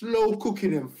 slow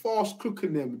cooking him, fast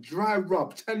cooking him, dry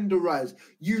rub, tenderize,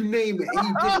 you name it. He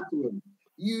did it to him.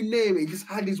 You name it. He just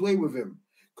had his way with him.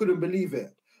 Couldn't believe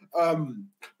it.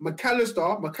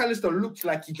 McAllister looked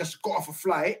like he just got off a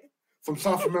flight from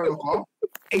South America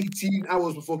 18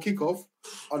 hours before kickoff.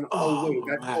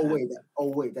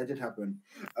 Wait, that did happen.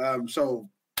 So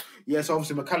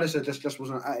obviously McAllister just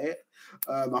wasn't at it.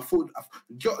 I thought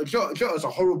Jota's a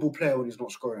horrible player when he's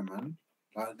not scoring, man.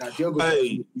 Like Diogo.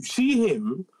 Hey, you see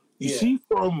him? You see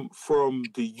from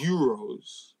the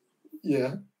Euros?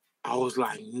 Yeah. I was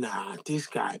like, nah, this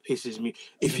guy pisses me.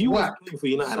 If he was playing for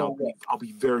United, I'll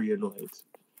be very annoyed.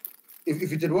 If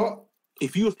he did what?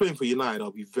 If he was playing for United,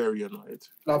 I'll be very annoyed.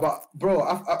 No, but bro,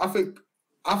 I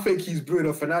think he's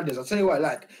Bruno Fernandes. I'll tell you what,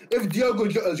 like, if Diogo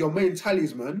Jota is your main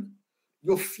talisman,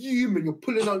 you're fuming, you're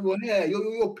pulling out your hair,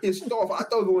 you're pissed off. I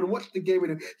don't even want to watch the game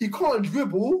with him. He can't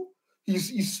dribble.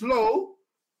 He's slow.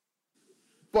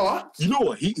 But you know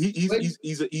what?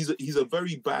 He's a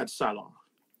very bad Salah.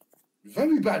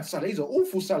 Very bad Salah. He's an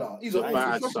awful Salah. He's an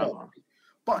bad awful Salah.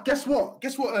 But guess what,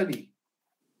 Ernie?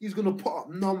 He's gonna put up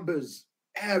numbers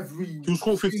every He'll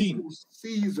score 15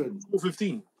 season. Score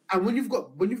 15. And when you've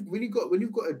got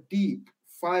a deep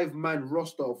 5-man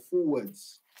roster of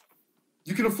forwards,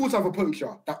 you can afford to have a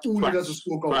poacher that all he does is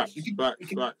score goals.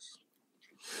 Facts.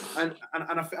 And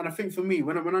I think for me,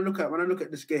 when I look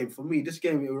at this game,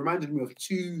 it reminded me of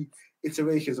two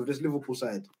iterations of this Liverpool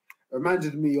side. It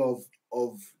reminded me of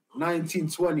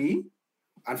 1920,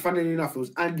 and funnily enough, it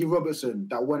was Andy Robertson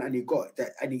that went and he got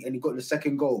the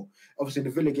second goal. Obviously, in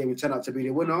the Villa game, it turned out to be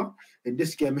the winner. In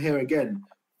this game here again,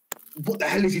 what the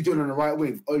hell is he doing on the right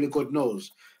wing? Only God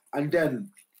knows. And then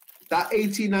that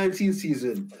 18-19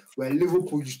 season where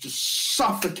Liverpool used to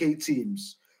suffocate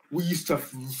teams. We used to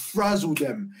frazzle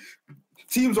them.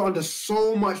 Teams are under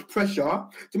so much pressure.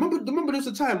 Remember there was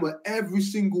a time where every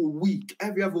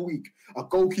other week, a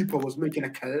goalkeeper was making a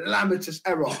calamitous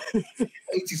error.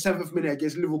 87th minute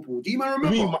against Liverpool. Do you remember?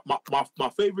 For me, my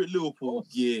favourite Liverpool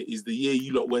year is the year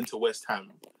you lot went to West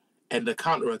Ham, and the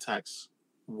counter-attacks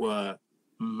were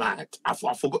mad. I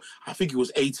forgot. I think it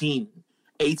was 18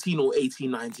 or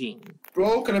 19.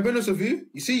 Bro, can I be honest with you?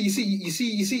 You see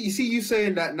you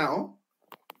saying that now.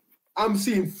 I'm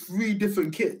seeing 3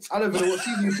 different kits. I don't even know what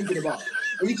season you're talking about.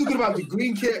 Are you talking about the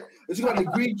green kit? Are you talking about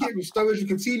the green kit with Sturridge and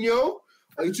Coutinho?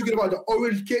 Are you talking about the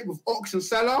orange kit with Ox and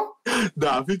Salah?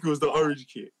 Nah, I think it was the orange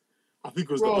kit.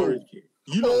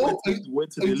 You know,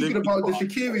 went to are the you talking about the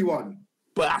Shaqiri one?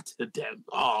 Batter them.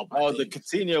 The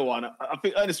Coutinho one. I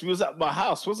think Ernest, we was at my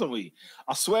house, wasn't we?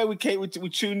 I swear we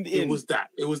tuned in. It was that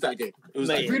game. It was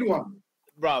the green one.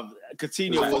 Bruv,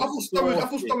 Coutinho I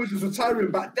thought Sturridge was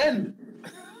retiring back then.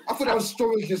 I thought that was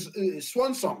Sturridge's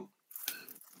swan song.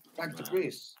 Back to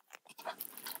grace.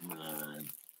 Man.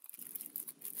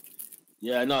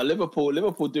 Yeah, no, Liverpool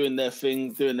doing their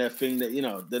thing that, you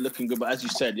know, they're looking good. But as you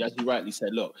rightly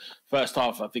said, look, first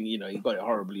half, I think, you know, he got it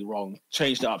horribly wrong.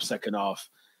 Changed it up second half.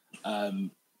 But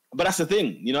that's the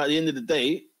thing, you know, at the end of the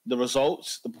day, the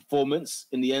results, the performance,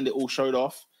 in the end, it all showed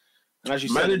off. And as you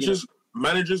said,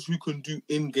 managers who can do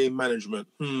in-game management.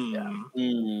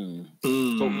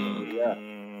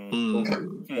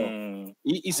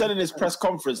 He said in his press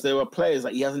conference there were players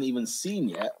that he hasn't even seen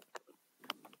yet.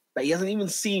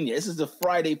 This is the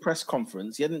Friday press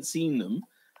conference. He hadn't seen them,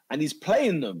 and he's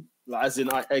playing them, like, as in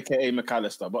AKA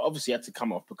McAllister. But obviously, he had to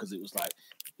come off because it was like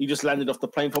he just landed off the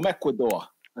plane from Ecuador,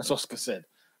 as Oscar said,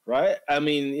 right? I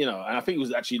mean, you know, and I think he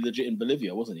was actually legit in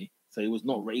Bolivia, wasn't he? So he was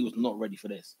not ready for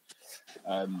this.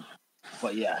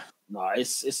 But yeah, no,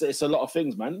 it's a lot of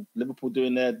things, man. Liverpool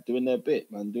doing their bit,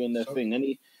 man, doing their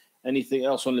thing. Anything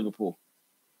else on Liverpool?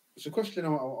 It's a question I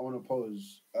want to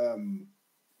pose.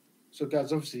 So,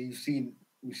 guys, obviously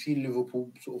we've seen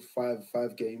Liverpool sort of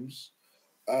five games.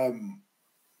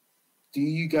 Do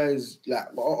you guys like?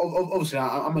 Obviously,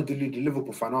 I'm a deluded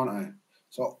Liverpool fan, aren't I?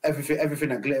 So everything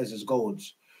that glitters is gold.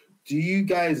 Do you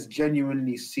guys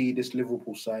genuinely see this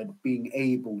Liverpool side being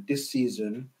able this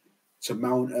season to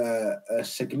mount a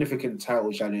significant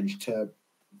title challenge to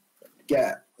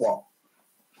get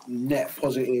net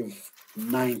positive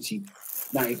 90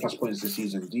 plus points this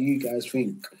season? Do you guys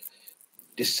think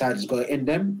this side has got it in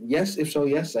them? Yes, if so,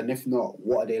 yes, and if not,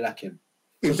 what are they lacking?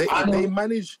 If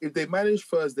they manage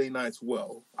Thursday nights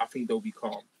well, I think they'll be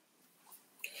calm.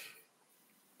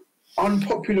 Not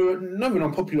an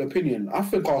unpopular opinion. I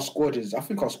think our squad is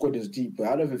deep, but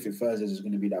I don't think Thursdays is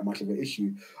going to be that much of an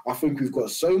issue. I think we've got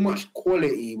so much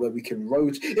quality where we can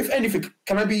rotate. If anything,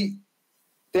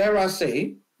 dare I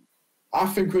say, I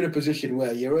think we're in a position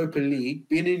where being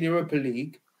in Europa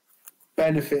League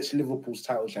benefits Liverpool's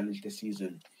title challenge this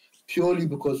season. Purely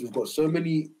because we've got so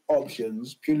many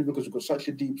options, purely because we've got such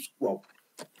a deep squad,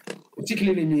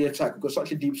 particularly in the attack, we've got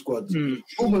such a deep squad.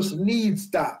 Almost needs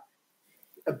that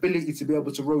ability to be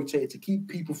able to rotate, to keep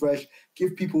people fresh,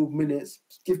 give people minutes,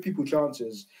 give people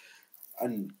chances,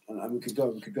 and we could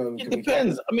go. It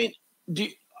depends. I mean,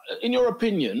 in your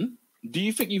opinion, do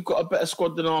you think you've got a better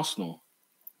squad than Arsenal?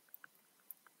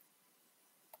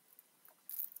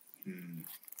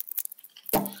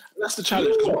 That's the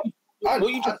challenge.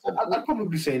 I'd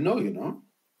probably say no, you know.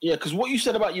 Yeah, because what you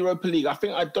said about Europa League, I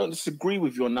think I don't disagree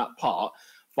with you on that part.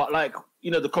 But, like, you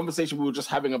know, the conversation we were just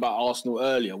having about Arsenal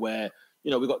earlier, where,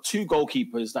 you know, we've got 2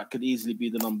 goalkeepers that could easily be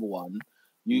the number one.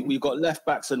 We've got left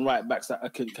backs and right backs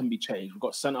that can be changed. We've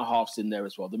got centre halves in there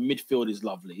as well. The midfield is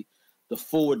lovely. The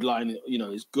forward line, you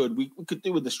know, is good. We could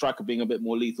do with the striker being a bit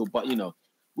more lethal, but, you know,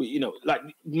 like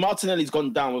Martinelli's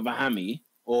gone down with a hammy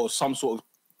or some sort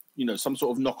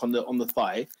of knock on the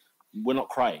thigh. We're not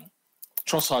crying.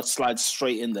 Trossard slides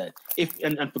straight in there.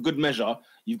 And for good measure,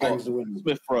 you've got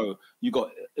Smith Rowe. You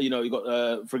got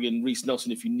friggin' Reece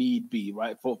Nelson if you need be,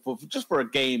 right? For a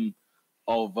game,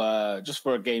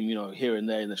 you know, here and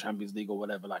there in the Champions League or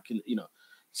whatever. Like, you know,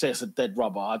 say it's a dead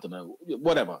rubber. I don't know,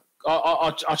 whatever.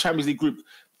 Our Champions League group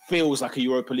feels like a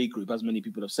Europa League group, as many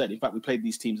people have said. In fact, we played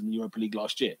these teams in the Europa League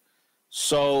last year.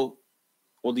 So,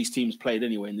 all these teams played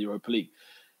anyway in the Europa League.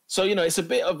 So, it's a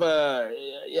bit of a,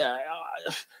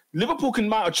 Liverpool can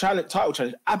mount a title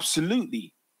challenge.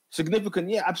 Absolutely. Significant,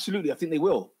 yeah, absolutely. I think they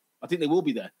will. I think they will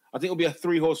be there. I think it'll be a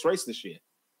 3-horse race this year.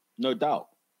 No doubt.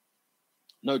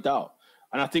 No doubt.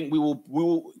 And I think we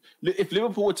will. If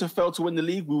Liverpool were to fail to win the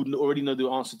league, we would already know the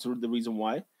answer to the reason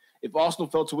why. If Arsenal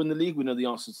failed to win the league, we know the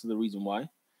answer to the reason why.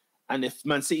 And if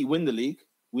Man City win the league,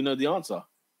 we know the answer.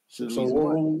 So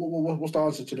what's the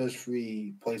answer to those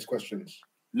 3 points questions?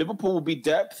 Liverpool will be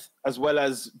depth as well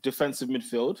as defensive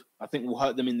midfield. I think will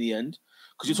hurt them in the end.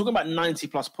 Because you're talking about 90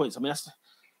 plus points. I mean,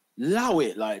 allow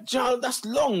it. Like, that's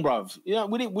long, bruv.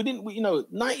 We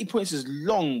didn't. 90 points is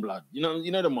long, blood. You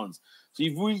know them ones. So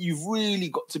you've really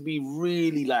got to be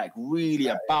really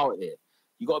about it.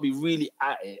 You got to be really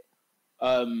at it.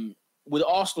 With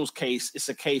Arsenal's case, it's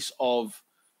a case of,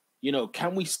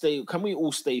 can we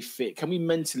all stay fit? Can we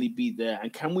mentally be there?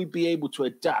 And can we be able to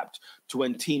adapt to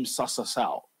when teams suss us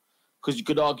out? Because you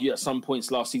could argue at some points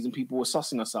last season, people were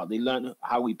sussing us out. They learned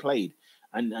how we played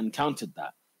and countered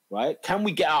that, right? Can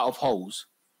we get out of holes?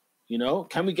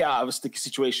 Can we get out of a sticky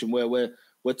situation where we're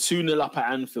 2-0 up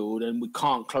at Anfield and we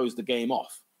can't close the game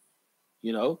off?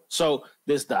 So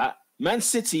there's that. Man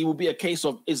City will be a case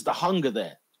of, is the hunger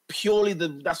there? Purely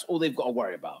that's all they've got to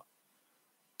worry about.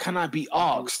 Can I be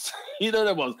asked?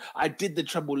 That was, I did the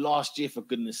treble last year, for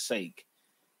goodness sake.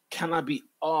 Can I be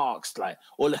asked?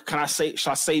 Should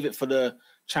I save it for the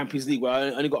Champions League where I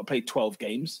only got to play 12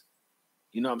 games?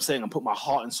 You know what I'm saying? I put my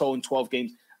heart and soul in 12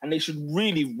 games, and they should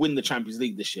really win the Champions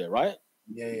League this year, right?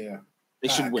 Yeah. They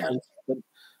should win.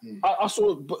 I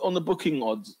saw on the booking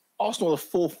odds, Arsenal are the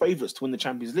 4 favourites to win the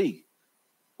Champions League.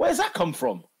 Where does that come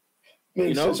from?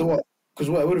 So what? Because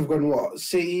it would have gone what?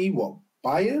 City? What?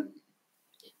 Bayern?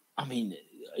 I mean,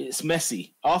 it's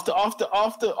messy. After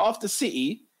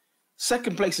City,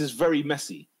 second place is very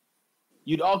messy.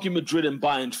 You'd argue Madrid and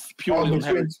Bayern purely on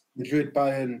heritage. Madrid,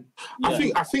 Bayern.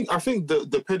 Yeah. I think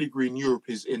the pedigree in Europe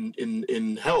is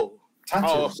in hell.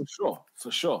 Oh,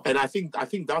 for sure. And I think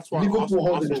that's why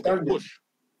Liverpool Arsenal push.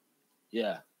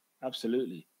 Yeah,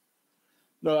 absolutely.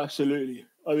 No, absolutely.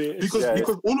 I mean, because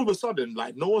all of a sudden,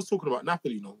 like, no one's talking about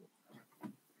Napoli no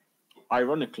more.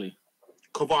 Ironically,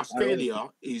 Kvaratskhelia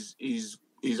is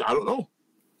I don't know.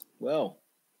 Well,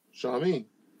 you know what I mean?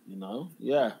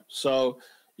 Yeah. So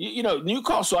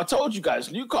Newcastle. I told you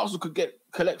guys, Newcastle could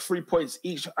collect 3 points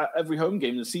each at every home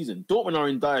game in the season. Dortmund are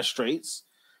in dire straits.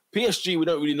 PSG, we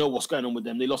don't really know what's going on with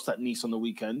them. They lost at Nice on the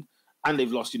weekend, and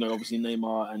they've lost, obviously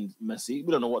Neymar and Messi.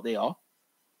 We don't know what they are.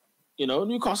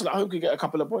 Newcastle at home could get a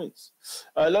couple of points.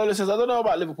 Lola says, I don't know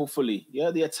about Liverpool fully.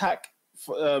 Yeah, the attack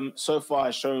so far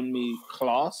has shown me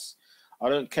class. I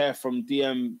don't care from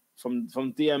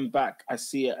DM back. I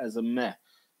see it as a meh.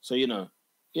 So, and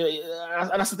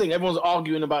that's the thing. Everyone's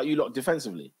arguing about you lot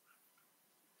defensively.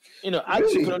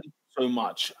 Alisson can only do so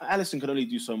much. Alisson can only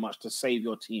do so much to save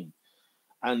your team.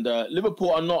 And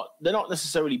Liverpool they're not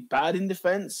necessarily bad in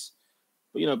defense.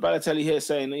 But, Balotelli here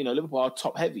saying, Liverpool are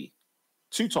top heavy.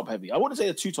 Too top heavy. I wouldn't say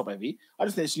they're too top heavy. I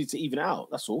just think they just need to even out.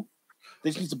 That's all. They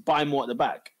just need to buy more at the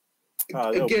back.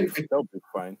 They'll be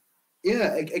fine.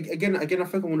 Yeah, again, I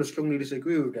think I want to strongly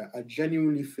disagree with that. I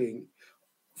genuinely think,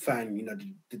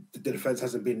 the defense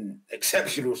hasn't been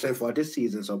exceptional so far this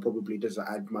season, so probably doesn't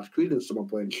add much credence to my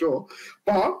point, sure.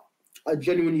 But I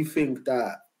genuinely think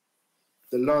that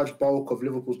the large bulk of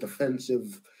Liverpool's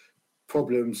defensive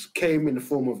problems came in the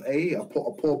form of a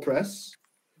poor press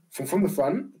from the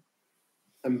front,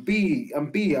 and B,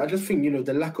 I just think,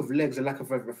 the lack of legs, the lack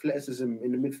of athleticism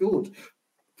in the midfield.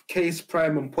 Case,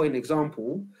 prime and point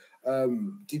example.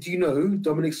 Did you know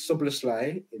Dominic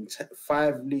Szoboszlai in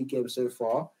 5 league games so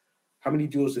far? How many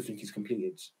duels do you think he's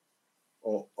completed?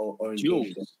 Or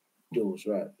duels? Duels,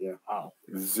 right? Yeah. Wow.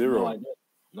 0.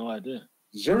 No idea.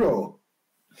 0.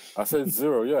 I said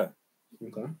 0. Yeah.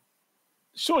 Okay.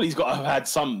 Surely he's got to have had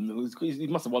some. He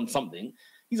must have won something.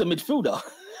 He's a midfielder.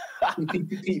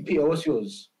 Peter, what's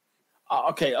yours?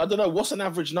 Okay, I don't know. What's an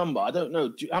average number? I don't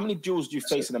know. How many duels do you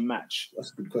face in a match?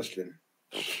 That's a good question.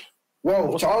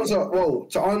 Well,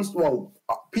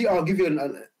 Peter, I'll give you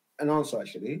an answer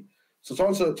actually. So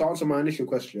to answer my initial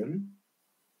question,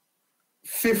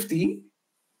 50.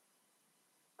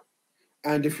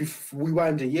 And if we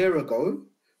rewind a year ago,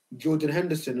 Jordan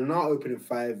Henderson in our opening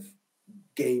 5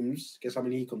 games, guess how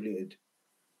many he completed?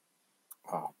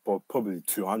 Probably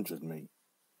 200, mate.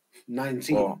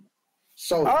 19.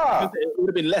 So it would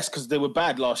have been less because they were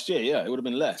bad last year. Yeah, it would have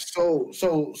been less. So,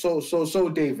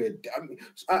 David,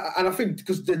 and I think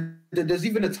because there's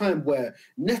even a time where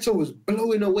Neto was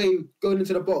blowing away, going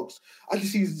into the box. I can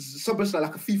see something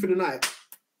like a thief in the night.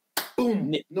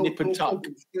 Boom! Nip and tuck.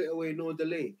 problem, straight away, no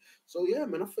delay. So yeah,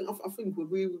 man, I think we're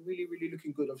really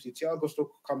looking good. Obviously, Thiago's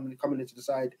still coming into the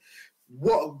side.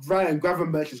 What Ryan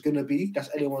Gravenberch is going to be,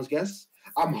 that's anyone's guess.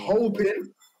 I'm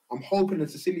hoping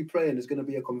it's a silly play and there's going to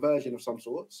be a conversion of some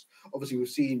sorts. Obviously, we've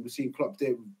seen Klopp do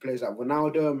it with players like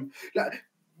Ronaldo. Like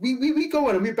we go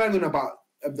on and we bang on about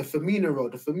the Firmino role.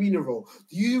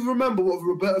 Do you remember what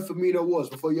Roberto Firmino was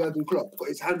before Jurgen Klopp got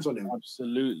his hands on him?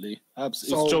 Absolutely. It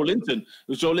was Joe Linton. It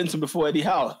was Joe Linton before Eddie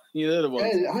Howe. You know the one.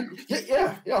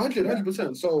 Yeah,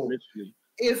 100%. So literally.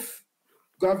 If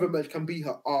Gravenberch can be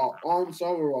our answer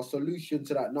or our solution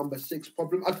to that number 6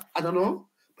 problem, I don't know.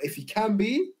 But if he can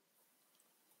be,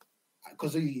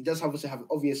 because he does obviously have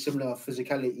obvious similar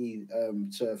physicality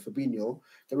to Fabinho,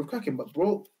 then we're cracking. But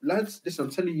bro, lads, listen,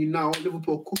 I'm telling you now,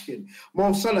 Liverpool cooking.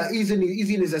 Mo Salah, he's in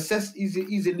his assist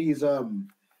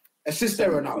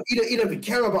era now. He don't even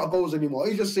care about goals anymore.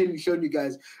 He's just showing you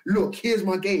guys, look, here's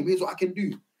my game. Here's what I can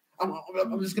do.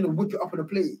 I'm just gonna whip it up on a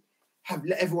plate.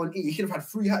 Let everyone eat. He should have had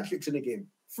 3 hat tricks in the game.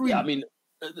 3. Yeah, I mean,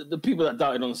 the people that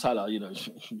doubted on Salah,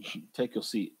 take your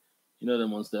seat. You know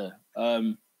them ones there.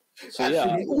 So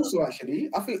actually,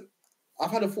 I think I've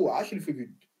had a thought. I actually think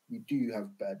we do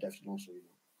have better depth than Arsenal.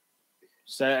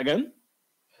 Say it again.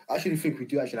 I actually think we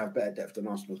do actually have better depth than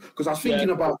Arsenal because I was thinking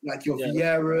about like your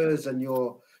Vieiras and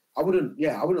your. I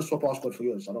wouldn't swap our squad for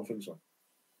yours. I don't think so.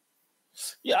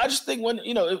 Yeah, I just think when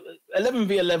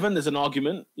 11v11, there's an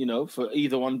argument, for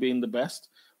either one being the best.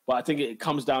 But I think it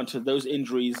comes down to those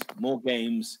injuries, more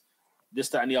games, this,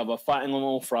 that, and the other, fighting on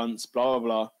all fronts, blah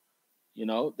blah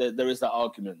blah. There is that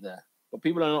argument there. But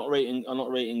people are not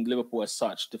rating Liverpool as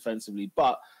such defensively.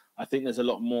 But I think there's a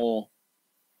lot more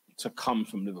to come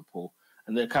from Liverpool,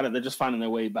 and they're just finding their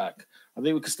way back. I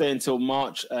think we could stay until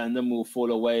March, and then we'll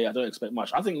fall away. I don't expect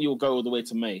much. I think you'll go all the way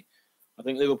to May. I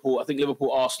think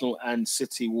Liverpool, Arsenal, and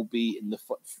City will be in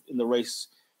the race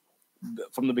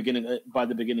from the beginning. By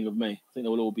the beginning of May, I think they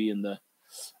will all be in there.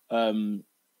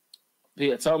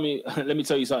 Peter, let me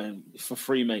tell you something for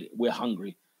free, mate. We're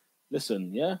hungry.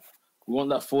 Listen, yeah, we want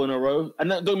that 4 in a row. And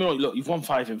don't get me wrong. Look, you've won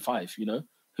 5 in 5.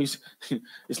 It's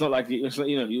not like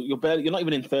you're barely. You're not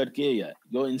even in 3rd gear yet.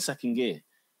 You're in 2nd gear.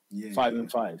 Yeah, 5 in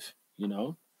 5.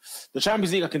 The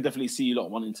Champions League, I can definitely see you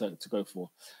lot wanting to go for.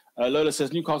 Lola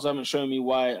says Newcastle haven't shown me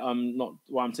why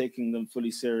I'm taking them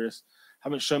fully serious.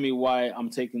 Haven't shown me why I'm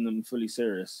taking them fully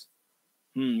serious.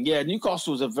 Yeah,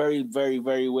 Newcastle was a very, very,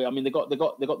 very weird. I mean, they got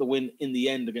the win in the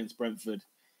end against Brentford,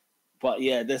 but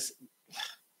yeah,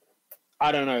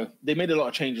 I don't know. They made a lot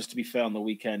of changes, to be fair, on the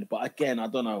weekend, but again, I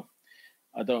don't know.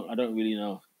 I don't really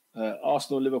know.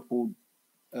 Arsenal, Liverpool,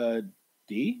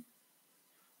 D.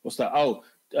 What's that? Oh.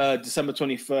 December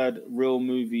 23rd, real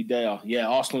movie day. Yeah,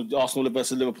 Arsenal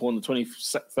versus Liverpool on the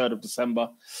 23rd of December.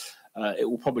 It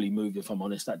will probably move, if I'm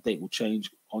honest. That date will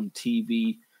change on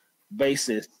TV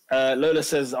basis. Lola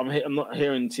says, I'm not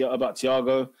hearing about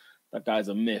Thiago. That guy's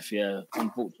a myth, yeah,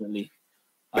 unfortunately.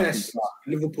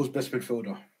 Liverpool's best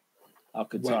midfielder.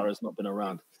 Alcantara has not been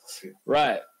around.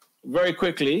 Right, very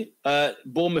quickly,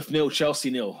 Bournemouth 0,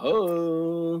 Chelsea 0.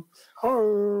 Oh.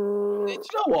 Do you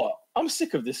know what? I'm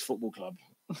sick of this football club.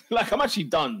 I'm actually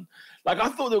done. I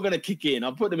thought they were going to kick in.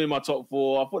 I put them in my top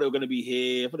 4. I thought they were going to be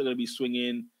here. I thought they were going to be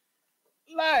swinging.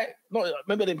 Maybe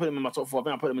I didn't put them in my top 4. I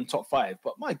think I put them in top 5.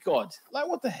 But my God,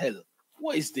 what the hell?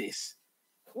 What is this?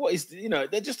 What is,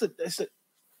 they're just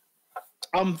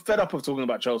I'm fed up of talking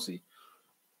about Chelsea.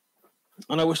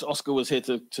 And I wish Oscar was here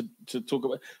to talk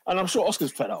about, and I'm sure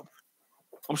Oscar's fed up.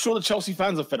 I'm sure the Chelsea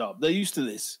fans are fed up. They're used to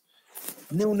this.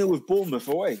 0-0 with Bournemouth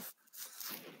away.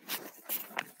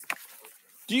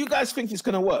 Do you guys think it's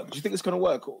going to work? Do you think it's going to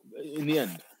work in the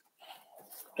end?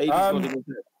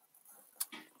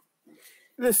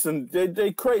 Listen,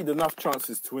 they created enough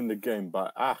chances to win the game,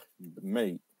 but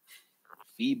mate,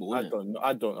 feeble. I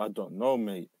don't know,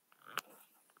 mate.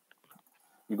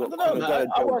 You got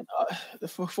the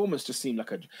performance just seemed like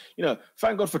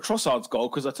thank God for Trossard's goal,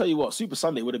 because I tell you what, Super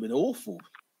Sunday would have been awful.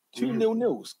 2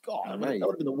 0-0s. God, man, that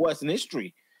would have been the worst in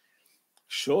history.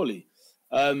 Surely.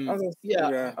 I don't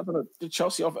know. Did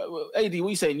Chelsea off? AD, what are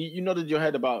you saying? You nodded your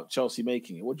head about Chelsea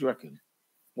making it. What do you reckon?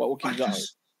 What can you go?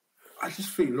 I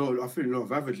think a lot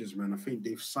of averages, man. I think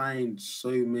they've signed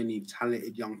so many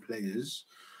talented young players.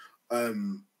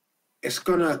 It's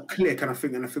gonna click, and I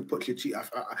think Pochettino.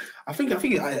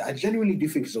 I genuinely do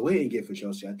think it's a waiting game for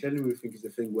Chelsea. I genuinely think it's the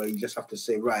thing where you just have to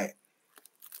say, right,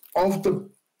 of the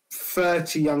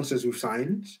 30 youngsters we've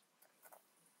signed,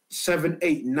 7,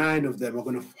 8, 9 of them are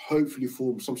going to hopefully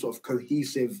form some sort of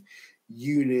cohesive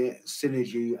unit,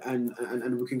 synergy,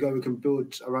 and we can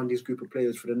build around this group of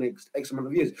players for the next X amount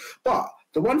of years. But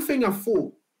the one thing I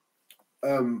thought,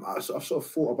 I've sort of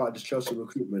thought about this Chelsea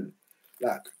recruitment,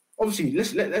 like obviously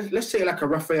let's say like a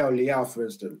Rafael Leao, for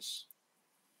instance.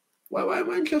 Why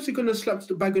aren't Chelsea going to slap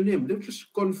the bag on him? They've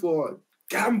just gone for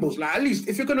gambles. Like, at least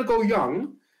if you're going to go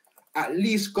young, at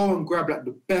least go and grab like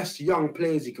the best young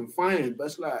players you can find. But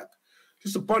it's like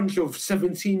just a bunch of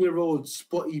 17-year-old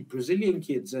spotty Brazilian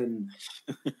kids, and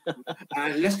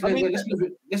let's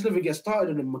never get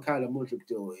started on the Mikhailo Modric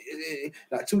deal.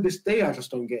 Like till this day, I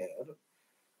just don't get it.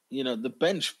 You know, the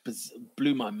bench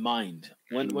blew my mind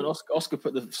when Oscar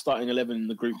put the starting 11 in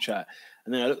the group chat,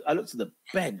 and then I looked at the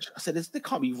bench. I said, "There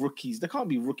can't be rookies. There can't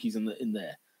be rookies in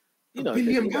there." You know,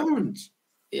 £1 billion.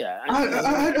 Yeah,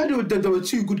 there were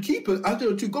two good keepers. There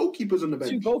were two goalkeepers on the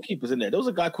bench. Two goalkeepers in there. There was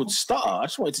a guy called Star. I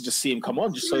just wanted to just see him come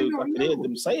on, just so I could hear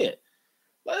them say it.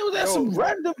 Like, there were some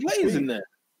random players in there.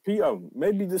 Peter,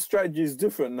 maybe the strategy is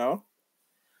different now.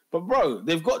 But bro,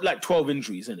 they've got like 12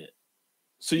 injuries in it.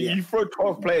 So you throw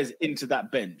 12 players into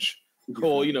that bench,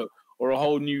 or or a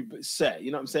whole new set. You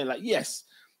know what I'm saying? Like, yes,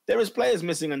 there is players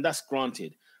missing, and that's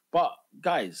granted. But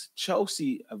guys,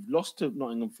 Chelsea have lost to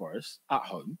Nottingham Forest at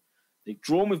home. They've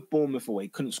drawn with Bournemouth away,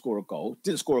 couldn't score a goal.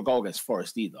 Didn't score a goal against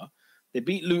Forest either. They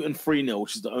beat Luton 3-0,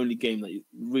 which is the only game that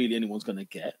really anyone's going to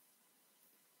get.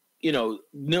 You know,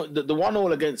 the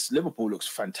 1-1 against Liverpool looks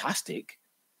fantastic,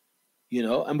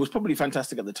 and was probably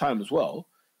fantastic at the time as well.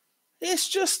 It's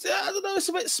just, I don't know, it's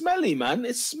a bit smelly, man.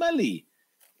 It's smelly.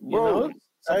 FM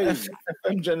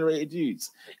generated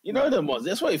dudes. You know them ones.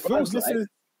 That's what it feels like.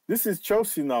 This is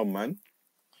Chelsea now, man.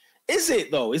 Is it,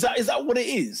 though? Is that what it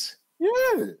is?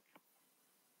 Yeah.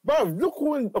 Bro, look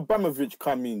when Abramovich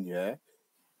come in, yeah?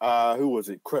 Who was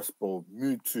it? Crespo,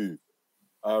 Mutu,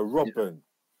 Robin.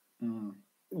 Yeah. Mm.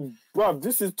 Bro,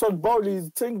 this is Todd Bowley's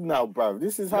thing now, bro.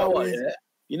 This is how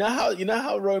You know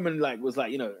how Roman was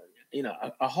like,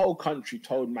 a whole country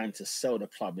told man to sell the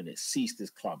club and it ceased his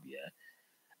club, yeah?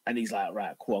 And he's like,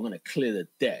 right, cool, I'm going to clear the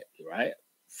debt, right?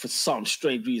 For some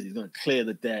strange reason, he's going to clear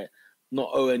the debt,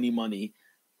 not owe any money.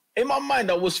 In my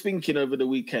mind, I was thinking over the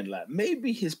weekend, like,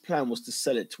 maybe his plan was to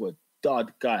sell it to a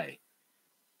dud guy.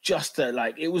 Just to,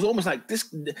 like, it was almost like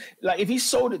this, like, if he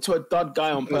sold it to a dud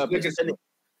guy on purpose,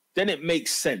 then it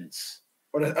makes sense.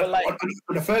 On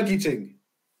a Fergie thing.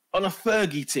 On a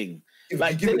Fergie thing.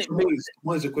 Like, then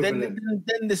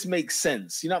this makes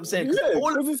sense. You know what I'm saying? Because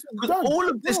all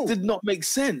of this did not make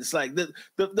sense. Like,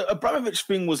 the Abramovich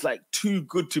thing was, like, too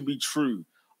good to be true.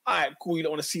 All right, cool, you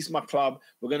don't want to cease my club.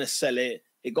 We're going to sell it.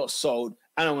 It got sold.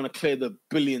 And I'm going to clear the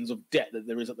billions of debt that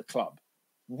there is at the club.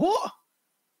 What?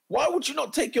 Why would you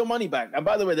not take your money back? And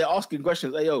by the way, they're asking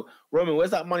questions. Hey, yo, Roman, where's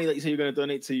that money that you say you're going to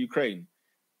donate to Ukraine?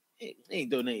 It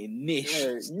ain't donating niche.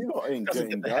 Yeah, you ain't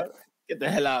getting that. Get the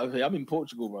hell out of here. I'm in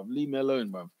Portugal, bruv. Leave me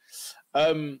alone, bruv.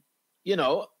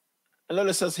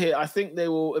 Lola says here, I think they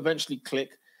will eventually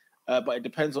click, but it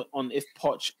depends on if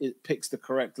Poch picks the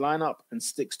correct lineup and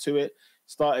sticks to it.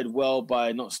 Started well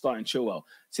by not starting Chilwell.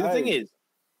 See, the thing is,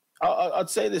 I'd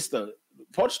say this, though.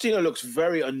 Pochettino looks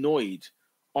very annoyed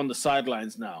on the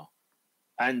sidelines now.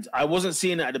 And I wasn't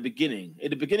seeing it at the beginning.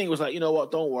 At the beginning, it was like, you know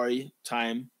what, don't worry.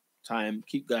 Time,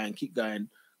 keep going.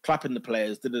 Clapping the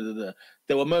players.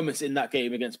 There were moments in that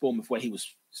game against Bournemouth where he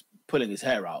was pulling his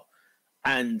hair out.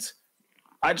 And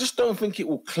I just don't think it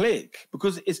will click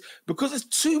because it's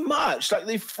too much. Like,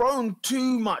 they've thrown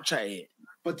too much at it.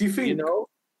 But do you think,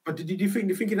 But do you think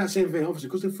they're thinking that same thing? Obviously,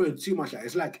 because they're throwing too much at it.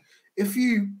 It's like if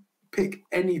you pick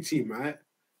any team, right,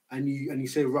 and you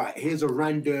say, right, here's a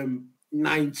random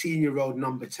 19-year-old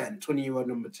number 10, 20-year-old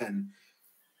number 10,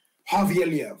 Harvey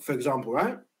Elliott, for example,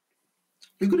 right?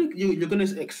 You're gonna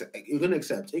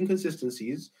accept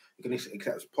inconsistencies. You're gonna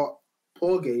accept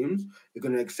poor games. You're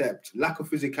gonna accept lack of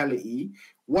physicality.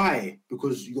 Why?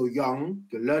 Because you're young.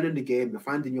 You're learning the game. You're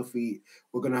finding your feet.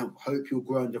 We're gonna hope you'll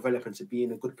grow and develop into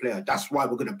being a good player. That's why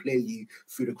we're gonna play you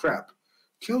through the crap.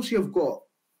 Chelsea have got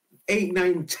 8,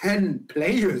 9, 10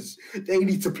 players. They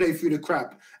need to play through the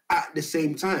crap at the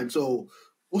same time. So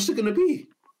what's it gonna be?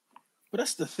 But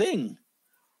that's the thing.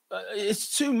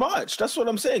 It's too much. That's what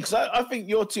I'm saying. Because I think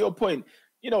to your point,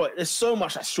 you know what? There's so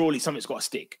much that surely something's got to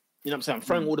stick. You know what I'm saying? I'm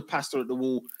throwing all the pasta at the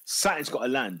wall. Something's got to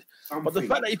land. But the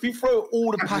fact that if you throw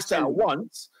all the pasta at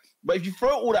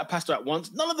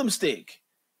once, none of them stick.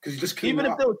 Because you just even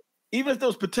if there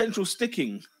was potential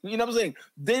sticking, you know what I'm saying?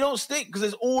 They don't stick because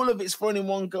there's all of it's thrown in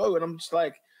one go. And I'm just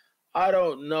like, I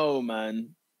don't know,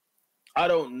 man.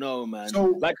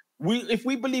 So, like, if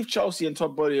we believe Chelsea and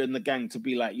Todd Bowley and the gang to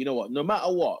be like, you know what, no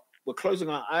matter what, we're closing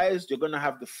our eyes. You're gonna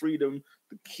have the freedom,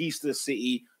 the keys to the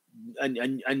city,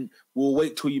 and we'll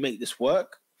wait till you make this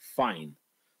work. Fine.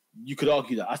 You could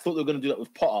argue that. I thought they were gonna do that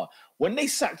with Potter. When they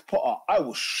sacked Potter, I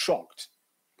was shocked.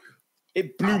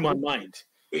 It blew my mind.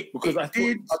 Because I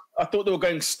thought they were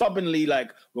going stubbornly,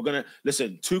 like, we're going to...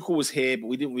 Listen, Tuchel was here, but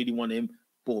we didn't really want him.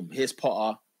 Boom, here's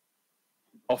Potter.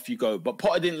 Off you go. But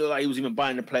Potter didn't look like he was even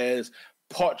buying the players.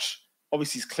 Poch,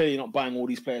 obviously, is clearly not buying all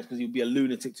these players because he'd be a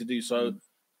lunatic to do so.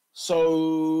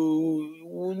 So, you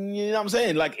know what I'm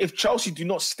saying? Like, if Chelsea do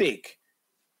not stick,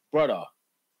 brother...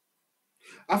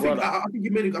 I think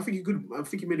you made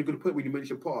a good point when you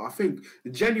mentioned Potter. I think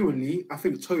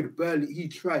Toad Burley, he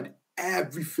tried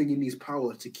everything in his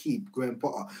power to keep Graham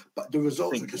Potter, but the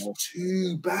results are just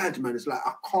too bad, man. It's like,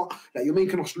 I can't, like, you're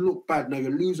making us look bad now,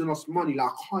 you're losing us money, like,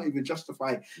 I can't even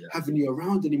justify having you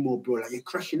around anymore, bro. Like, you're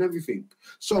crashing everything.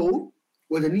 So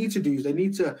what they need to do is they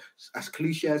need to, as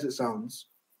cliche as it sounds,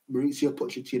 Mauricio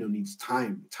Pochettino needs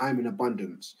time in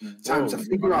abundance, time to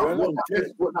figure out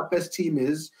what that best team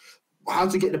is, how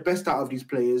to get the best out of these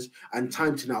players, and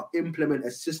time to now implement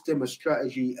a system, a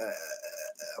strategy,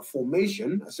 a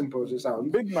formation, as simple as it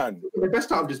sounds. Big man. The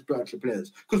best out of this bunch of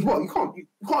players. Because we can't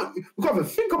even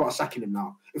think about sacking him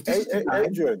now. If this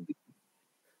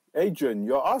Adrian,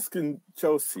 you're asking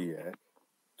Chelsea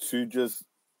to just,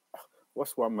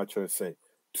 what am I trying to say?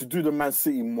 To do the Man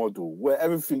City model where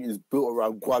everything is built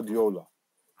around Guardiola.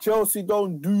 Chelsea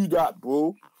don't do that,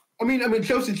 bro. I mean,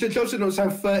 Chelsea don't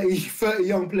have 30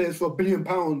 young players for £1 billion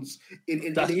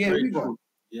in a year either.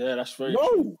 Yeah, that's very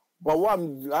true. But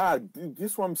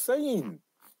this is what I'm saying.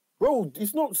 Bro,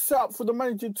 it's not set up for the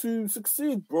manager to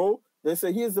succeed, bro. They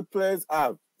say, here's the players,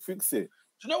 fix it.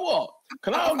 Do you know what?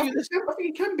 Can I argue this? I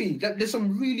think it can be. There's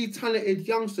some really talented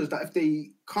youngsters that if they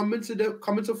come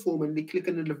into form and they click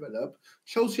and develop,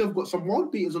 Chelsea have got some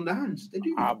world beaters on their hands. They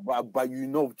do. But you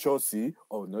know Chelsea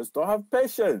owners don't have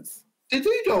patience. They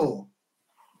do, though.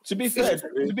 To be fair,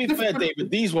 David,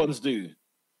 these ones do.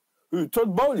 Who?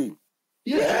 Todd Bowley?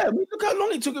 Yeah, I mean, look how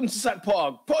long it took him to sack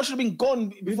Potter. Potter should have been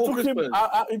gone before Christmas.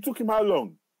 It took him how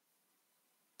long?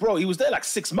 Bro, he was there like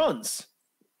 6 months.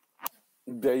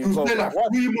 There you go.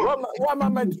 What am I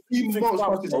meant to do?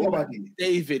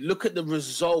 David, look at the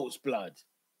results, blood.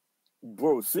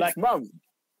 Bro, 6 months.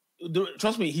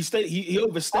 Trust me, he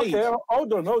overstayed. Okay,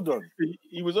 hold on.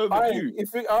 He was overdue.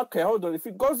 Hold on. If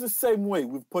it goes the same way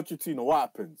with Pochettino, what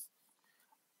happens?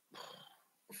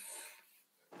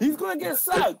 He's gonna get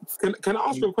sacked. Can I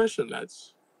ask you a question,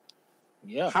 lads?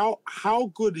 Yeah.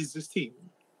 How good is this team?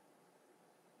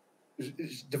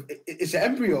 It's an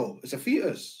embryo. It's a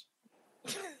fetus.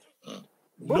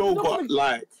 But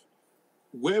like,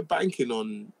 we're banking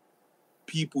on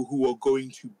people who are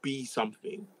going to be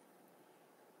something.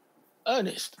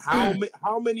 Ernest,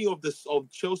 how many of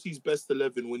Chelsea's best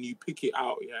 11, when you pick it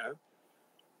out,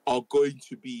 are going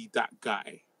to be that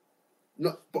guy?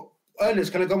 No, but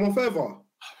Ernest, can I go one further?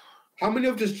 How many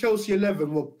of this Chelsea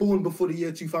 11 were born before the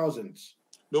year 2000s?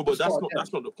 No, but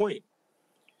that's not the point.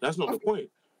 That's not the point.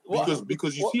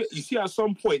 Because you see at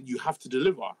some point you have to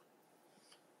deliver.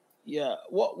 Yeah,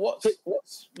 what's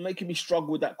making me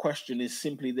struggle with that question is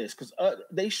simply this, because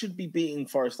they should be beating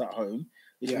Forest at home.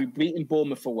 They should be beating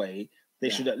Bournemouth away. They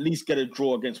should at least get a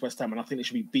draw against West Ham, and I think they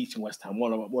should be beating West Ham.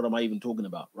 What am I even talking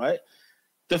about, right?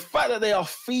 The fact that they are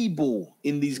feeble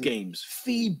in these games,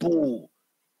 you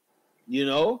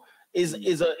know,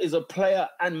 is a player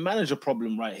and manager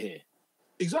problem right here.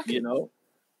 Exactly. You know?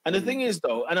 And the thing is,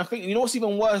 though, and I think, you know what's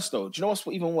even worse, though? Do you know what's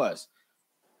even worse?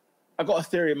 I got a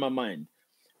theory in my mind.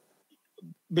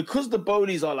 Because the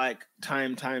Bowleys are like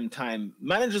time,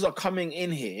 managers are coming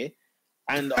in here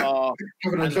and are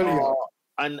you know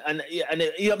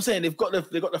what I'm saying? They've got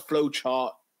the flow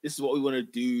chart. This is what we want to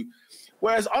do.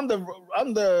 Whereas under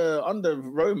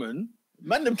Roman,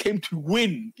 man, came to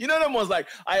win. You know them ones like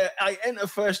I enter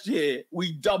first year,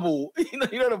 we double. You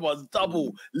know them ones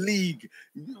double league,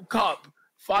 cup,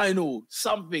 final,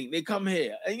 something. They come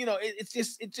here, and you know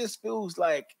it just feels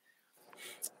like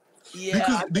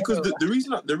because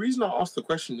the reason I asked the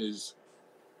question is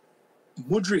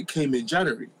Mudryk came in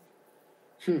January.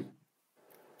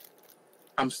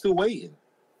 I'm still waiting.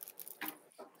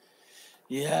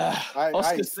 Yeah,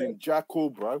 I ain't seen Jacko,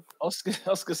 bro.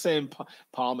 Oscar saying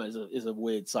Palmer is a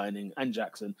weird signing, and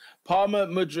Jackson. Palmer,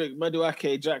 Mudryk,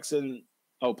 Madueke, Jackson.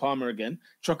 Oh, Palmer again.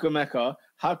 Chukwuemeka.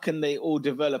 How can they all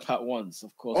develop at once?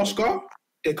 Of course, Oscar,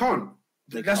 they can't.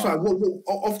 That's why.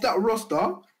 Off that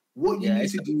roster, what you need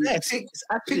to do is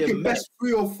pick your best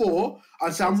 3 or 4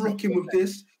 and say, I'm rocking with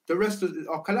this. The rest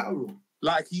are collateral.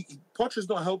 Like, Potter's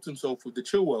not helped himself with the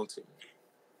Chilwell team.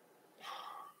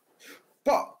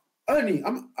 But, Bernie,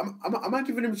 am I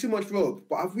giving him too much rope?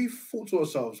 But have we thought to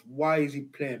ourselves, why is he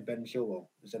playing Ben Chilwell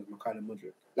instead of Mikhailo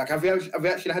Mudryk? Like, have we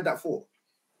actually had that thought?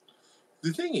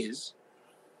 The thing is,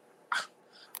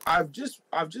 I've just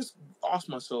asked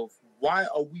myself, why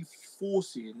are we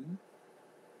forcing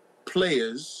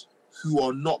players who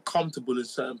are not comfortable in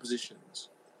certain positions?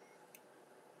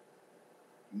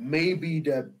 Maybe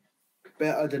they're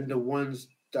better than the ones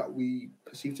that we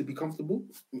perceive to be comfortable.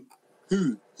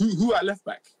 Who at left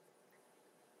back?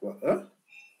 What? Huh?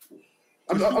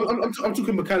 I'm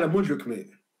talking Mikhailo Mudryk,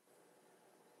 mate.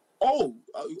 Oh,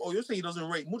 you're saying he doesn't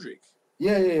rate Mudryk?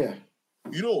 Yeah.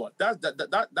 You know what?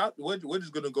 That we're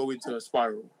just gonna go into a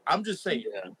spiral. I'm just saying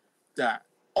that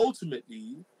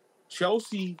ultimately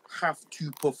Chelsea have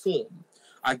to perform.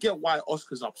 I get why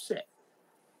Oscar's upset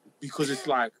because it's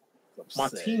like my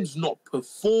team's not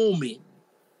performing.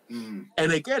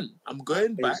 And again, I'm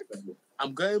going back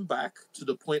to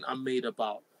the point I made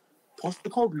about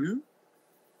Postecoglou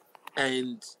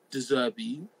and De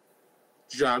Zerbi.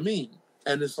 Do you know what I mean?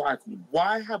 And it's like,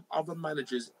 why have other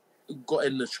managers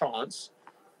gotten the chance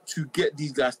to get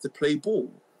these guys to play ball?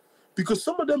 Because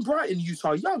some of them Brighton youth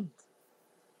are young.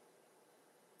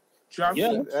 Do you know what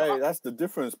I mean? Hey, that's the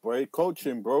difference, boy.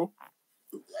 Coaching, bro.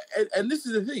 And this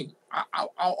is the thing.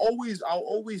 I'll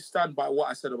always stand by what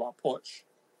I said about Poch.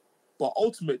 But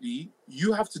ultimately,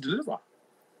 you have to deliver.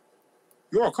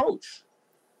 You're a coach.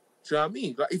 Do you know what I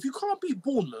mean? Like, if you can't beat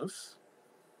Bournemouth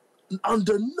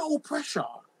under no pressure,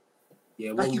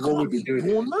 Yeah, like you can't beat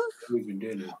Bournemouth. We've been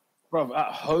doing it, bro.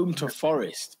 At home to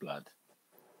Forest, blood.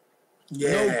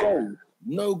 Yeah.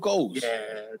 No goals.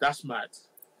 Yeah, that's mad.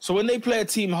 So when they play a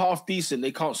team half decent,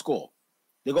 they can't score.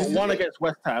 They got one against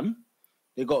West Ham.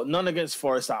 They got none against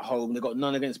Forest at home. They got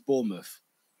none against Bournemouth.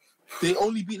 They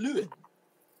only beat Luton.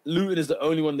 Luton is the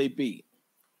only one they beat.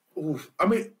 Oof. I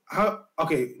mean, how?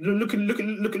 Okay, looking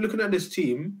at this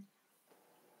team,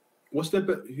 what's their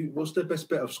best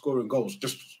bet of scoring goals?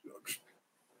 Just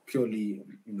purely,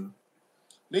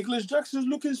 Nicholas Jackson's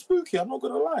looking spooky. I'm not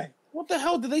gonna lie. What the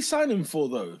hell did they sign him for,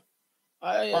 though?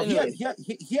 Anyway.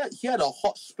 He had a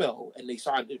hot spell, and they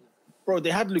signed him. Bro,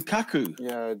 they had Lukaku.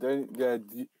 Yeah,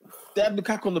 They had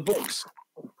Lukaku on the books.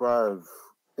 Bruv.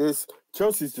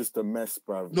 Chelsea's just a mess,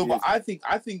 bruv. No, but I think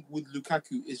with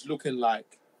Lukaku, it's looking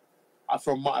like,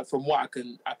 from what I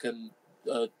can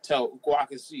tell, what I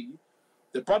can see,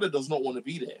 the brother does not want to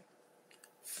be there.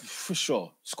 For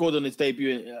sure. Scored on his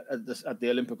debut at the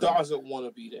Olympic. Doesn't want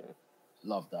to be there.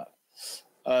 Love that.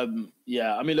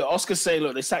 Yeah, I mean, look, Oscar's saying,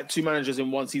 look, they sacked 2 managers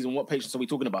in one season. What patience are we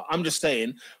talking about? I'm just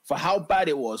saying, for how bad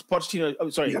it was, Poch should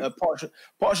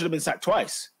have been sacked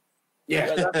twice.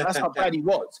 Yeah, that's how bad he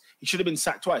was. He should have been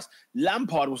sacked twice.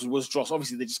 Lampard was dross.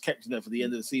 Obviously, they just kept him there for the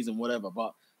end of the season, whatever.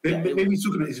 But maybe he's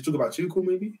talking about Tuchel,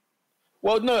 maybe.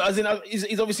 Well, no, as in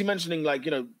he's obviously mentioning, like,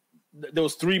 there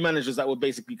was 3 managers that were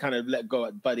basically kind of let go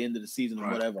by the end of the season or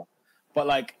whatever. But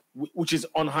like, which is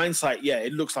on hindsight, yeah,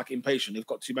 it looks like impatient. They've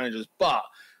got 2 managers, but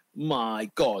my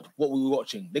God, what were we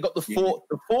watching? They got the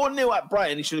 4-0 at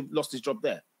Brighton. He should have lost his job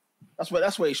there. That's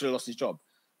where he should have lost his job.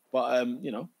 But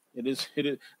it is.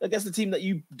 I guess the team that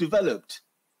you developed.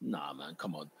 Nah, man,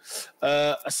 come on.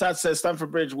 Assad says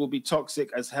Stamford Bridge will be toxic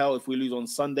as hell if we lose on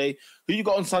Sunday. Who you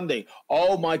got on Sunday?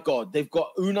 Oh my God, they've got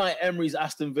Unai Emery's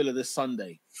Aston Villa this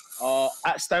Sunday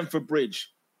at Stamford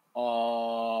Bridge.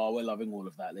 Oh, we're loving all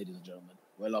of that, ladies and gentlemen.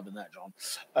 We're loving that, John.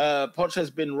 Poch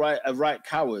has been a right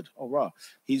coward. Oh, wow.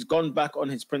 He's gone back on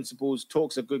his principles,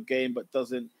 talks a good game, but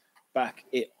doesn't back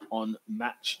it on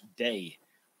match day.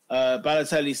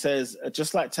 Balotelli says,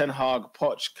 just like Ten Hag,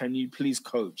 Poch, can you please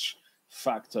coach?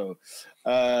 Facto.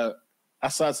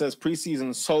 Assad says,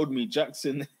 preseason sold me.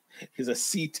 Jackson is a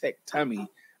C-Tech Tammy.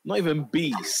 Not even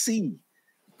B, C.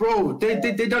 Bro, they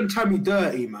done Tammy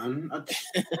dirty, man.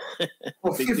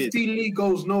 15 league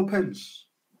goals, no pence.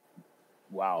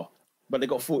 Wow. But they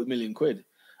got 40 million quid.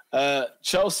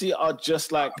 Chelsea are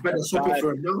just like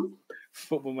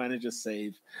Football Manager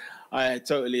save. I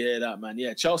totally hear that, man.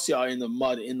 Yeah, Chelsea are in the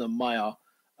mud, in the mire.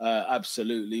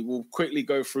 Absolutely. We'll quickly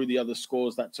go through the other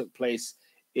scores that took place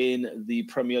in the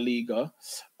Premier League.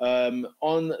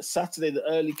 On Saturday, the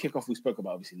early kickoff we spoke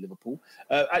about, obviously, Liverpool.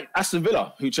 Aston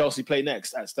Villa, who Chelsea play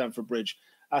next at Stamford Bridge.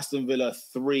 Aston Villa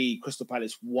 3, Crystal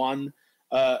Palace 1.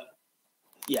 Unai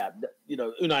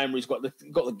Emery's got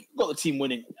the team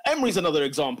winning. Emery's another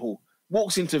example.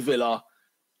 Walks into Villa,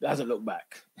 hasn't looked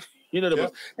back.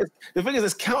 The thing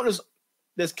is,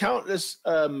 there's countless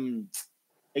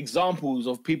examples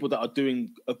of people that are doing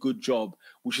a good job,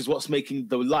 which is what's making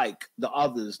the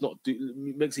others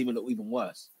makes it even look even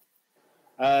worse.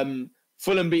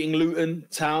 Fulham beating Luton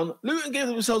Town. Luton gave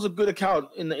themselves a good account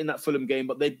in that Fulham game,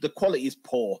 but the quality is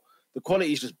poor. The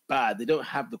quality is just bad. They don't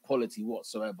have the quality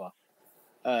whatsoever.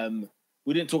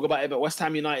 We didn't talk about it, but West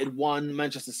Ham United 1,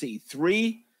 Manchester City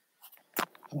 3.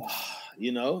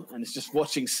 You know, and it's just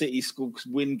watching City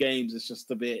win games. It's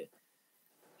just a bit.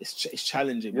 It's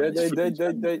challenging. Yeah,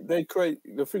 man. they create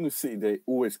the thing with City. They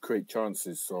always create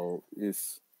chances, so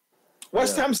it's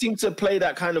West Ham seemed to play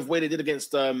that kind of way they did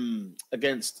against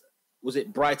was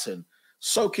it Brighton?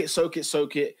 Soak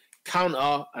it,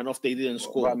 counter, and off they didn't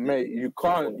score. But mate, you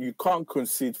can't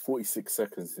concede 46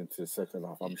 seconds into the second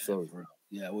half. I'm sorry, bro.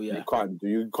 Yeah, well, yeah,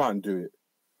 you can't do it.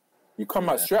 You come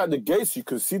out straight at the gates, you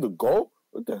can see the goal.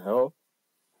 What the hell?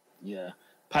 Yeah,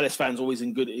 Palace fans always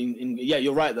in good. Yeah,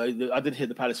 you're right though. I did hear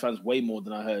the Palace fans way more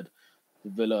than I heard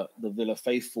the Villa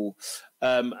faithful.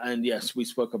 And yes, we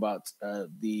spoke about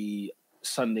the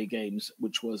Sunday games,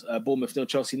 which was Bournemouth 0,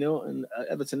 Chelsea 0, and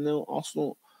Everton 0,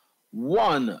 Arsenal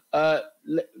 1.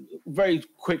 Very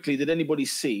quickly, did anybody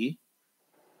see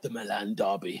the Milan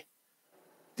derby?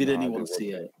 Did anyone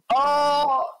see it?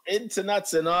 Oh,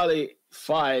 Internazionale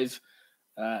 5.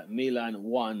 Milan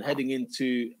 1, heading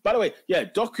into. By the way, yeah,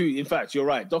 Doku. In fact, you're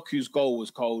right. Doku's goal was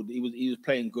cold. He was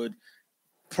playing good,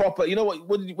 proper. You know what?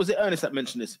 Was it Ernest that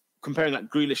mentioned this? Comparing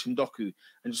like Grealish and Doku,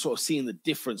 and just sort of seeing the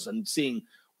difference and seeing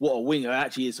what a winger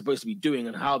actually is supposed to be doing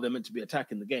and how they're meant to be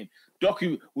attacking the game.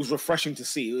 Doku was refreshing to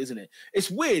see, isn't it? It's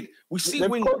weird. We see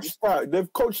wingers.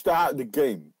 They've coached that out of the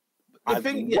game. The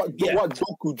thing, what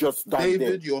Doku just done David,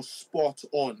 there. you're spot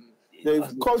on.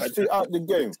 They've coached it out the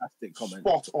game. Fantastic comment.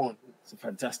 Spot on. It's a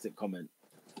fantastic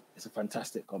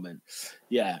comment.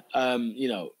 Yeah, you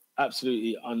know,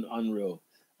 absolutely unreal.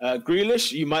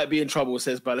 Grealish, you might be in trouble,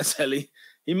 says Balotelli.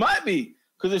 He might be,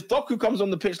 because if Doku comes on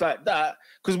the pitch like that,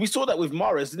 because we saw that with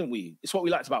Mahrez, didn't we? It's what we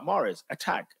liked about Mahrez.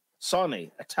 Attack. Sane,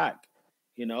 attack.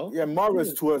 You know? Yeah,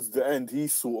 Mahrez towards the end, he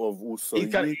sort of also...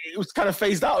 It was kind of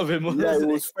phased out of him. Yeah, it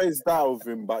was phased out of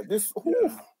him, but this...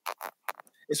 Yeah.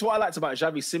 It's what I liked about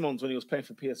Xavi Simons when he was playing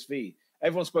for PSV.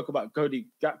 Everyone spoke about Cody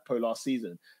Gakpo last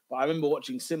season, but I remember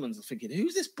watching Simons and thinking,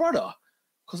 who's this brother?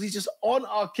 Because he's just on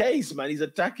our case, man. He's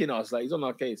attacking us. Like, he's on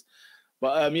our case.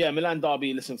 But, yeah, Milan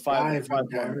derby, listen,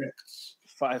 5-1.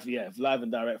 5, yeah, live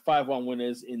and direct. 5-1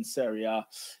 winners in Serie A.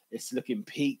 It's looking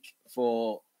peak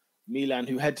for Milan,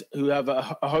 who have a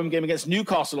home game against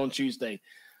Newcastle on Tuesday.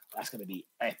 That's going to be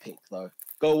epic, though.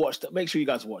 Go watch that. Make sure you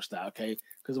guys watch that, okay?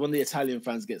 Because when the Italian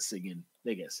fans get singing,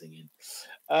 they get singing.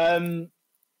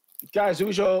 Guys, who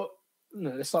was your...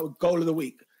 No, let's start with goal of the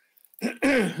week.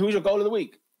 Who was your goal of the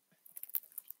week?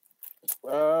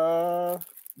 The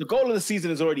goal of the season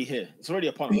is already here. It's already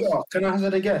upon us. Yeah, can I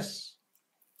hazard a guess?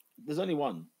 There's only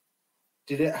one.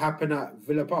 Did it happen at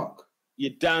Villa Park?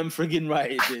 You're damn friggin'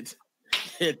 right it did.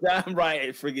 You're damn right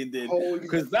it friggin' did.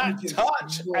 Because that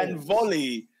touch and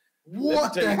volley...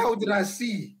 What the hell did I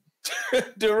see?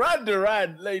 Duran,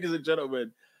 ladies and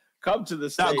gentlemen, come to the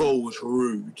stage. That goal was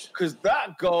rude. Because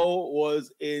that goal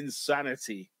was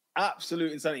insanity.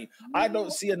 Absolute insanity. I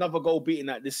don't see another goal beating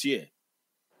that this year.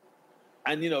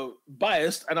 And, you know,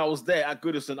 biased, and I was there at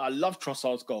Goodison. I love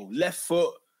Trossard's goal. Left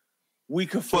foot,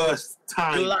 weaker First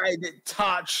time. glided,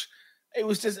 touch. It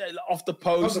was just off the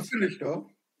post. That was a finish, though.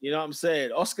 You know what I'm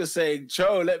saying? Oscar saying,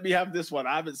 Cho, let me have this one.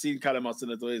 I haven't seen Callum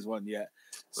Hudson-Odoi's one yet.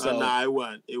 So Nah, it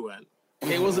weren't.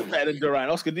 it wasn't better than Duran.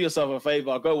 Oscar, do yourself a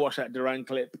favor. Go watch that Duran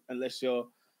clip unless you're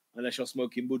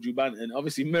smoking Buju Banton.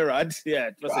 Obviously, Mirad,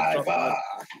 yeah.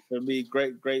 For me,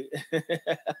 great.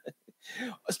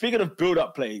 Speaking of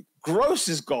build-up play,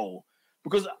 Gross's goal,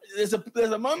 because there's a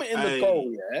moment in the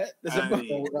goal, yeah. There's a moment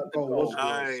in the goal.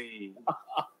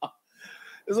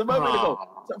 There's a moment in the goal.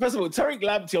 So first of all, Tariq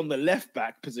Lamptey on the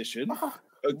left-back position. Okay.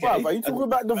 Wow, are you talking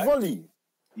about the volley?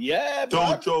 Yeah,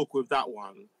 Don't joke with that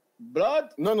one.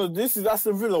 Blood? No, that's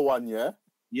the Villa one, yeah?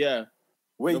 Yeah.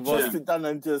 Where he chest it down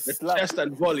and just slap. Chest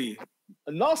and volley.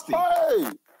 Nasty. Hey!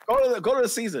 Goal of the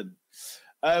season.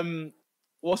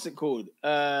 What's it called?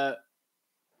 Mess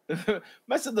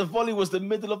of the volley was the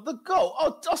middle of the goal.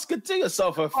 Oh, Oscar, do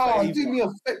yourself a favor. Oh, do me a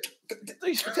favor.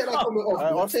 Take that comment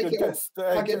off. Oscar, Take it off.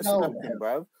 Back it down,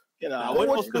 bruv. Get out. When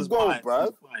Watch the goal,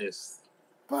 bruv. biased.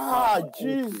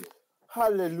 Jeez.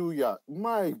 Hallelujah.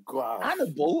 My God.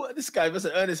 Hannibal? This guy,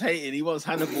 Mr. Ernest hating. He wants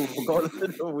Hannibal for goal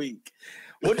of the week.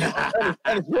 Ernest,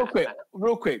 real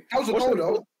quick. That was a goal,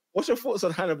 though. What's your thoughts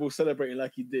on Hannibal celebrating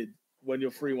like he did when you're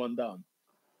 3-1 down?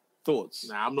 Thoughts?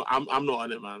 Nah, I'm not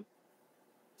on it, man.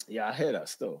 Yeah, I hear that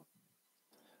still.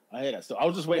 I was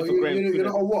just waiting for Graham. You're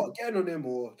not on what? Getting on him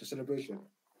or the celebration?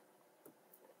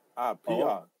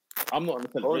 PR. I'm not on the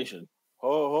celebration.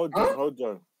 Hold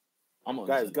on. I'm on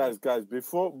Guys,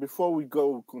 before we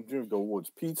go continue with the awards,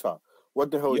 Peter,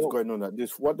 what the hell is going on at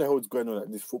this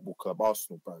football club,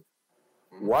 Arsenal, bro?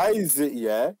 Why is it,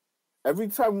 Every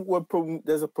time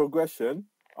there's a progression,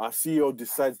 our CEO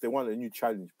decides they want a new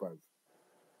challenge, bro.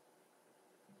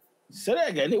 Say that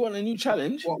again. They want a new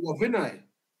challenge. What Vinay?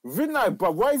 Vinay,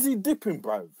 bro, why is he dipping,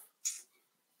 bro?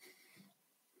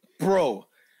 Bro,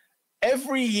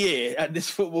 every year at this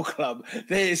football club,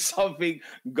 there is something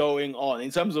going on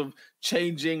in terms of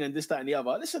changing and this, that, and the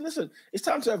other. Listen. It's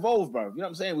time to evolve, bro. You know what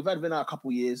I'm saying? We've had Vinay a couple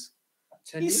of years.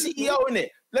 He's CEO, innit?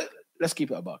 Let's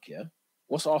keep it a buck, yeah?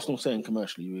 What's Arsenal saying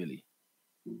commercially, really?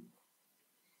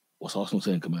 What's Arsenal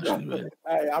saying commercially, really?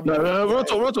 No,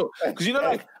 real talk. Because you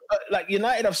know, like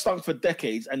United have stunk for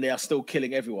decades and they are still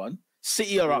killing everyone.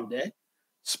 City are up there.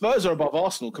 Spurs are above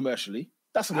Arsenal commercially.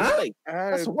 That's a mistake.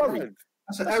 That's a worry.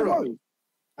 That's an error.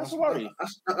 That's a worry.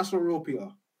 That's not real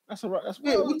PR. That's a right.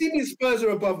 Wait, what do you mean Spurs are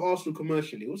above Arsenal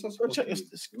commercially? What's that supposed to mean?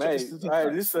 Mate, hey,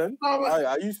 listen.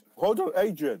 Hold on,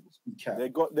 Adrian. They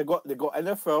got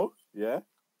NFL, yeah.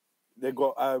 They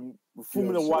got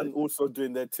Formula One also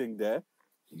doing their thing there.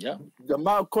 Yeah. The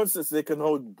amount of concerts they can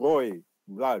hold, boy,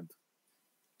 blood.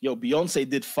 Yo, Beyonce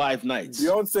did 5 nights.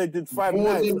 More than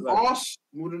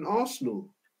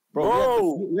Arsenal.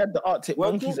 Bro, we had the Arctic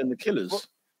Monkeys and the Killers.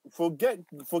 Forget.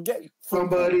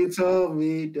 Somebody told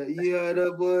me that you had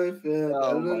a boyfriend.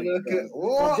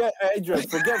 Forget Adrian.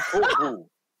 Forget football.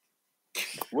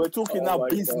 We're talking now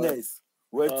business.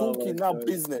 God. We're talking now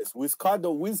business.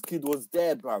 Wizkid was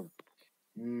there, bro.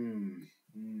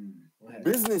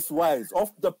 Business-wise,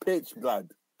 off the pitch,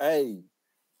 blood. Hey.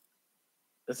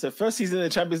 It's the first season in the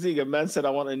Champions League. A man said,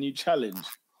 "I want a new challenge."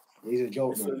 He's a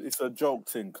joke. It's a joke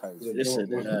thing, guys. Listen,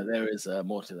 there is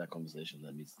more to that conversation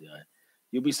that meets the eye.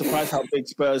 You'll be surprised how big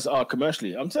Spurs are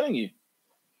commercially. I'm telling you.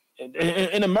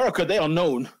 In America, they are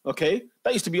known, okay?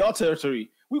 That used to be our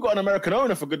territory. We've got an American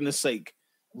owner, for goodness sake.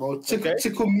 Well,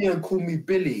 tickle me and call me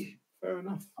Billy. Fair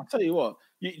enough. I'll tell you what.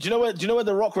 Do you know where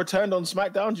The Rock returned on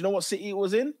SmackDown? Do you know what city it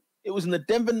was in? It was in the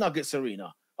Denver Nuggets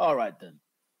arena. All right, then.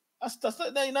 That's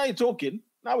now you're talking.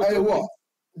 Now we're talking.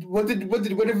 What did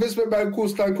Vince McMahon call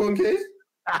Stan Kroenke?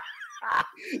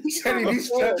 He said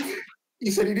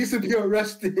he needs to be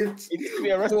arrested. He needs to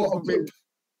be arrested for big.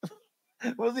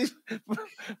 Was it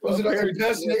like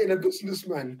impersonating a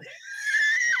businessman?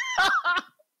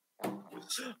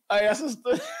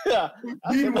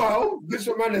 Meanwhile, Vince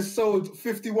McMahon has sold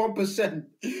 51%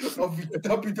 of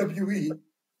WWE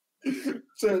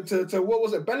to what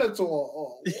was it, Bellator?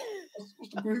 Or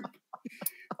what's the group?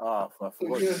 I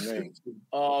forgot his name.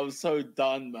 Oh, I'm so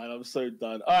done, man. I'm so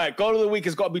done. All right, goal of the week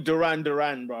has got to be Duran,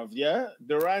 bruv. Yeah,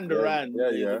 Duran.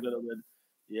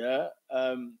 Yeah.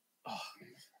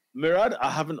 Murad, I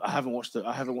haven't watched it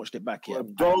back yet.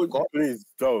 Please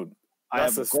don't.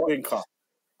 That's a stinker.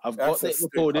 I've got it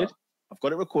recorded. I've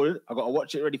got to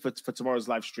watch it ready for tomorrow's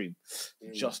live stream.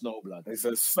 Just no blood.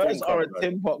 Spurs are a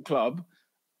tin pot club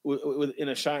with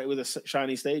a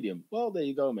shiny stadium. Well, there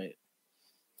you go, mate.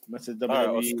 That's a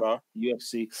WWE,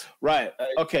 UFC. Right,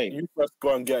 okay. You first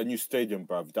go and get a new stadium,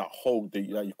 bruv. That hole that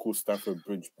you call Stamford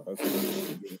Bridge, bruv.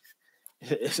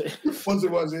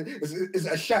 What's it? It's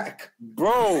a shack.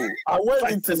 Bro, I went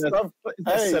into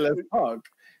Stamford Park.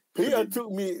 Peter took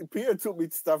me to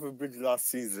Stamford Bridge last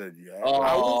season, yeah.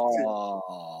 I walked in.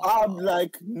 I'm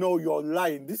like, no, you're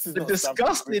lying. This is the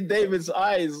disgust in David's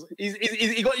eyes.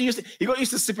 He got used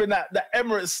to sipping that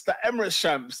Emirates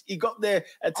champs. He got there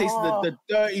and tasted the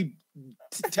dirty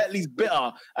Tetley's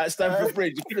bitter at Stamford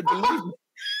Bridge. You couldn't believe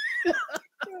it.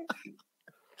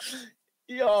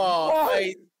 Yo,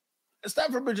 mate,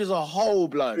 Stamford Bridge is a hole,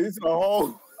 blood. It's a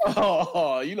hole.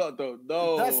 Oh, you lot don't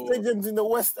know. That stadium's in the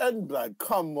West End, blood.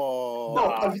 Come on.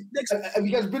 No, have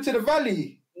you guys been to the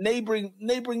Valley? Neighbouring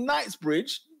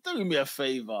Knightsbridge. Do me a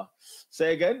favour.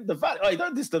 Say again. The Valley. Oh,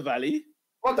 don't diss the Valley.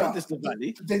 Don't diss the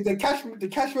Valley. The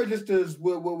cash registers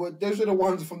were those are the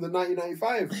ones from the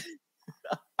 1995.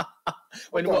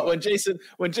 when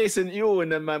Jason Ewell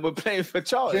and them man were playing for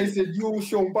Charlie. Jason Ewell,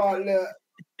 Sean Bartlett,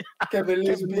 Kevin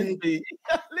Lisby.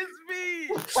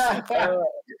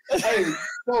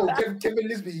 Kevin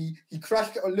Lisby, he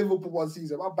crashed it on Liverpool one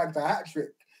season. I bagged a hat trick.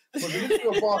 But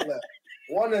the Bartlett,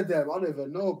 one of them, I don't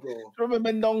even know, bro.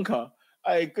 Remember Mendonca?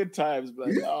 Hey, good times, blood.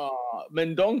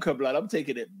 Mendonca, blood. I'm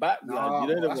taking it back, blood.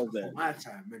 You know that was there. My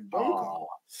time,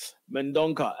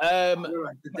 Mendonca.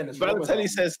 Balotelli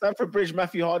says Stamford Bridge,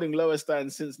 Matthew Harding, lower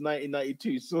stand since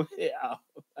 1992. So it out.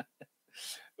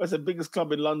 That's the biggest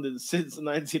club in London since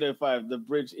 1905. The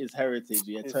bridge is heritage,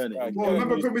 eternity. Well,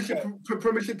 remember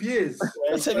Premiership years?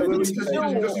 You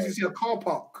just see a car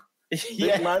park.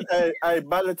 Yeah, man. Hey,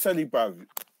 Balotelli, bro.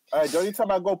 The only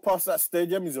time I go past that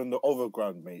stadium is on the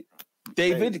overground, mate.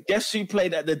 David, guess who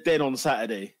played at the Den on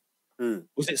Saturday? Who?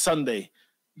 Was it Sunday?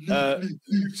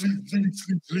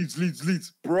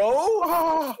 Leeds.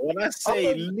 Bro, when I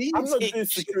say I'm not Leeds, doing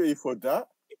security for that.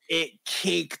 it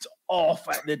kicked off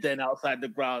at the den outside the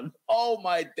ground. Oh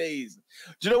my days.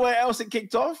 Do you know where else it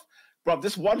kicked off? Bro,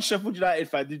 this one Sheffield United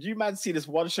fan. Did you man see this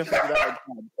one Sheffield United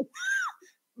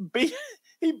fan?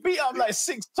 He beat up like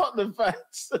 6 Tottenham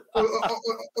fans. On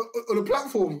the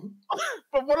platform.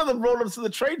 But one of them rolled onto the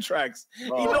train tracks. He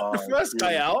knocked the first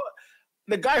guy out.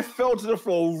 The guy fell to the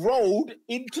floor, rolled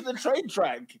into the train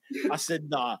track. I said,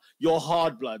 nah, you're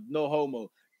hard blood, no homo.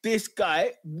 This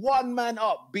guy, one man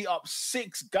up, beat up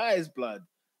 6 guys, blood.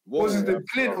 Whoa, was it the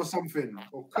Clint or something?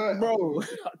 Okay. Bro,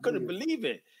 I couldn't believe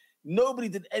it. Nobody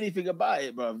did anything about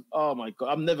it, bro. Oh my God,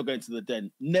 I'm never going to the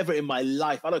den. Never in my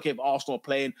life. I don't care if Arsenal are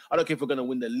playing. I don't care if we're going to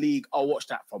win the league. I'll watch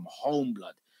that from home,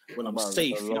 blood. When I'm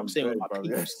safe, you know what I'm saying? With my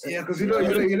people. Yeah, because you're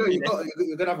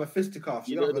going to have a fisticuff.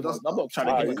 I'm not trying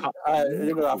to get a cup.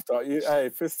 You're going to have to, hey,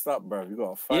 fists up, bro. You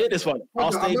got to fight. Yeah, this one.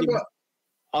 Our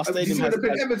stadium has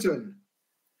Everton.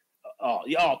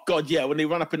 Oh God, yeah. When they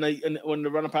run up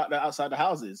outside the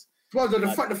houses. Bro,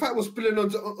 the fight was spilling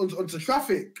onto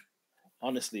traffic.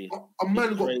 Honestly, a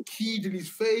man got keyed in his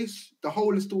face. The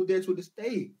hole is still there to this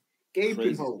day.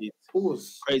 Gaping hole.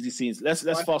 Pause. Crazy scenes. Let's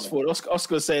fast forward.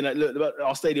 Oscar's saying that look,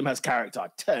 our stadium has character.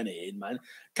 Turn it in, man.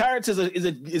 Character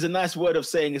is a nice word of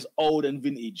saying it's old and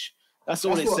vintage. That's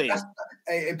all it's saying.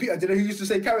 Hey, Peter, did you used to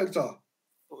say character?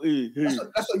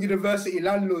 That's what university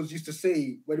landlords used to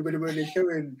say when they're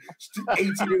showing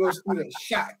 18-year-old students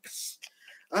shacks.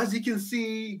 As you can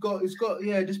see,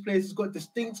 this place has got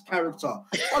distinct character.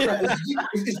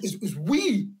 It's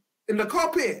we in the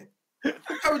carpet. The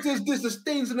character is this, the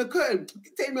stains in the curtain.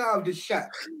 Take me out of this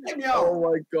shack. Take me out. Oh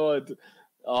my God.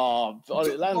 The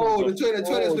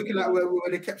toilet's looking like where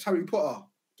they kept Harry Potter.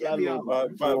 Get me out,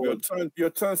 your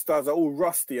turnstiles are all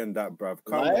rusty and that, bruv.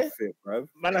 Can't fit, bruv.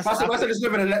 Man, I said it's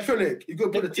never an electronic. You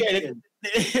got to put the ticket in.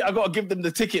 I got to give them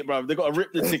the ticket, bruv. They got to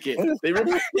rip the ticket. They rip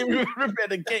it at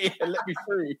the gate and let me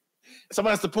through.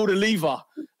 Someone has to pull the lever,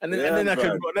 and then I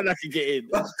can get in.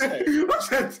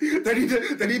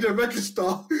 They need a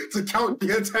register to count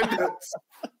the attendance.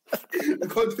 They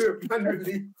can't do it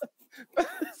manually.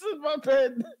 This is my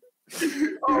pen.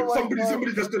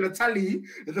 Somebody just doing a tally.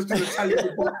 They're just doing a tally.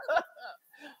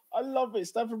 I love it.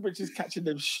 Stamford Bridge is catching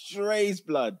them strays,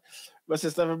 blood. But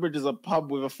Stamford Bridge is a pub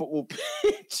with a football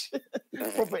pitch,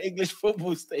 proper English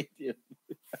football stadium.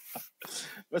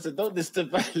 Listen, don't diss the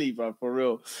Valley, bro, for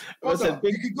real. Listen,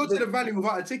 you can go to the Valley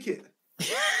without a ticket.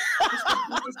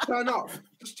 just turn up.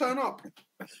 Just turn up.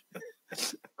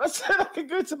 I said I can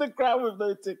go to the ground with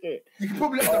no ticket. You can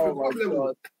probably have a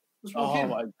problem. Oh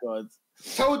my God.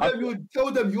 Tell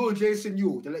them you're Jason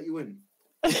Ewell, they'll let you in.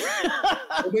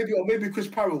 or maybe Chris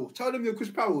Powell. Tell them you're Chris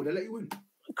Powell, they'll let you in.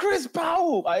 Chris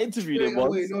Powell. I interviewed him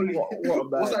once.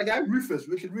 What's that guy?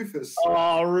 Richard Rufus.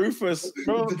 Oh, Rufus.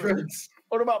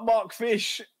 What about Mark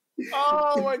Fish?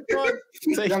 Oh my God.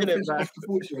 Taking it back.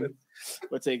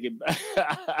 We're taking it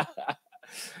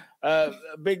back.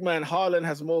 Big man, Haaland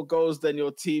has more goals than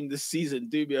your team this season.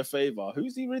 Do me a favor.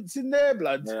 Who's he rinsing there,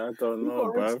 blood? Yeah, I don't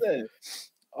know, bro.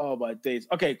 Oh my days.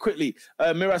 Okay, quickly.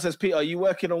 Mira says, Peter, are you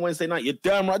working on Wednesday night? You're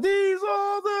damn right. These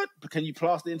are the... Can you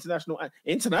blast the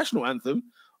international anthem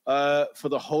for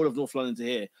the whole of North London to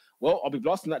hear? Well, I'll be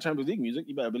blasting that Champions League music.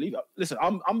 You better believe it. Listen,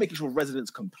 I'm making sure residents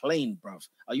complain, bruv.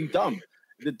 Are you dumb?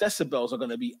 The decibels are going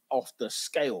to be off the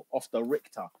scale, off the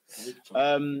Richter.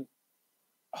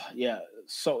 Yeah,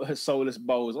 soulless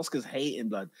bowls. Oscar's hating,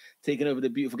 blood, taking over the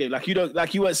beautiful game. Like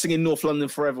you weren't singing North London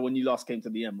Forever when you last came to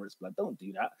the Emirates, blood. Don't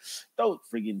do that. Don't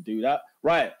frigging do that.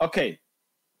 Right, okay.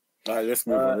 All right, let's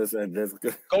move on. Let's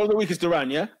go. Goal of the week is Duran,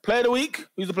 yeah? Player of the week?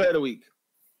 Who's the player of the week?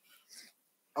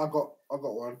 I got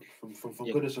one from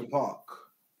Goodison Park.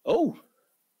 Oh.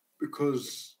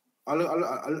 Because I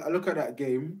look at that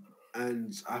game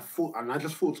and I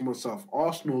just thought to myself,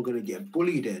 Arsenal are going to get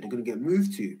bullied there. They're going to get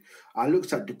moved to. I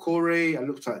looked at Decore, I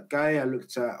looked at Guy, I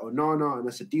looked at Onana, and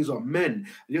I said, these are men. And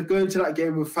you're going to that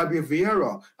game with Fabio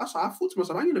Vieira. That's what I thought to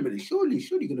myself, hang on a minute, surely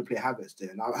you're going to play Havertz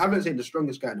there. Now, Havertz ain't the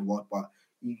strongest guy in the world, but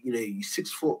he's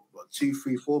 6 foot, 2,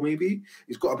 3, 4 maybe.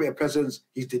 He's got a bit of presence.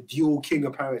 He's the dual king,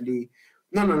 apparently.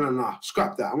 No.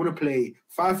 Scrap that. I want to play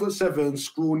 5'7",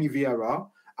 scrawny Vieira.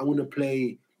 I want to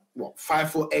play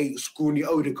 5'8", scrawny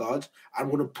Odegaard. I'm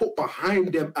going to put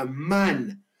behind them a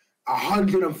man,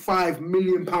 £105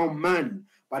 million man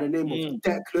by the name of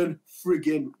Declan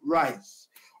friggin' Rice.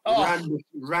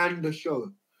 Ran the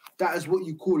show. That is what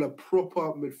you call a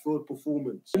proper midfield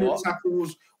performance. Winning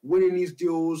tackles, winning these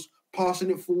deals,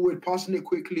 passing it forward, passing it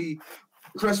quickly,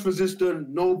 press resistant,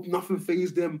 nothing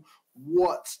fazed them.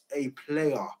 What a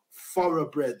player.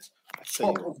 thoroughbred,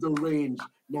 top of the range,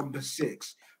 number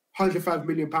 6. £105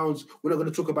 million. We're not going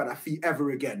to talk about that fee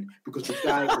ever again because the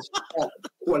guy is top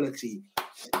quality.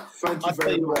 Thank you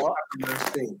very much.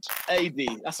 AD,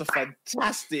 that's a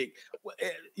fantastic.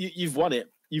 You've won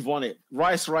it. You've won it.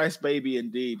 Rice, baby,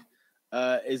 indeed,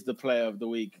 is the player of the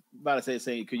week. Valentine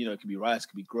saying it could be Rice,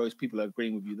 could be Gross. People are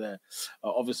agreeing with you there.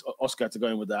 Obviously, Oscar had to go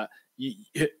in with that.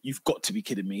 You've got to be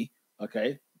kidding me.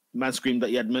 Okay. Man screamed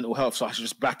that he had mental health, so I should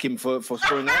just back him for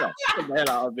scoring that. Get the hell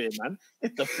out of it, man.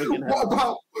 Get the friggin'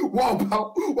 hell.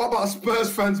 What about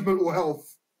Spurs fans' mental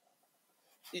health?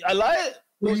 I like it.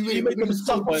 You made them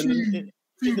suffer.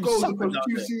 Two goals across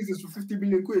 2 seasons for 50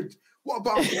 million quid. What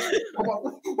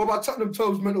about Tottenham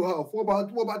Toes' mental health? What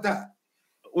about that?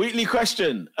 Weekly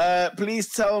question. Please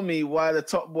tell me why the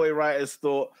Top Boy writers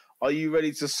thought, are you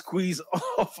ready to squeeze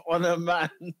off on a man?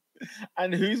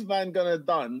 And whose man gonna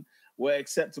done were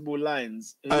acceptable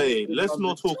lines? Hey, let's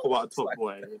not talk about Top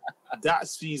Boy. That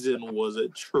season was a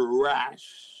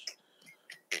trash.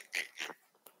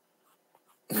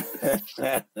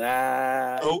 A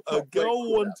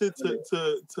girl wanted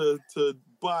to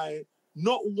buy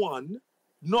not 1,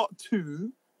 not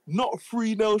 2, not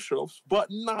 3 nail shops, but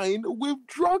 9 with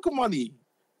drug money.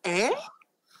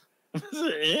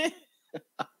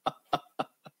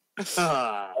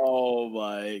 Oh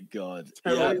my God!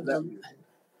 Yeah,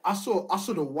 I saw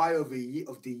the why of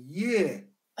the year.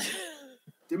 Do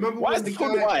you remember why is it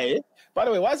called why? By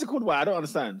the way, why is it called why? I don't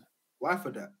understand. Why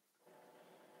for that?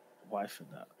 Why for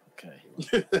that? Okay.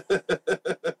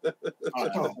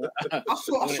 I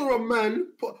saw a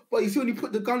man, but he only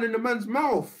put the gun in the man's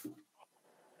mouth.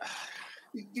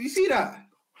 Did you see that?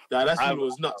 Yeah, that scene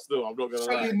was nuts though. I'm not gonna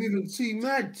lie. Moving too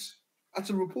mad. I had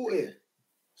to report it.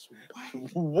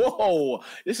 Whoa!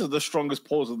 This is the strongest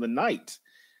pause of the night.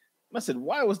 I said,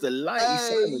 why was the light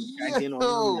gagging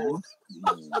on?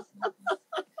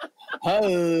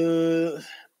 All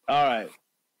right.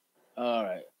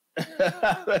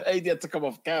 He had to come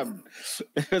off cam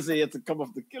because he had to come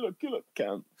off the killer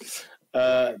cam.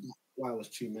 Why was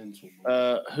too mental?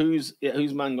 Who's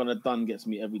man gonna done gets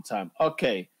me every time.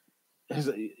 Okay,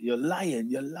 you're lying.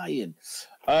 Big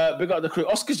up the crew.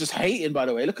 Oscar's just hating. By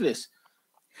the way, look at this.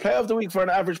 Player of the week for an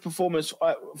average performance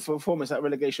at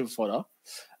relegation fodder.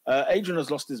 Adrian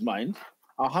has lost his mind.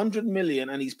 100 million,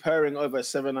 and he's purring over a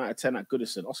 7 out of 10 at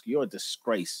Goodison. Oscar, you're a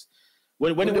disgrace.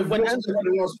 When Enzo,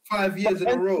 the last 5 years in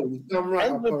a row, damn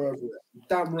right.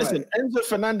 Damn right. Listen, Enzo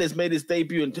Fernandez made his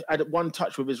debut and had 1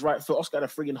 touch with his right foot. Oscar had a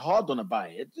friggin' hard on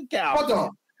about it. Get out.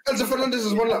 Enzo Fernandez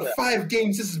has won like 5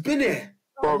 games since he's been here.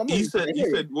 Bro, he said,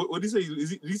 what did he say?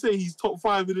 Did he say he's top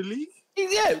 5 in the league?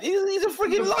 He's a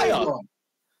friggin' liar.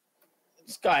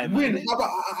 This guy, man.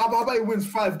 How about he wins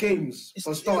 5 games?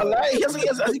 Has he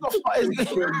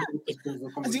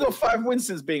got 5 wins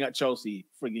since being at Chelsea?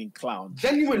 Frigging clown.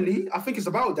 Genuinely, I think it's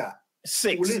about that.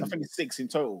 6. I think it's 6 in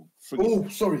total. Oh,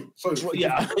 sorry.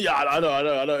 Yeah, I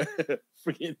know.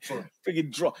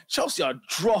 Frigging dross. Chelsea are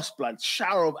dross, blood.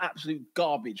 Shower of absolute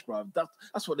garbage, bro.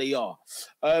 That's what they are.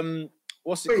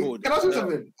 What's it called? Can I say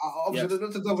something? Obviously,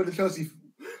 not to double the Chelsea,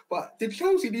 but did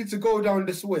Chelsea need to go down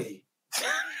this way?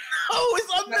 Oh,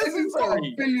 it's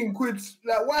unnecessary. £1 billion.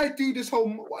 Like, why do this whole?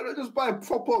 Why not just buy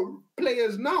proper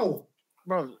players now?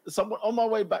 Bro, someone on my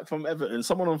way back from Everton,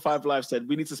 someone on 5 Live said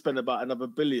we need to spend about another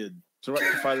 £1 billion to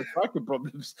rectify the striking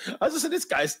problems. I just said this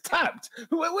guy's tapped.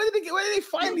 Where did they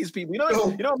find these people?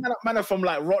 You know, man are from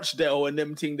like Rochdale and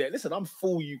them thing there. Listen, I'm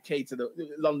full UK to the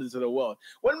London to the world.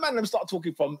 When man them start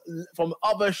talking from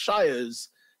other shires.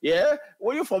 Yeah,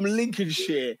 well, you're from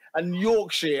Lincolnshire and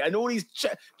Yorkshire and all these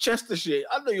Chestershire.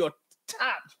 I know you're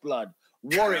tapped, blood.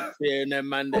 Warwickshire and them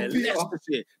man there.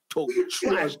 Leicestershire talk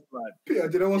trash, blood. Peter,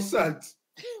 do you know what's sad?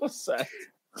 What's sad?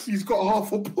 He's got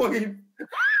half a point.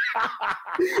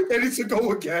 They need to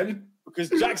go again because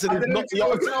Jackson is not the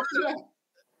answer after that.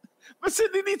 But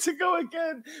said they need to go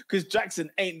again because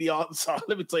Jackson ain't the answer.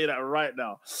 Let me tell you that right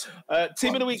now.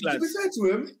 Team of the week, lads. To be fair to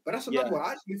him, but that's another one.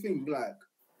 I actually think like.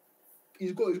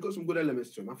 He's got some good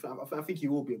elements to him. I think he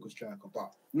will be a good striker,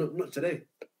 but not today.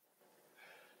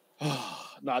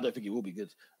 No, I don't think he will be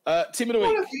good. Team of the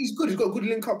week. He's good. He's got good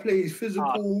link-up play. He's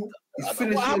physical. He's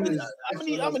finishing.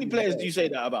 How many players do you say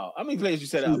that about? How many players do you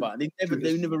say that about? They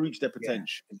never reach their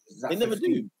potential. Yeah, they never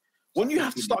do. When you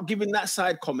have to start giving that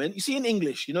side comment, you see in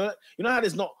English, you know how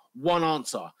there's not one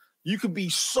answer. You could be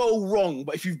so wrong,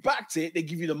 but if you've backed it, they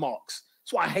give you the marks.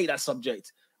 That's why I hate that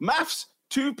subject. Maths,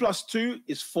 2 + 2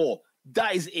 is 4.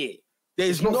 That is it.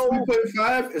 It's not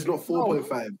 3.5. It's not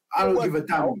 4.5. I don't give a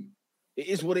damn. It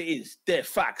is what it is. They're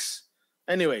facts.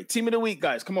 Anyway, team of the week,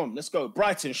 guys. Come on, let's go.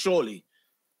 Brighton, surely.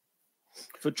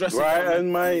 For dressing.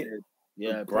 Brighton, mate.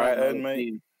 Yeah, Brighton,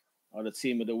 mate. Are the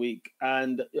team of the week.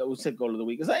 And yeah, we said goal of the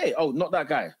week. Is that it? Oh, not that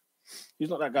guy. He's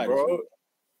not that guy. Bro,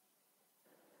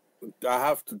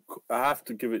 I have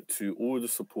to give it to all the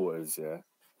supporters, yeah,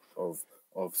 of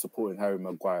supporting Harry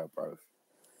Maguire, bro.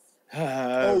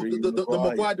 The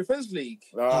Maguire Defence League.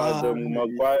 The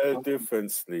Maguire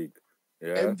Defence League.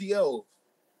 Yeah. MDL.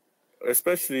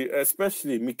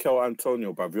 Especially Mikel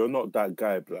Antonio, bruv. You're not that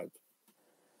guy, blood.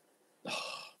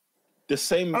 The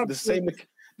same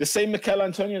Mikel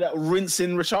Antonio that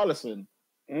rinsing Richarlison.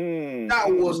 That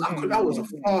was a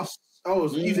fast.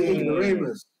 He's an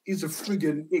ignoramus. He's a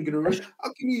friggin' ignoramus.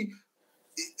 How can he?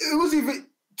 It was even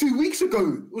 2 weeks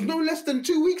ago. It was no less than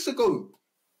 2 weeks ago.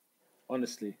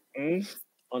 Honestly.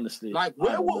 Like,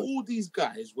 where were all these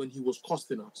guys when he was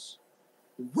costing us?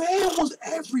 Where was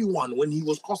everyone when he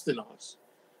was costing us?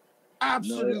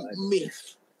 Absolute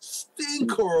myth.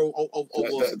 Stinker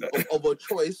of a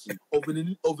choice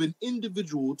of an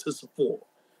individual to support.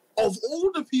 Of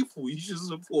all the people you should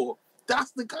support,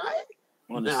 that's the guy?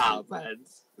 Honestly. Nah, man.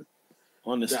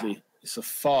 Honestly, it's a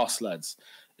farce, lads.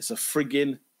 It's a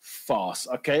friggin' farce,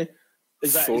 okay?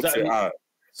 Sort it out.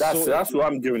 That's what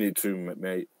I'm giving it to,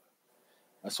 mate.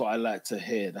 That's what I like to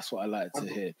hear.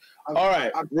 All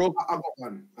right. I got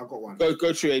one.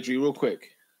 Go through, Adrian, real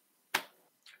quick.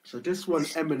 So this one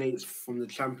emanates from the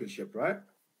Championship, right?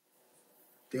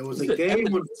 There was a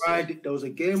game on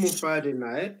Friday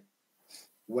night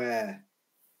where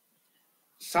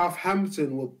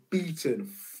Southampton were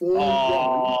beaten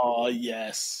 4-1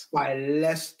 yes, by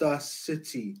Leicester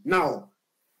City. Now,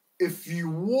 if you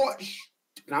watch,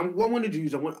 what I'm going to do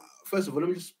is first of all, let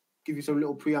me just give you some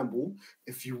little preamble.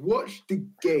 If you watch the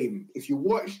game, if you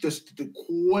watch just the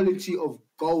quality of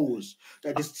goals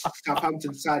that this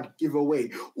Southampton side give away,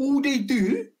 all they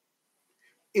do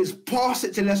is pass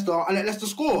it to Leicester and let Leicester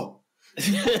score.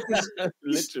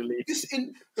 Literally. This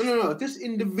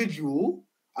individual,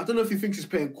 I don't know if he thinks he's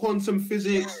playing quantum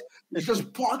physics. It's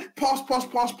just pass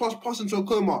into a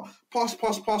coma. Pass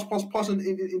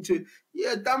into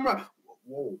damn right.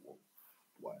 Whoa.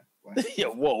 Why? Yeah,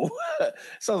 whoa.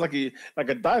 Sounds like a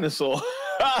dinosaur.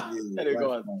 Anyway,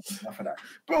 go on. Enough of that.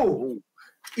 Bro,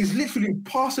 he's literally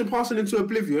passing into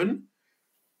oblivion.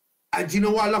 And do you know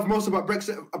what I love most about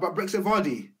Brexit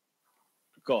Vardy?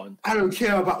 Go on. I don't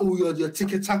care about all your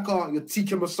tiki-taka, your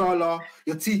tikka masala,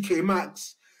 your TK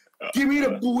Maxx. Give me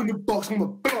the ball in the box. I'm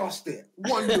gonna blast it.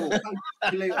 1-0.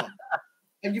 And later.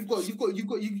 And you've got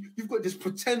this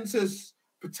pretentious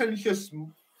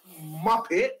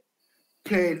muppet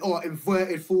playing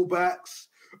inverted fullbacks,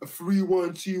 a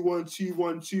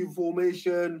 3-1-2-1-2-1-2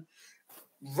 formation,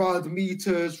 rod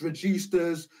meters,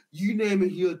 registers, you name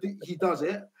it, he does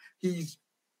it. His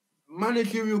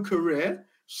managerial career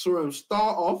saw him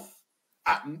start off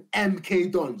at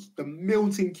MK Dons, the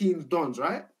Milton Keynes Dons,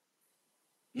 right?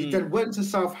 He then went to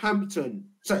Southampton.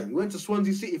 Sorry, he went to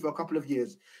Swansea City for a couple of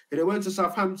years. He then went to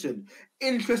Southampton.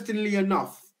 Interestingly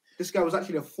enough, this guy was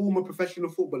actually a former professional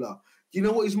footballer. Do you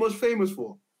know what he's most famous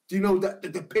for? Do you know that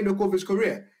the pinnacle of his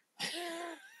career?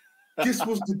 This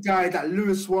was the guy that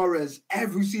Luis Suarez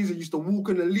every season used to walk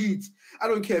in the leads. I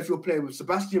don't care if you're playing with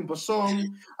Sebastian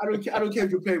Bassong. I don't care if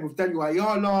you're playing with Daniel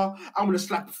Ayala. I'm gonna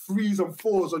slap 3s and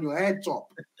 4s on your head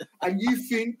top. And you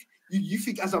think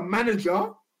as a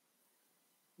manager,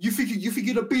 you think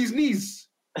you're the bee's knees,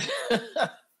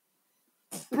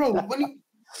 bro. When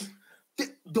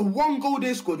the one goal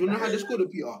they scored, do you know how they scored it,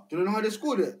 Peter? Do you know how they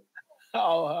scored it?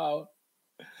 How?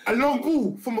 A long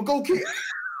ball from a goal kick.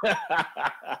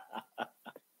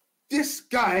 This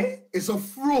guy is a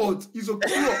fraud. He's a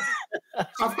fraud.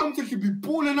 Southampton should be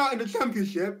balling out in the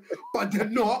Championship, but they're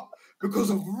not because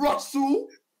of Russell.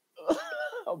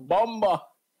 Bomber.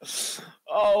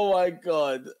 Oh my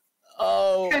God.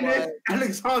 Kenneth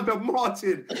Alexander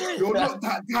Martin. You're not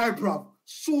that guy, bruv.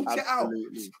 Sort it out.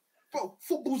 Bro,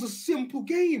 football's a simple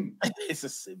game. It's a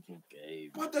simple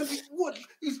game. But I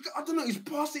don't know, he's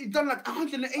passed it, he's done like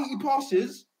 180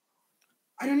 passes,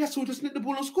 and then Leicester will just nick the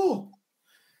ball and score.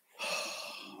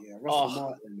 Yeah, Russell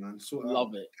Martin, man.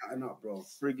 Love it. Cutting up, bro.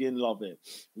 Friggin' love it.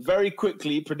 Very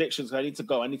quickly, predictions. I need to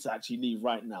go. I need to actually leave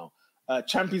right now.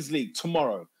 Champions League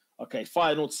tomorrow. Okay,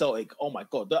 Feyenoord Celtic. Oh my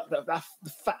God, the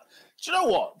fact. Do you know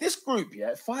what? This group,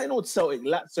 Feyenoord Celtic,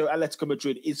 Lazio, Atletico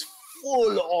Madrid is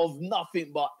full of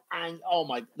nothing but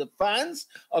the fans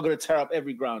are going to tear up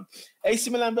every ground. AC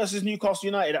Milan versus Newcastle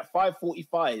United at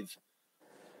 5:45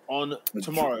 on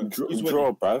tomorrow.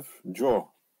 Draw, bruv. Draw.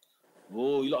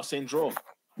 Oh, you lot are saying draw.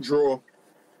 Draw.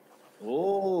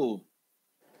 Oh.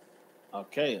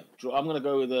 Okay. I'm going to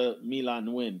go with a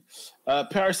Milan win.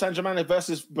 Paris Saint-Germain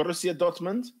versus Borussia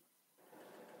Dortmund.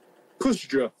 Push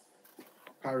draw.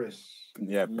 Paris.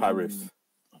 Yeah, Paris.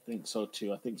 I think so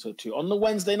too. On the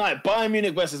Wednesday night, Bayern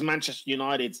Munich versus Manchester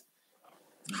United.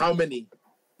 How many?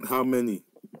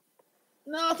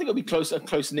 No, I think it'll be a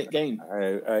close-knit game.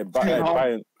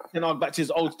 Bayern. Ten Hag back to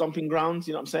his old stomping grounds.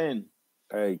 You know what I'm saying?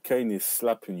 Hey, Kane is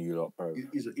slapping you lot, bro.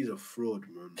 He's a fraud,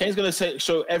 man. Kane's going to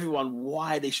show everyone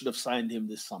why they should have signed him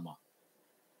this summer.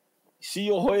 See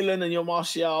your Højlund and your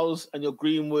Martials and your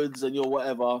Greenwoods and your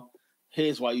whatever.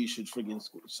 Here's why you should friggin'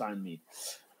 sign me.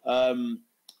 I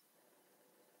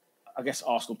guess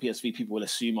Arsenal PSV people will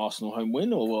assume Arsenal home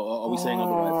win, or are we saying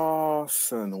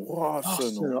otherwise?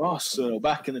 Arsenal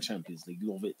back in the Champions League.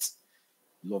 Love it.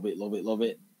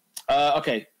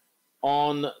 Okay.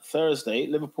 On Thursday,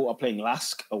 Liverpool are playing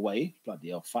Lask away. Bloody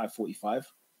hell, 5:45.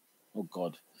 Oh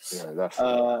God. Yeah, that's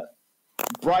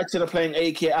Brighton are playing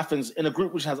AEK Athens in a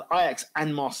group which has Ajax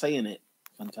and Marseille in it.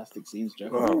 Fantastic scenes,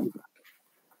 Joe. Wow.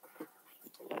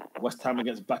 West Ham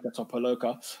against Baka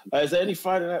Topoloka. Is there any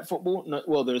Friday night football? No.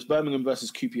 Well, there's Birmingham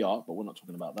versus QPR, but we're not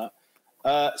talking about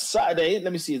that. Saturday,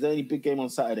 let me see. Is there any big game on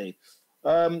Saturday?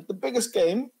 The biggest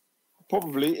game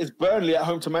probably is Burnley at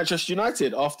home to Manchester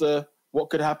United after what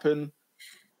could happen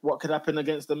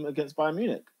against them against Bayern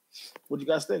Munich. What do you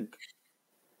guys think?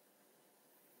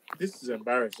 This is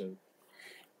embarrassing.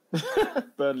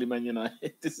 Burnley, Man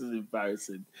United. This is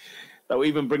embarrassing. That we're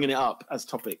even bringing it up as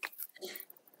topic.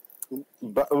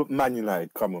 But Man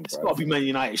United, come on, It's bro. got to be Man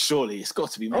United, surely. It's got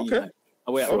to be Man United.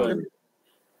 Away at Okay. Burnley.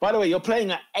 By the way, you're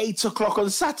playing at 8 o'clock on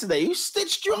Saturday. Who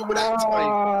stitched you up with that time?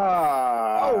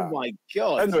 Oh, my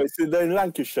God. Anyway, so they're in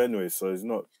Lancashire anyway, so it's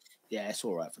not. Yeah, it's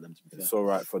all right for them, to be fair. It's all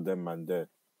right for them, man. There.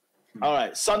 All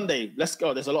right, Sunday. Let's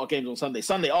go. There's a lot of games on Sunday.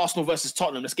 Sunday, Arsenal versus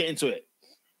Tottenham. Let's get into it.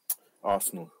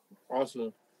 Arsenal. Yeah,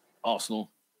 Arsenal.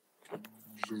 Arsenal.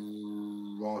 Yeah,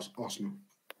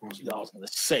 I was going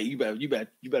to say, you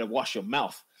better wash your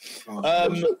mouth.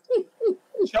 Arsenal.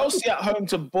 Chelsea at home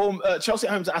to Chelsea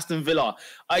at home to Aston Villa.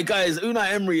 Hey guys,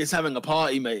 Unai Emery is having a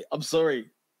party, mate. I'm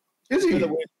sorry. Is he?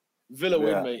 Villa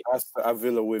win, mate. That's a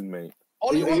Villa win, mate.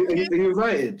 Ollie Watkins. He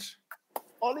invited.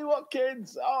 Ollie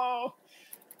Watkins. Oh,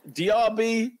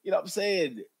 Diaby. You know what I'm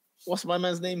saying? What's my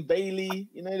man's name? Bailey.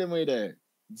 You know them way there.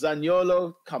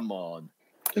 Zaniolo. Come on.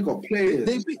 They got players.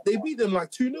 They beat them like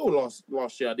 2-0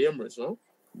 last year at the Emirates, no?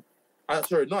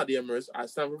 Sorry, not at the Emirates, at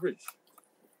Stamford Bridge.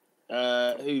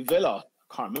 Who, Villa?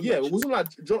 Can't remember. Yeah, it wasn't like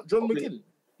John McGinn.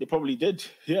 They probably did.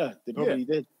 Yeah, they probably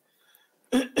did.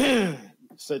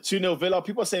 So 2-0 Villa.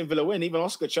 People are saying Villa win. Even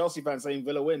Oscar, Chelsea fans saying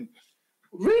Villa win.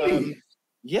 Really?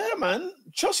 Yeah, man.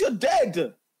 Chelsea are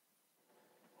dead.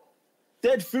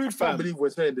 Dead food, I fam. can't believe we're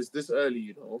saying this early,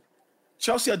 you know.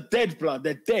 Chelsea are dead, blood.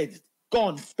 They're dead.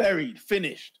 Gone, buried,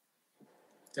 finished.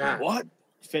 Damn. What?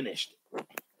 Finished.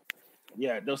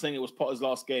 Yeah, they were saying it was Potter's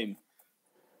last game.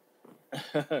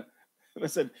 I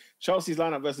said Chelsea's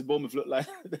lineup versus Bournemouth looked like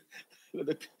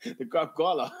the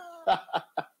Gala.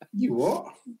 You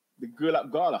what? The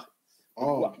Gulab Gala.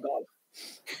 Oh.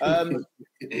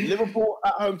 Liverpool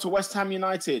at home to West Ham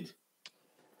United.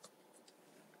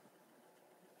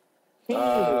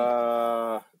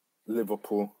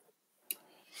 Liverpool.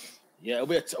 Yeah,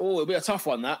 it'll be a tough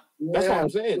one. That. That's what I'm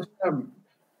saying.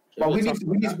 But we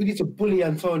need to bully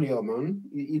Antonio, man.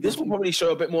 This will probably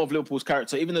show a bit more of Liverpool's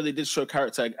character, even though they did show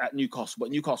character at Newcastle.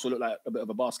 But Newcastle looked like a bit of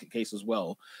a basket case as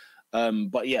well.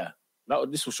 But yeah,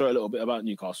 this will show a little bit about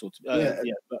Newcastle.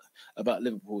 About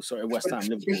Liverpool. Sorry, West Ham.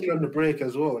 Especially Liverpool. on the break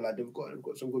as well. Like they've got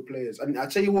some good players. And I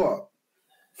tell you what,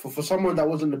 for someone that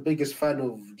wasn't the biggest fan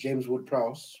of James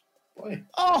Ward-Prowse, boy.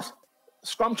 Oh,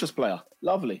 scrumptious player.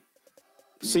 Lovely.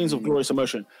 Scenes of glorious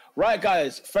emotion. Right,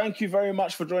 guys, thank you very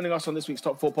much for joining us on this week's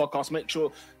Top 4 Podcast. Make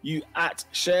sure you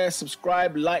share,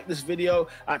 subscribe, like this video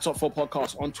at Top 4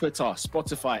 Podcast on Twitter,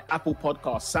 Spotify, Apple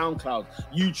Podcasts, SoundCloud,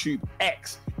 YouTube,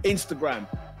 X, Instagram.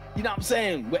 You know what I'm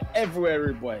saying? We're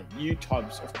everywhere, boy.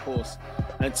 YouTubes, of course.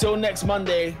 Until next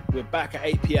Monday, we're back at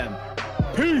 8 p.m.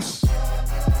 Peace!